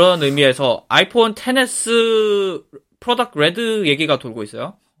 아, 그런 의미에서 아이폰 XS 프로덕트 레드 얘기가 돌고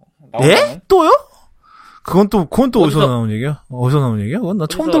있어요. 예? 또요? 그건 또 어디서 나온 얘기야? 어디서 나온 얘기야? 그건 나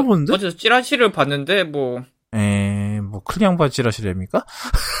처음 들어보는데? 어디서 찌라시를 봤는데, 뭐 클리앙바 찌라시랍니까?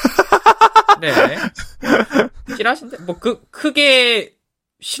 네. 찌라시인데, 뭐, 크게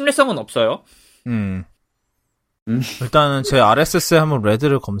신뢰성은 없어요. 일단은 제 RSS에 한번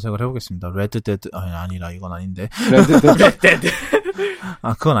레드를 검색을 해보겠습니다. 레드데드, 아니라, 이건 아닌데. 레드데드.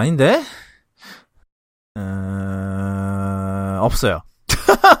 아, 그건 아닌데? 없어요.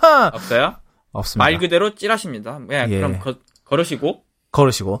 없어요? 없습니다. 말 그대로 찌라시입니다. 예. 그럼 걸으시고.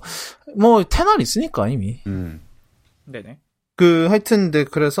 뭐, 테널 있으니까, 이미. 네네. 하여튼, 네,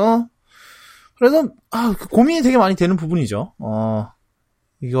 그래서, 고민이 되게 많이 되는 부분이죠.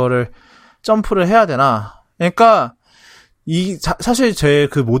 이거를, 점프를 해야 되나. 그러니까, 사실 제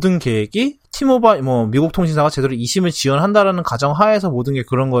그 모든 계획이, 티모바일, 미국 통신사가 제대로 eSIM을 지원한다라는 가정 하에서 모든 게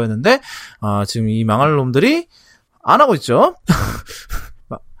그런 거였는데, 지금 이 망할 놈들이, 안 하고 있죠.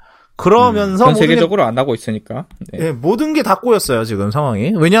 그러면서 전 세계적으로 안 하고 있으니까. 네, 모든 게 다 꼬였어요, 지금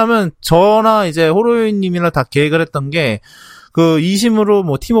상황이. 왜냐하면 저나 이제 호로이님이랑 다 계획을 했던 게 eSIM으로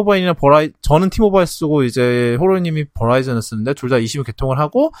티모바일이나 저는 티모바일 쓰고 이제 호로이님이 버라이즌을 쓰는데 둘 다 eSIM 개통을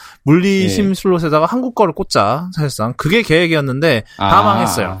하고 물리심 슬롯에다가 한국 거를 꽂자, 사실상. 그게 계획이었는데 다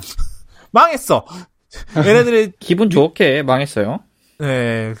망했어요. 망했어. 얘네들이 기분 좋게 망했어요.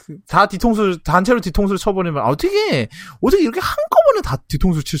 네, 단체로 뒤통수를 쳐버리면, 어떻게 이렇게 한꺼번에 다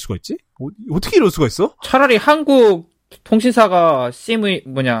뒤통수를 칠 수가 있지? 어떻게 이럴 수가 있어? 차라리 한국 통신사가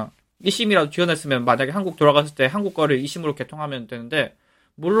eSIM이라도 지원했으면 만약에 한국 돌아갔을 때 한국 거를 eSIM으로 개통하면 되는데,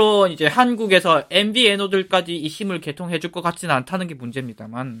 물론 이제 한국에서 MVNO들까지 eSIM을 개통해줄 것 같지는 않다는 게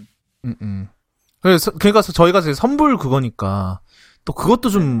문제입니다만. 그러니까 저희가 선불 그거니까, 또 그것도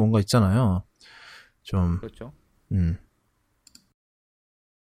좀 뭔가 있잖아요. 좀. 그렇죠.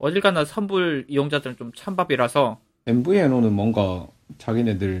 어딜 가나 선불 이용자들은 좀 찬밥이라서. MVNO는 뭔가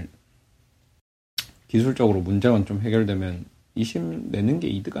자기네들 기술적으로 문제만 좀 해결되면 eSIM 내는 게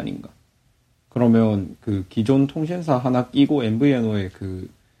이득 아닌가? 그러면 그 기존 통신사 하나 끼고 MVNO에 그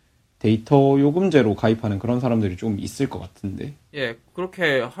데이터 요금제로 가입하는 그런 사람들이 좀 있을 것 같은데. 예,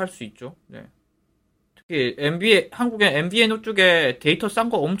 그렇게 할 수 있죠. 네. 특히 한국의 MVNO 쪽에 데이터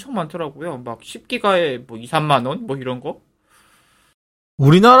싼 거 엄청 많더라고요. 막 10기가에 2, 3만 원? 이런 거?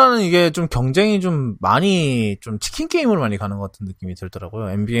 우리나라는 이게 좀 경쟁이 좀 많이, 좀 치킨 게임으로 많이 가는 것 같은 느낌이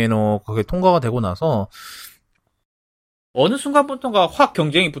들더라고요. MVNO 그게 통과가 되고 나서. 어느 순간부터가 확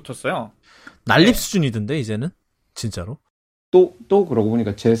경쟁이 붙었어요. 난립 수준이던데, 이제는? 진짜로. 또 그러고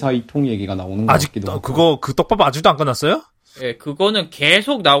보니까 제4이통 얘기가 나오는 것 같기도 하고. 그 떡밥 아직도 안 끝났어요? 예, 그거는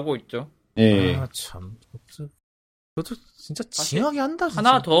계속 나오고 있죠. 예. 아, 참. 그것도 진짜 징하게 한다, 진짜.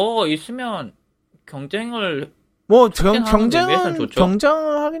 하나 더 있으면 경쟁을 경쟁을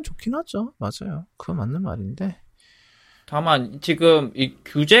하긴 좋긴 하죠. 맞아요. 그거 맞는 말인데. 다만, 지금 이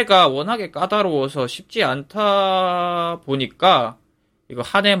규제가 워낙에 까다로워서 쉽지 않다 보니까, 이거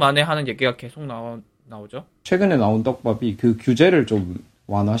한 해 만에 하는 얘기가 계속 나오죠. 최근에 나온 떡밥이 그 규제를 좀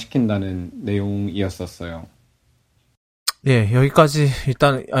완화시킨다는 내용이었었어요. 예, 여기까지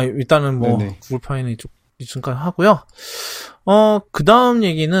일단은 구글 파이는 이쪽까지 하고요. 그 다음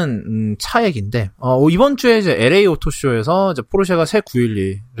얘기는, 차 얘기인데, 이번 주에 이제 LA 오토쇼에서 이제 포르쉐가 새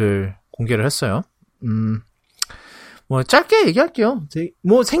 911을 공개를 했어요. 뭐, 짧게 얘기할게요.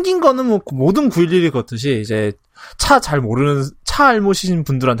 뭐, 생긴 거는 뭐, 모든 911이 그렇듯이, 이제, 차 알못이신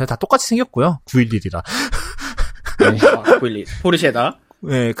분들한테 다 똑같이 생겼고요. 911이라. 네. 911. 포르쉐다.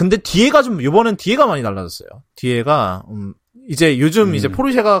 네, 근데 이번엔 뒤에가 많이 달라졌어요. 뒤에가, 이제 요즘 이제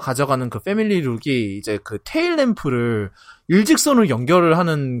포르쉐가 가져가는 그 패밀리 룩이 이제 그 테일 램프를 일직선으로 연결을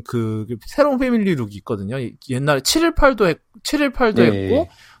하는 그 새로운 패밀리 룩이 있거든요. 옛날에 718도 네. 했고,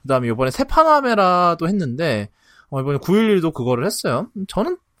 그 다음에 이번에 새 파나메라도 했는데, 이번에 911도 그거를 했어요.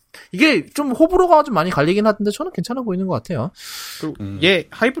 저는 이게 좀 호불호가 좀 많이 갈리긴 하던데 저는 괜찮아 보이는 것 같아요. 얘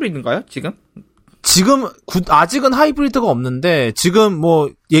하이브리드인가요, 지금? 아직은 하이브리드가 없는데, 지금 뭐,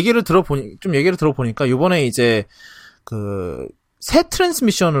 얘기를 들어보니까, 요번에 이제, 새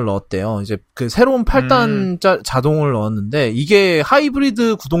트랜스미션을 넣었대요. 이제 새로운 8단 자동을 넣었는데, 이게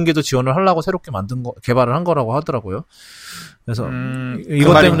하이브리드 구동계도 지원을 하려고 새롭게 개발을 한 거라고 하더라고요. 그래서,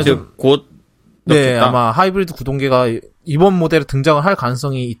 이것 때문에 곧, 네, 아마 하이브리드 구동계가 이번 모델에 등장을 할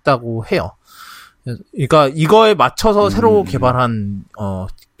가능성이 있다고 해요. 그러니까 이거에 맞춰서 새로 개발한,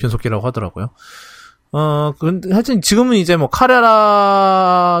 변속기라고 하더라고요. 근데 하여튼 지금은 이제 뭐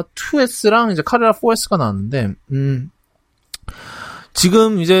카레라 2S랑 이제 카레라 4S가 나왔는데,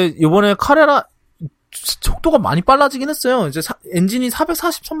 지금 이제 요번에 카레라 속도가 많이 빨라지긴 했어요. 이제 엔진이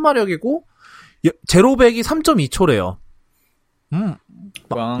 443마력이고, 제로백이 3.2초래요.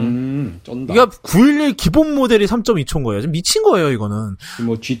 쩐다. 그러니까 911 기본 모델이 3.2초인 거예요. 좀 미친 거예요, 이거는.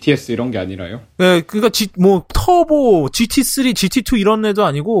 뭐 GTS 이런 게 아니라요? 네, 그러니까 뭐 터보, GT3, GT2 이런 애도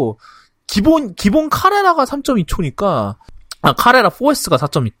아니고 기본 카레라가 3.2초니까 카레라 4S가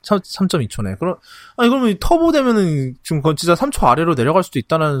 3.2초네. 그러면 터보 되면은 지금 진짜 3초 아래로 내려갈 수도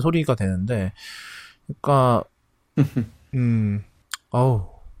있다는 소리가 되는데. 그러니까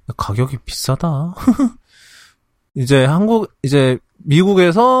가격이 비싸다. 이제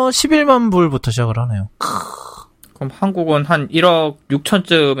미국에서 11만 불부터 시작을 하네요. 그럼 한국은 한 1억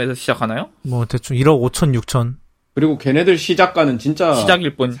 6천쯤에서 시작하나요? 뭐 대충 1억 5천 6천. 그리고 걔네들 시작가는 진짜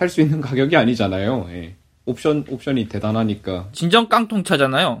시작일 뿐. 살 수 있는 가격이 아니잖아요. 예. 옵션이 대단하니까. 진정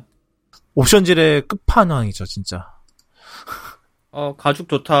깡통차잖아요. 옵션질의 끝판왕이죠, 진짜. 가죽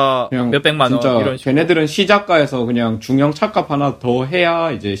좋다. 그냥 몇백만 원 진짜 이런 식으로. 걔네들은 시작가에서 그냥 중형 차값 하나 더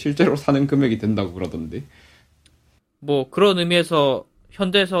해야 이제 실제로 사는 금액이 된다고 그러던데. 뭐 그런 의미에서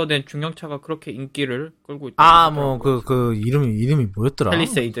현대에서 낸 중형차가 그렇게 인기를 끌고 있다. 이름이 뭐였더라?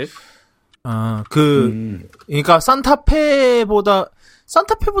 팰리세이드. 그러니까 산타페보다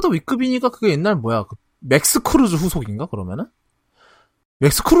윗급이니까 그게 옛날 뭐야? 맥스 크루즈 후속인가 그러면은?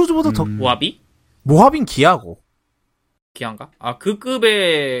 맥스 크루즈보다 더 모하빈 기아고. 기아인가? 그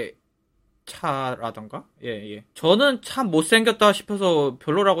급의 차라던가? 예. 저는 참 못생겼다 싶어서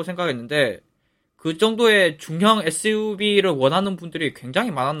별로라고 생각했는데 그 정도의 중형 SUV를 원하는 분들이 굉장히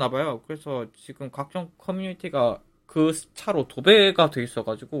많았나봐요. 그래서 지금 각종 커뮤니티가 그 차로 도배가 돼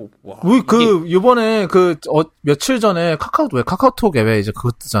있어가지고, 와. 요번에 며칠 전에 카카오톡 앱에 이제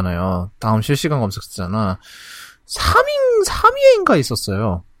그거 뜨잖아요. 다음 실시간 검색 뜨잖아. 3위인가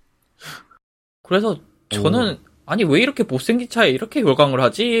있었어요. 그래서 저는, 아니, 왜 이렇게 못생긴 차에 이렇게 열광을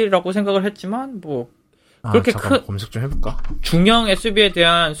하지? 라고 생각을 했지만, 그렇게 검색 좀 해볼까? 중형 SUV에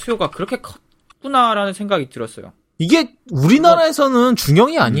대한 수요가 그렇게 컸구나라는 생각이 들었어요. 이게 우리나라에서는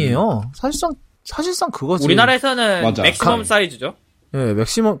중형이 아니에요. 사실상 그거지. 우리나라에서는 맞아. 맥시멈 사이즈죠. 예,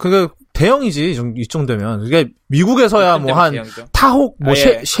 맥시멈 그게 대형이지 이 정도면. 이게 미국에서야 뭐 한 타호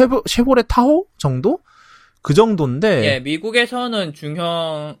쉐보레 타호 정도? 그 정도인데. 예, 미국에서는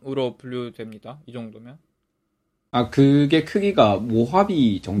중형으로 분류됩니다. 이 정도면. 그게 크기가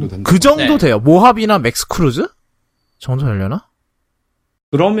모하비 정도 된다. 그 정도 돼요. 모하비나 맥스 크루즈 정도 되려나?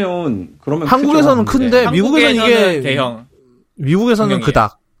 그러면 한국에서는 큰데 미국에서는 이게 대형. 미국에서는 중형이에요.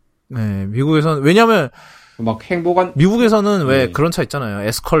 그닥. 네, 미국에서는 왜냐면 막 행복한 미국에서는 왜 그런 차 있잖아요.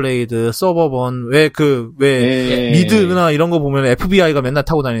 에스컬레이드, 서버번, 미드나 이런 거 보면 FBI가 맨날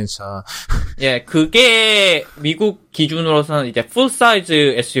타고 다니는 차. 예, 그게 미국 기준으로서는 이제 풀 사이즈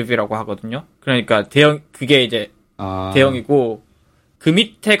SUV라고 하거든요. 그러니까 그게 이제 대형이고 그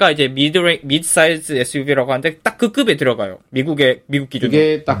밑에가 이제 미드 사이즈 SUV라고 하는데 딱 그 급에 들어가요. 미국 기준으로.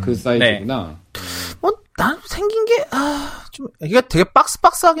 그게 딱 그 사이즈구나. 난 생긴 게 이게 되게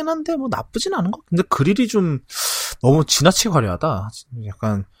박스하긴 한데 뭐 나쁘진 않은 거. 근데 그릴이 좀 너무 지나치게 화려하다.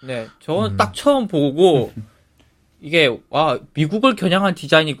 약간. 네, 저는 딱 처음 보고 이게 미국을 겨냥한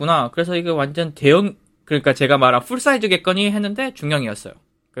디자인이구나. 그래서 이게 완전 대형. 그러니까 제가 말한 풀 사이즈겠거니 했는데 중형이었어요.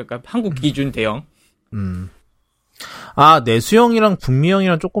 그러니까 한국 기준 대형. 내수형이랑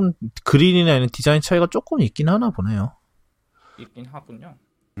북미형이랑 조금 그릴이나 이런 디자인 차이가 조금 있긴 하나 보네요. 있긴 하군요.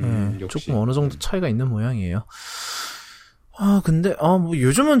 조금 어느 정도 차이가 있는 모양이에요. 근데, 뭐,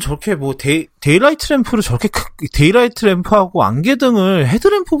 요즘은 저렇게 뭐, 데일라이트 램프를 저렇게 데일라이트 램프하고 안개등을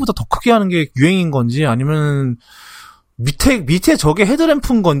헤드램프보다 더 크게 하는 게 유행인 건지, 아니면, 밑에 저게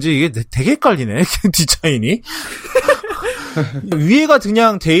헤드램프인 건지, 이게 되게 헷갈리네, 디자인이. 위에가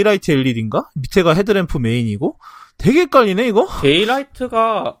그냥 데일라이트 LED인가? 밑에가 헤드램프 메인이고? 되게 헷갈리네, 이거?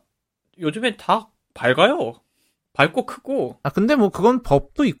 데일라이트가 요즘엔 다 밝아요. 밝고 크고. 근데 뭐, 그건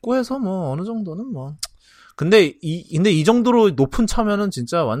법도 있고 해서 뭐, 어느 정도는 뭐. 근데 이 정도로 높은 차면은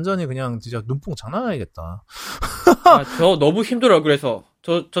진짜 완전히 그냥 진짜 눈뽕 장난아니겠다. 저 너무 힘들어요. 그래서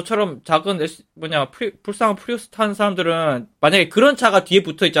저처럼 작은 불쌍한 프리우스 타는 사람들은 만약에 그런 차가 뒤에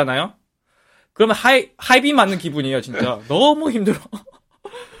붙어 있잖아요. 그러면 하이빔 맞는 기분이에요, 진짜. 너무 힘들어.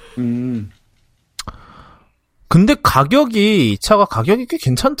 근데 이 차가 가격이 꽤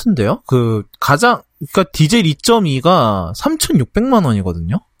괜찮던데요? 그러니까 디젤 2.2가 3,600만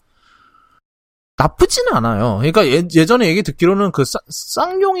원이거든요? 나쁘지는 않아요. 그러니까 예전에 얘기 듣기로는 그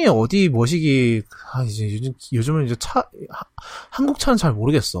쌍용이 어디 뭐시기 이제 요즘은 이제 한국 차는 잘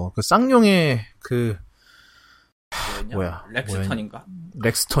모르겠어. 그 쌍용의 뭐야? 렉스턴인가?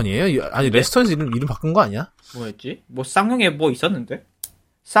 렉스턴이에요? 아니 렉스턴에서 이름 바꾼 거 아니야? 뭐였지? 뭐 쌍용에 뭐 있었는데?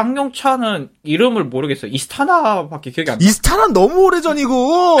 쌍용 차는 이름을 모르겠어. 이스타나밖에 기억이 안 나. 이스타나는 너무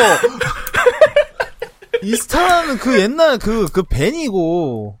오래전이고. 이스타나는 그 옛날 그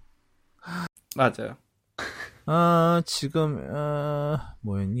벤이고. 맞아요. 지금,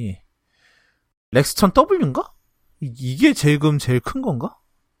 뭐였니? 렉스턴 W인가? 이게 제일 큰 건가?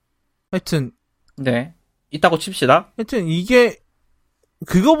 하여튼. 네. 있다고 칩시다. 하여튼, 이게,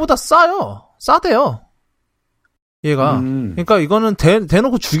 그거보다 싸대요. 얘가. 그러니까 이거는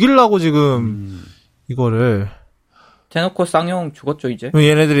대놓고 죽이려고 지금, 이거를. 대놓고 쌍용 죽었죠, 이제.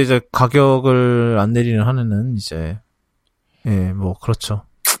 얘네들이 이제 가격을 안 하는, 이제. 예, 뭐, 그렇죠.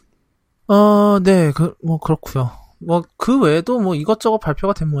 네, 그렇구요. 그 외에도 이것저것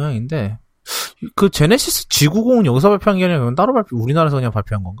발표가 된 모양인데, 제네시스 G90은 여기서 발표한 게 아니라 따로 우리나라에서 그냥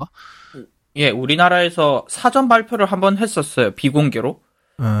발표한 건가? 예, 우리나라에서 사전 발표를 한번 했었어요, 비공개로.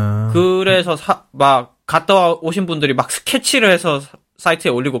 그래서 갔다 오신 분들이 막 스케치를 해서 사이트에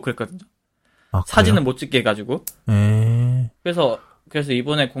올리고 그랬거든요. 사진을 못 찍게 해가지고. 그래서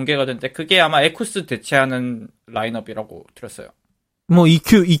이번에 공개가 됐는데, 그게 아마 에쿠스 대체하는 라인업이라고 들었어요.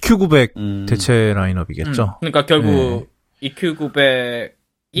 EQ900 대체 라인업이겠죠. 그러니까 결국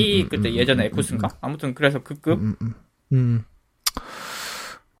EQ900이 그때 예전에 에쿠스인가? 아무튼 그래서 그 급.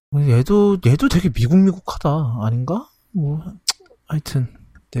 얘도 되게 미국하다 아닌가? 하여튼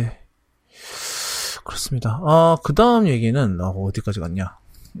네 그렇습니다. 그 다음 얘기는 어디까지 갔냐?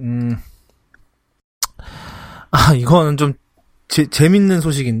 이거는 좀 재밌는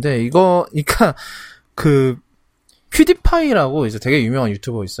소식인데 그러니까 퓨디파이라고 이제 되게 유명한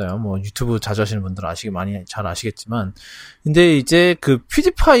유튜버 있어요. 유튜브 자주 하시는 분들은 잘 아시겠지만. 근데 이제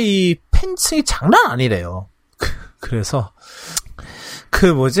퓨디파이 팬층이 장난 아니래요. 그래서,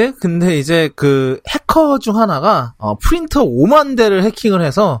 근데 이제 해커 중 하나가, 프린터 5만 대를 해킹을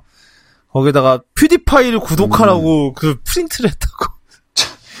해서, 거기다가 퓨디파이를 구독하라고 프린트를 했다고.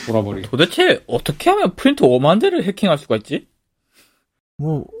 돌아버리. 도대체 어떻게 하면 프린터 5만 대를 해킹할 수가 있지?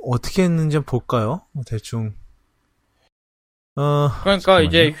 어떻게 했는지 볼까요? 대충. 그러니까 잠깐만요.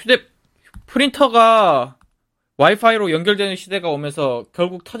 이제 프린터가 와이파이로 연결되는 시대가 오면서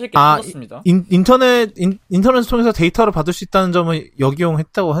결국 터질 게 터졌습니다. 인터넷을 통해서 데이터를 받을 수 있다는 점을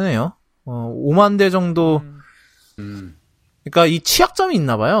역이용했다고 하네요. 5만 대 정도. 그러니까 이 취약점이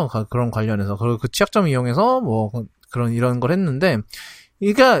있나 봐요. 그런 관련해서. 그 취약점 이용해서 이런 걸 했는데,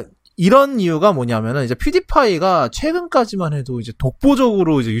 그러니까 이런 이유가 뭐냐면은 이제 퓨디파이가 최근까지만 해도 이제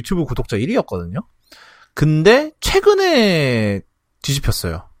독보적으로 이제 유튜브 구독자 1위였거든요. 근데 최근에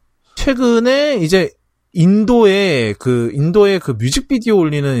뒤집혔어요. 최근에 이제 인도에 뮤직비디오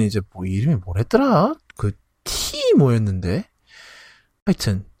올리는 이제 이름이 뭐랬더라? T 뭐였는데?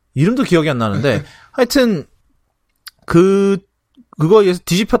 하여튼 이름도 기억이 안 나는데 하여튼 그거에서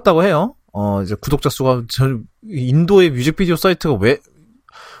뒤집혔다고 해요. 이제 구독자 수가 인도의 뮤직비디오 사이트가 왜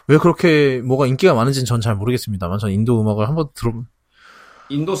그렇게 뭐가 인기가 많은지는 전 잘 모르겠습니다만 전 인도 음악을 한번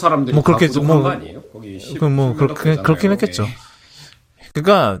인도 사람들이 그렇게 구독한 거 아니에요? 거기 그렇긴 했겠죠.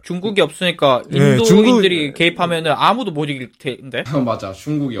 그러니까 중국이 없으니까 인도인들이 개입하면은 아무도 못 이길 텐데. 맞아,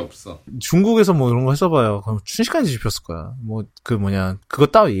 중국이 없어. 중국에서 이런 거 했어봐요. 그럼 순식간에 뒤집혔을 거야. 그거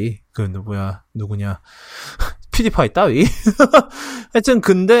따위 누구냐 피디파이 따위. 하여튼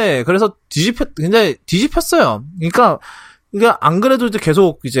그래서 뒤집혔어요. 그러니까 안 그래도 이제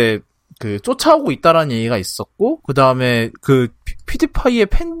계속 이제 쫓아오고 있다라는 얘기가 있었고, 그 다음에 퓨디파이의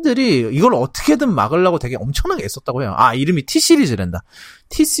팬들이 이걸 어떻게든 막으려고 되게 엄청나게 애썼다고 해요. 아, 이름이 T-시리즈란다.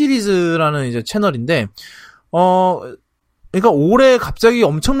 T-시리즈라는 이제 채널인데, 그러니까 올해 갑자기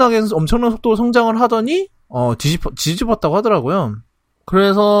엄청난 속도로 성장을 하더니, 뒤집었다고 하더라고요.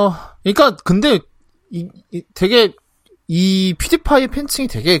 그래서, 그러니까, 근데, 되게, 이 퓨디파이 팬층이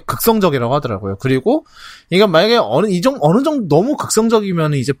되게 극성적이라고 하더라고요. 그리고, 그러니까 만약에 어느 정도 너무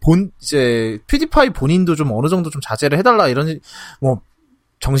극성적이면 이제 퓨디파이 본인도 좀 어느 정도 좀 자제를 해달라 이런,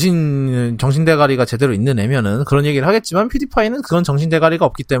 정신대가리가 제대로 있는 애면은 그런 얘기를 하겠지만 퓨디파이는 그런 정신대가리가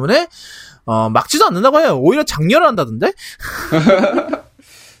없기 때문에, 막지도 않는다고 해요. 오히려 장렬을 한다던데?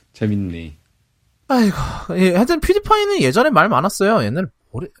 재밌네. 아이고, 예, 하여튼 퓨디파이는 예전에 말 많았어요. 옛날에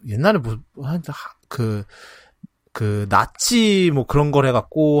나치 그런 걸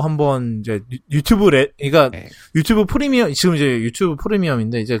해갖고 한번 이제 그러니까 유튜브 프리미엄, 지금 이제 유튜브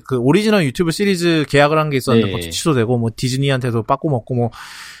프리미엄인데 이제 그 오리지널 유튜브 시리즈 계약을 한 게 있었는데 그것도 취소되고 디즈니한테도 빠꾸 먹고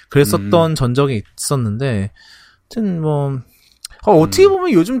그랬었던 전적이 있었는데, 하여튼 어떻게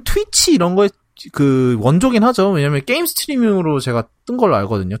보면 요즘 트위치 이런 거에 그 원조긴 하죠. 왜냐면 게임 스트리밍으로 제가 뜬 걸로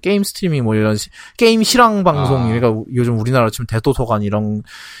알거든요. 게임 스트리밍 이런 게임 실황 방송, 그러니까 요즘 우리나라로 치면 대도서관 이런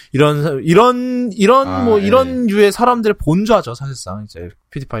유의 사람들의 본좌죠, 사실상. 이제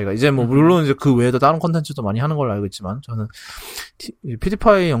퓨디파이가 이제 물론 이제 그 외에도 다른 콘텐츠도 많이 하는 걸로 알고 있지만 저는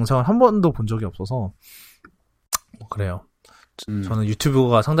퓨디파이 영상을 한 번도 본 적이 없어서 그래요. 저는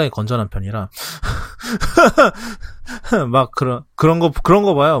유튜브가 상당히 건전한 편이라 막 그런 거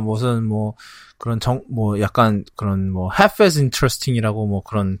봐요. 무슨 약간 그런 half as interesting이라고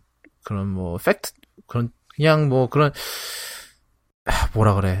그런 팩트 그냥 그런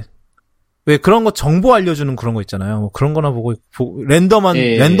뭐라 그래. 왜 그런 거 정보 알려주는 그런 거 있잖아요. 그런 거나 보고 랜덤한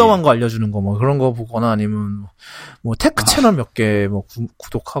거 알려주는 거 그런 거 보거나 아니면 테크 채널 몇 개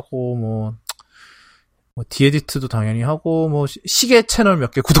구독하고 디에디트도 당연히 하고 시계 채널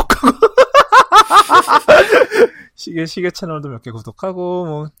몇 개 구독하고 시계 채널도 몇 개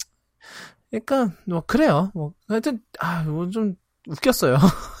구독하고 그러니까 그래요. 하여튼 좀 웃겼어요.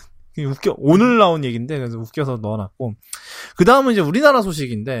 오늘 나온 얘기인데 그래서 웃겨서 넣어놨고, 그 다음은 이제 우리나라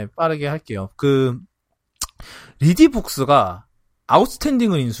소식인데 빠르게 할게요. 리디북스가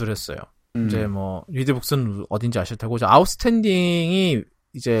아웃스탠딩을 인수를 했어요. 이제 리디북스는 어딘지 아실 테고, 아웃스탠딩이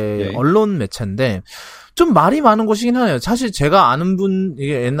이제 언론 매체인데 좀 말이 많은 곳이긴 하네요. 사실 제가 아는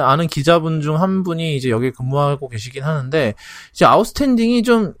아는 기자분 중 한 분이 이제 여기 근무하고 계시긴 하는데, 이제 아웃스탠딩이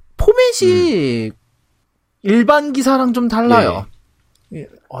좀 포맷이 일반 기사랑 좀 달라요.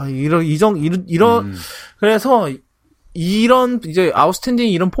 그래서 이런 이제 아웃스탠딩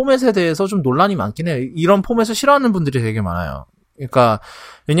이런 포맷에 대해서 좀 논란이 많긴 해요. 이런 포맷을 싫어하는 분들이 되게 많아요. 그러니까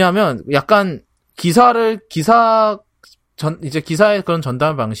왜냐하면 약간 기사의 그런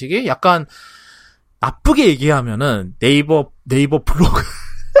전달 방식이 약간 나쁘게 얘기하면은 네이버 블로그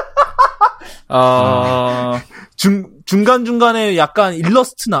중간중간에 약간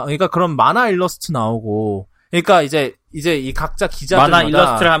그러니까 그런 만화 일러스트 나오고, 그러니까 이제 이 각자 기자들마다 만화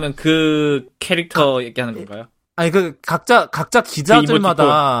일러스트를 하면 그 캐릭터 얘기하는 건가요? 아니 각자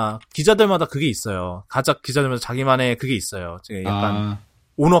기자들마다 그게 있어요. 각자 기자들마다 자기만의 그게 있어요. 약간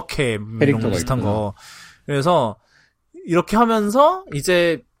오너캡 이런 거 비슷한 거. 그래서 이렇게 하면서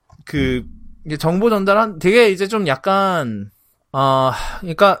이제 이제 정보 전달한 되게 이제 좀 약간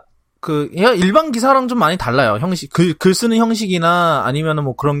그러니까 일반 기사랑 좀 많이 달라요. 형식, 글 쓰는 형식이나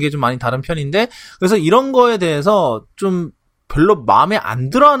아니면은 그런 게 좀 많이 다른 편인데, 그래서 이런 거에 대해서 좀 별로 마음에 안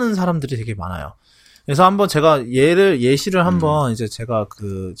들어 하는 사람들이 되게 많아요. 그래서 한번 제가 예시를 한번 이제 제가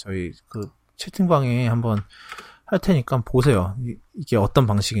저희 채팅방에 한번 할 테니까 보세요. 이게 어떤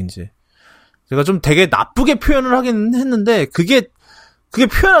방식인지. 제가 좀 되게 나쁘게 표현을 하긴 했는데, 그게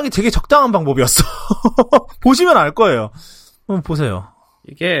표현하기 되게 적당한 방법이었어. 보시면 알 거예요. 한번 보세요.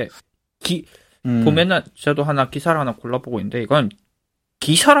 이게, 보면은, 저도 기사를 하나 골라보고 있는데, 이건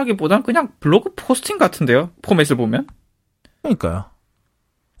기사라기보단 그냥 블로그 포스팅 같은데요? 포맷을 보면? 그러니까요.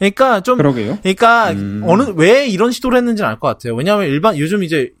 그러니까 좀, 그러게요. 그러니까, 왜 이런 시도를 했는지는 알 것 같아요. 왜냐하면 요즘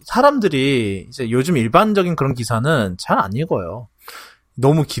이제 사람들이, 요즘 일반적인 그런 기사는 잘 안 읽어요.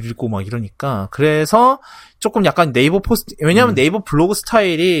 너무 길고 이러니까. 그래서 조금 약간 네이버 포스팅, 왜냐하면 네이버 블로그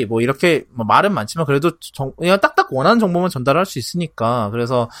스타일이 이렇게 말은 많지만 그래도 그냥 딱딱 원하는 정보만 전달할 수 있으니까.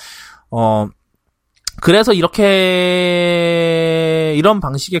 그래서 이런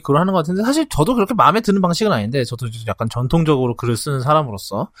방식의 글을 하는 것 같은데, 사실 저도 그렇게 마음에 드는 방식은 아닌데, 저도 약간 전통적으로 글을 쓰는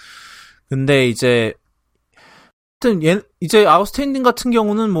사람으로서. 근데 이제 아웃스탠딩 같은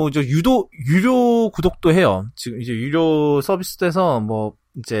경우는 이제 유료 구독도 해요. 지금 이제 유료 서비스 돼서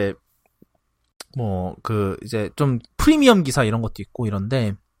이제 좀 프리미엄 기사 이런 것도 있고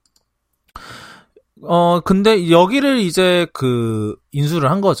이런데, 근데 여기를 이제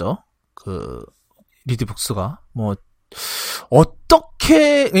인수를 한 거죠. 리디북스가.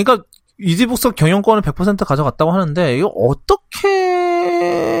 그러니까 리디북스 경영권을 100% 가져갔다고 하는데, 이거 어떻게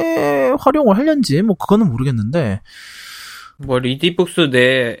활용을 하려는지, 그거는 모르겠는데. 리디북스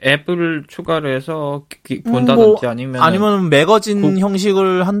내 앱을 추가를 해서 본다든지 아니면 매거진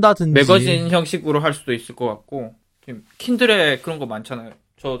형식을 한다든지. 매거진 형식으로 할 수도 있을 것 같고, 지금 킨들에 그런 거 많잖아요.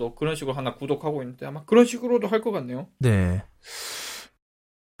 저도 그런 식으로 하나 구독하고 있는데 아마 그런 식으로도 할 것 같네요. 네.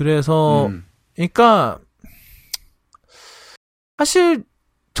 그래서 그러니까 사실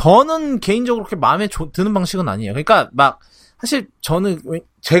저는 개인적으로 그렇게 마음에 드는 방식은 아니에요. 그러니까 사실 저는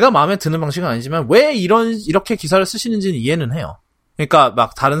제가 마음에 드는 방식은 아니지만 왜 이렇게 기사를 쓰시는지는 이해는 해요. 그러니까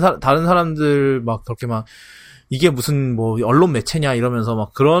다른 사람들 그렇게 이게 무슨 언론 매체냐 이러면서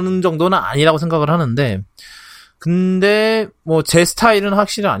그런 정도는 아니라고 생각을 하는데, 근데 제 스타일은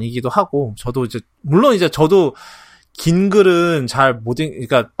확실히 아니기도 하고, 저도 물론 저도 긴 글은 잘 못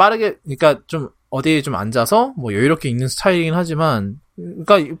그러니까 빠르게, 그러니까 좀 어디에 좀 앉아서 여유롭게 읽는 스타일이긴 하지만,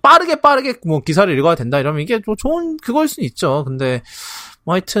 그러니까 빠르게 기사를 읽어야 된다 이러면 이게 좋은 그거일 수는 있죠. 근데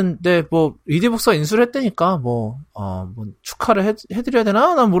하여튼 리디북스가 인수를 했다니까 축하를 해드려야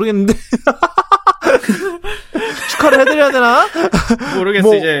되나? 난 모르겠는데. 축하를 해드려야 되나?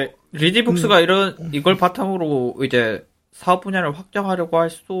 모르겠어. 이제 리디북스가 이걸 바탕으로 이제 사업 분야를 확장하려고 할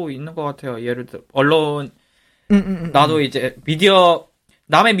수도 있는 것 같아요. 예를 들어 언론, 나도 이제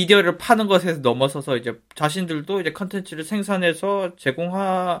남의 미디어를 파는 것에서 넘어서서 이제 자신들도 이제 컨텐츠를 생산해서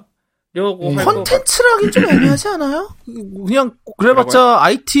제공하려고 할 것. 컨텐츠라긴 좀 애매하지 않아요? 그냥 그래봤자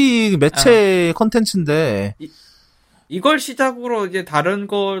IT 매체 컨텐츠인데. 이걸 시작으로 이제 다른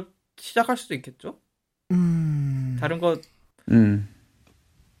거 시작할 수도 있겠죠? 다른 거.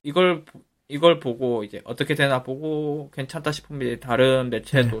 이걸 보고 이제 어떻게 되나 보고 괜찮다 싶으면 이제 다른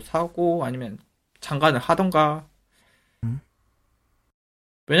매체도 사고 아니면 참관을 하던가.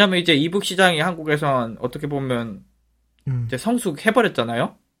 왜냐면 이제 이북 시장이 한국에선 어떻게 보면 이제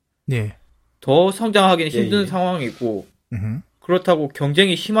성숙해버렸잖아요. 네. 더 성장하기는 힘든 상황이고 그렇다고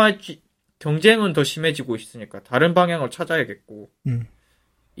경쟁은 더 심해지고 있으니까 다른 방향을 찾아야겠고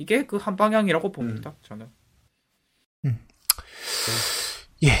이게 한 방향이라고 봅니다. 저는.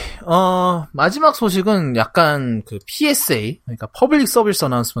 예, 마지막 소식은 약간 PSA, 그러니까 Public Service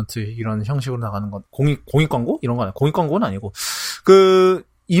Announcement 이런 형식으로 나가는 건, 공익 광고? 이런 거 아니야. 공익 광고는 아니고.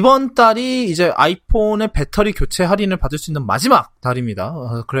 이번 달이 이제 아이폰의 배터리 교체 할인을 받을 수 있는 마지막 달입니다.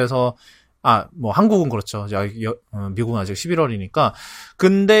 그래서, 한국은 그렇죠. 미국은 아직 11월이니까.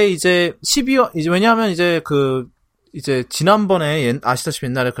 근데 이제 12월, 왜냐하면 이제 지난번에 아시다시피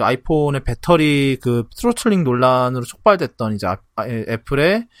옛날에 아이폰의 배터리 트로틀링 논란으로 촉발됐던 이제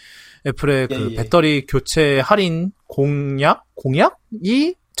애플의 배터리 교체 할인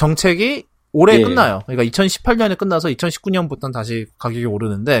공약이 정책이 올해 끝나요. 그러니까 2018년에 끝나서 2019년부터는 다시 가격이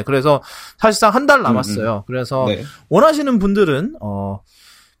오르는데, 그래서 사실상 한 달 남았어요. 그래서 원하시는 분들은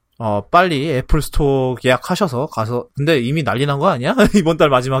빨리 애플 스토어 예약하셔서 근데 이미 난리 난 거 아니야? 이번 달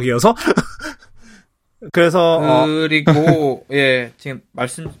마지막이어서. 그래서 그리고 지금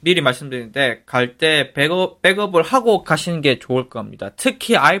미리 말씀드리는데 갈 때 백업을 하고 가시는 게 좋을 겁니다.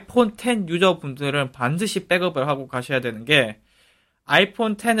 특히 아이폰 10 유저분들은 반드시 백업을 하고 가셔야 되는 게,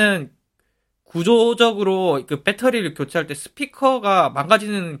 아이폰 10은 구조적으로 배터리를 교체할 때 스피커가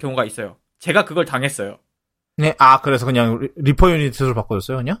망가지는 경우가 있어요. 제가 그걸 당했어요. 네, 그래서 그냥 리퍼 유닛으로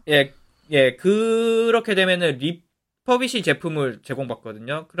바꿔줬어요, 그냥? 그렇게 되면은 리퍼비시 제품을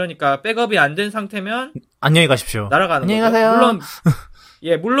제공받거든요. 그러니까 백업이 안 된 상태면 안녕히 가십시오. 날아가는 안녕히 거죠. 가세요.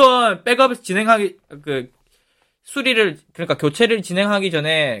 물론 백업을 그러니까 교체를 진행하기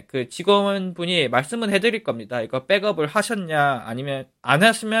전에 직원분이 말씀은 해드릴 겁니다. 이거 백업을 하셨냐, 아니면 안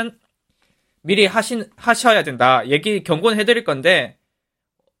하시면 미리 하셔야 된다. 경고는 해드릴 건데,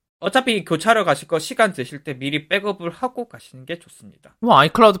 어차피 교차로 가실 거 시간 되실 때 미리 백업을 하고 가시는 게 좋습니다.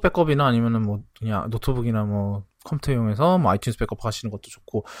 아이클라우드 백업이나 아니면은 그냥 노트북이나 컴퓨터 이용해서 아이튠즈 백업 하시는 것도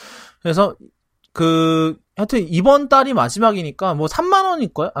좋고. 그래서 하여튼 이번 달이 마지막이니까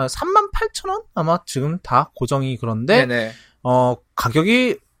 3만원일 거야? 38,000원? 아마 지금 다 고정이 그런데, 네네.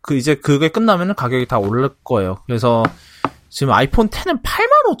 가격이 이제 그게 끝나면은 가격이 다 오를 거예요. 그래서 지금 아이폰 10은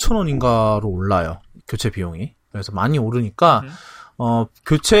 85,000원인가로 올라요. 교체 비용이. 그래서 많이 오르니까,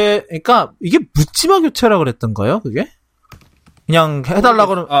 그러니까 이게 묻지마 교체라 그랬던가요? 그게? 그냥 해달라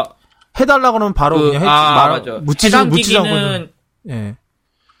그러면 바로 그냥 맞아. 묻지지 않고. 예.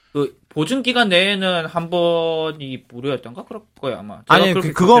 보증 기간 내에는 한 번이 무료였던가? 그럴 거예요, 아마. 아니,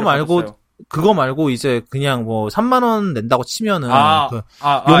 그거 말고 이제 그냥 3만원 낸다고 치면은,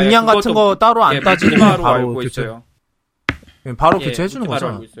 용량 같은 거 따로 안 따지고 바로 교체. 바로 교체해주는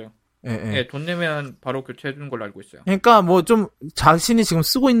거죠. 예, 돈 내면 바로 교체해주는 걸로 알고 있어요. 그러니까 뭐 좀 자신이 지금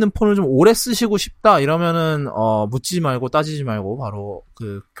쓰고 있는 폰을 좀 오래 쓰시고 싶다 이러면은 묻지 말고 따지지 말고 바로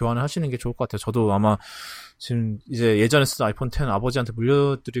그 교환을 하시는 게 좋을 것 같아요. 저도 아마 지금 이제 예전에 쓰던 아이폰 10 아버지한테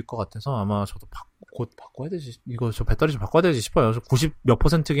물려드릴 것 같아서 아마 저도 곧 바꿔야 되지. 이거 저 배터리 좀 바꿔야 되지 싶어요. 90 몇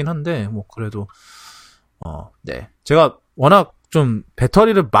 %긴 한데 뭐 그래도 네. 제가 워낙 좀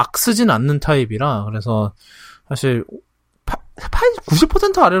배터리를 막 쓰진 않는 타입이라 그래서 사실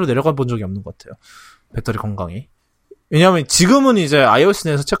 90% 아래로 내려가 본 적이 없는 것 같아요. 배터리 건강이. 왜냐하면 지금은 이제 iOS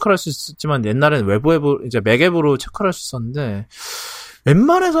내에서 체크를 할 수 있지만 옛날에는 외부 앱으로 이제 맥 앱으로 체크를 할 수 있었는데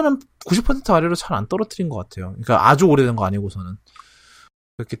웬만해서는 90% 아래로 잘 안 떨어뜨린 것 같아요. 그러니까 아주 오래된 거 아니고서는.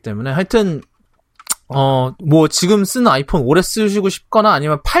 그렇기 때문에 하여튼 뭐 지금 쓰는 아이폰 오래 쓰시고 싶거나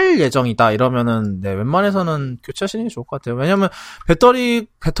아니면 팔 예정이다 이러면은 네, 웬만해서는 교체하시는 게 좋을 것 같아요. 왜냐면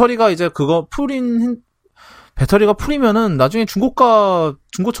배터리가 이제 배터리가 풀리면은 나중에 중고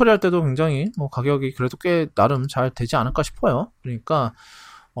처리할 때도 굉장히 뭐 가격이 그래도 꽤 나름 잘 되지 않을까 싶어요. 그러니까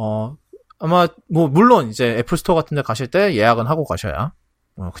아마 뭐 물론 이제 애플 스토어 같은 데 가실 때 예약은 하고 가셔야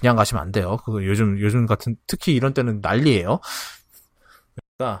그냥 가시면 안 돼요. 그거 요즘 같은 특히 이런 때는 난리예요.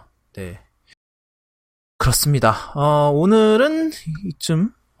 그러니까 네. 그렇습니다. 오늘은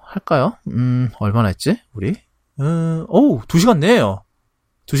이쯤 할까요? 얼마나 했지? 우리? 2시간 내요.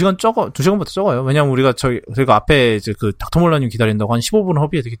 2시간보다 적어요. 왜냐면 저희가 앞에 이제 그 닥터몰라님 기다린다고 한 15분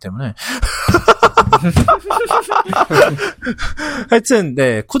허비해야 되기 때문에. 하여튼,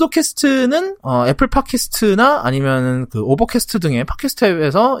 네. 쿠도캐스트는, 애플 팟캐스트나 아니면 그 오버캐스트 등의 팟캐스트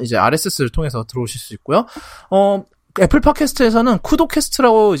앱에서 이제 RSS를 통해서 들어오실 수 있고요. 애플 팟캐스트에서는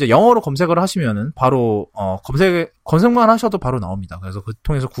쿠도캐스트라고 이제 영어로 검색을 하시면은 바로, 검색만 하셔도 바로 나옵니다. 그래서 그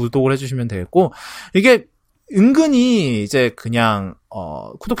통해서 구독을 해주시면 되겠고, 이게 은근히 이제 그냥,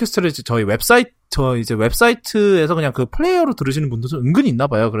 쿠도캐스트를 저희 웹사이트에서 그냥 그 플레이어로 들으시는 분들도 은근히 있나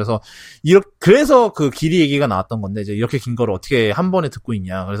봐요. 그래서 그래서 그 길이 얘기가 나왔던 건데, 이제 이렇게 긴 거를 어떻게 한 번에 듣고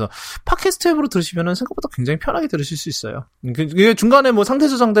있냐. 그래서 팟캐스트 앱으로 들으시면은 생각보다 굉장히 편하게 들으실 수 있어요. 그게 중간에 뭐 상태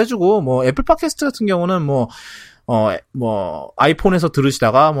저장도 해주고, 뭐 애플 팟캐스트 같은 경우는 뭐 아이폰에서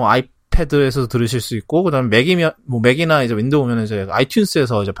들으시다가 뭐 아이패드에서 들으실 수 있고, 그 다음에 맥이나 이제 윈도우면 이제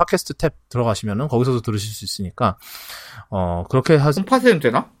아이튠스에서 이제 팟캐스트 탭 들어가시면은 거기서도 들으실 수 있으니까, 그렇게 홈팟에는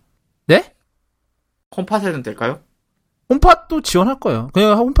되나? 네? 홈팟에는 될까요? 홈팟도 지원할 거예요.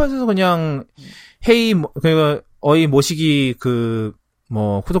 그냥 홈팟에서 그냥, 어이 모시기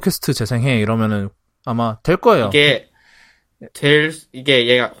쿠도캐스트 재생해 이러면은 아마 될 거예요. 이게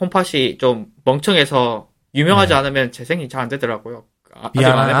얘가 홈팟이 좀 멍청해서 유명하지 않으면 재생이 잘 안 되더라고요.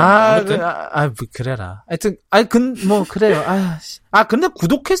 미안해. 그래라. 하여튼, 그래요. 근데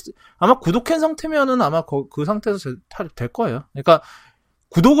아마 구독한 상태면은 아마 그 상태에서 될 거예요. 그러니까,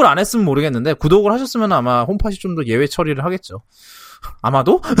 구독을 안 했으면 모르겠는데, 구독을 하셨으면 아마 홈팟이 좀 더 예외 처리를 하겠죠.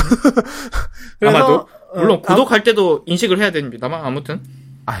 아마도? 아마도? 물론, 구독할 때도 인식을 해야 됩니다만, 아무튼.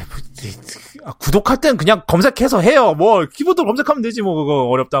 구독할 땐 그냥 검색해서 해요. 뭐, 키보드 검색하면 되지, 뭐, 그거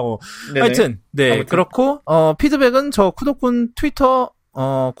어렵다고. 네네. 하여튼, 네. 아무튼. 그렇고, 피드백은 저 쿠도쿤 트위터,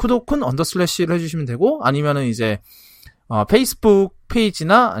 쿠도쿤 _를 해주시면 되고, 아니면은 이제, 페이스북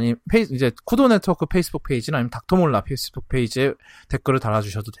페이지나, 이제, 쿠도 네트워크 페이스북 페이지나, 아니면 닥터몰라 페이스북 페이지에 댓글을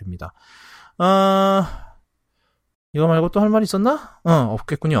달아주셔도 됩니다. 이거 말고 또 할 말 있었나?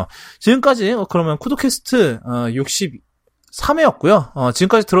 없겠군요. 지금까지, 그러면 쿠도캐스트, 63회였고요.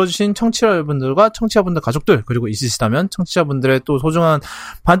 지금까지 들어주신 청취자분들과 청취자분들 가족들, 그리고 있으시다면 청취자분들의 또 소중한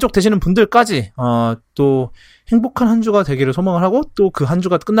반쪽 되시는 분들까지, 또 행복한 한 주가 되기를 소망을 하고, 또 그 한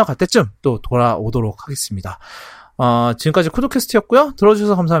주가 끝나갈 때쯤 또 돌아오도록 하겠습니다. 지금까지 쿠도캐스트였고요.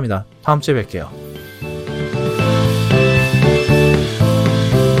 들어주셔서 감사합니다. 다음 주에 뵐게요.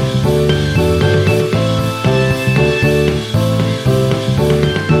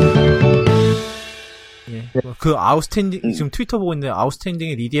 그 아웃스탠딩 지금 트위터 보고 있는데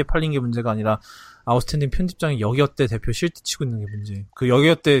아웃스탠딩이 리디에 팔린 게 문제가 아니라 아웃스탠딩 편집장이 여기어때 대표 실드 치고 있는 게 문제. 그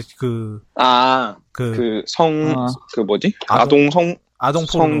여기어때 아동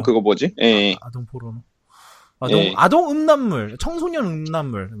포르노 그거 뭐지? 예. 아동 포르노. 아동 음란물, 청소년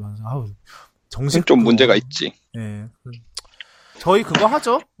음란물. 아우 정신 좀 문제가 있지. 예. 저희 그거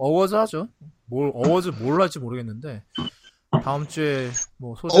하죠. 어워즈 하죠. 어워즈 뭘 할지 모르겠는데 다음 주에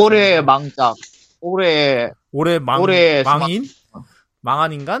뭐 올해 망작. 올해 망인?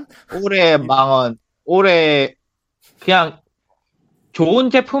 망한 인간? 올해 망언. 올해 그냥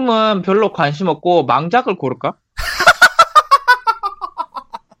좋은 제품은 별로 관심 없고 망작을 고를까?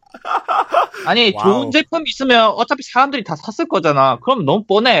 아니 와우. 좋은 제품 있으면 어차피 사람들이 다 샀을 거잖아. 그럼 너무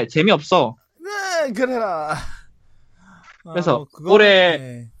뻔해. 재미없어. 네, 그래라. 그래서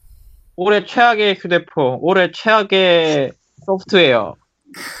올해 최악의 휴대폰, 올해 최악의 소프트웨어.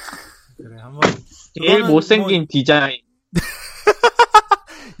 제일 그거는 못생긴 디자인.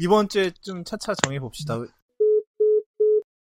 이번 주에 좀 차차 정해봅시다.